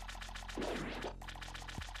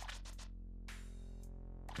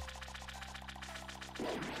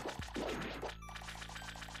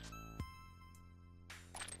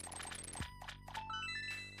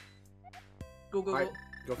 Go, go, All right,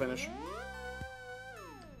 go. go finish.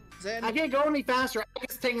 Zen. I can't go any faster.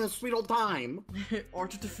 It's taking a sweet old time.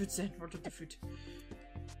 Order the food, Zen. Order the food.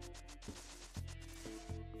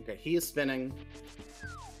 Okay, he is spinning.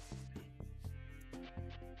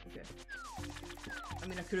 Okay. I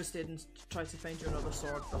mean, I could have stayed and tried to find you another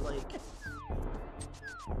sword, but like,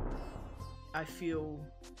 I feel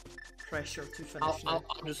pressure to finish.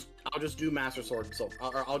 I'll just do Master Sword Silver.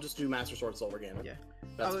 Or I'll just do Master Sword Silver Ganon. Yeah.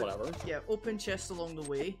 That's whatever. Yeah, open chests along the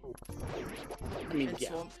way. I mean, yeah.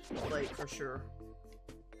 Swamp, like, for sure.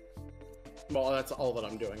 Well, that's all that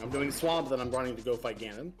I'm doing. I'm doing Swamp, then I'm running to go fight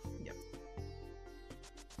Ganon. Yep.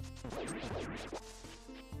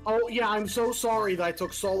 Oh, yeah, I'm so sorry that I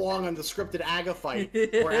took so long on the scripted Aga fight,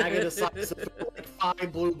 where Aga decides to throw like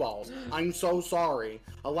 5 blue balls. I'm so sorry.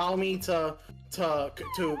 Allow me to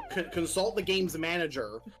consult the game's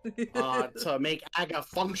manager to make Aga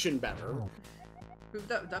function better.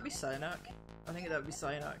 That'd be Cyanak. I think that'd be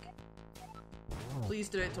Cyanak. Please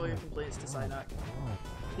direct all your complaints to Cyanak.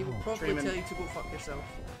 He will probably tell you to go fuck yourself.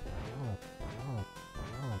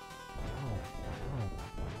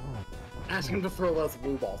 Ask him to throw less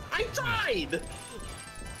blue balls. I tried!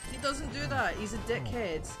 He doesn't do that. He's a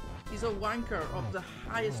dickhead. He's a wanker of the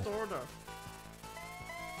highest order.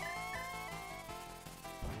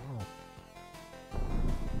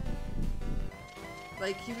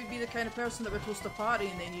 Like, he would be the kind of person that would host a party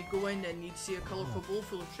and then you'd go in and you'd see a colourful bowl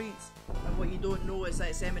full of treats, and what you don't know is that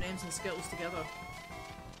it's M&M's and Skittles together.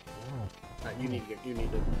 You need to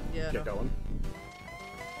get going.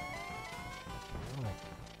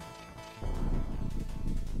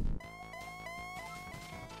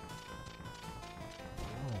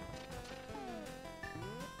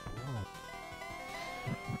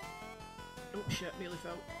 Oh shit, melee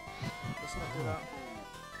fell. Let's not do that.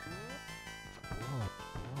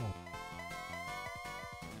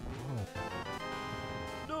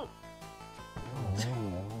 No!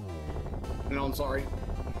 No, I'm sorry.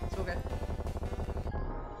 It's okay.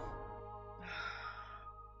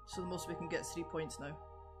 So the most we can get is 3 points now.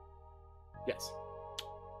 Yes.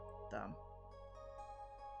 Damn.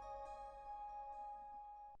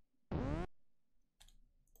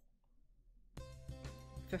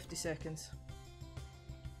 $50 seconds.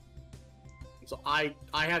 So I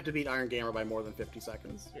have to beat Iron Gamer by more than 50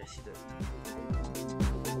 seconds. Yes, you do.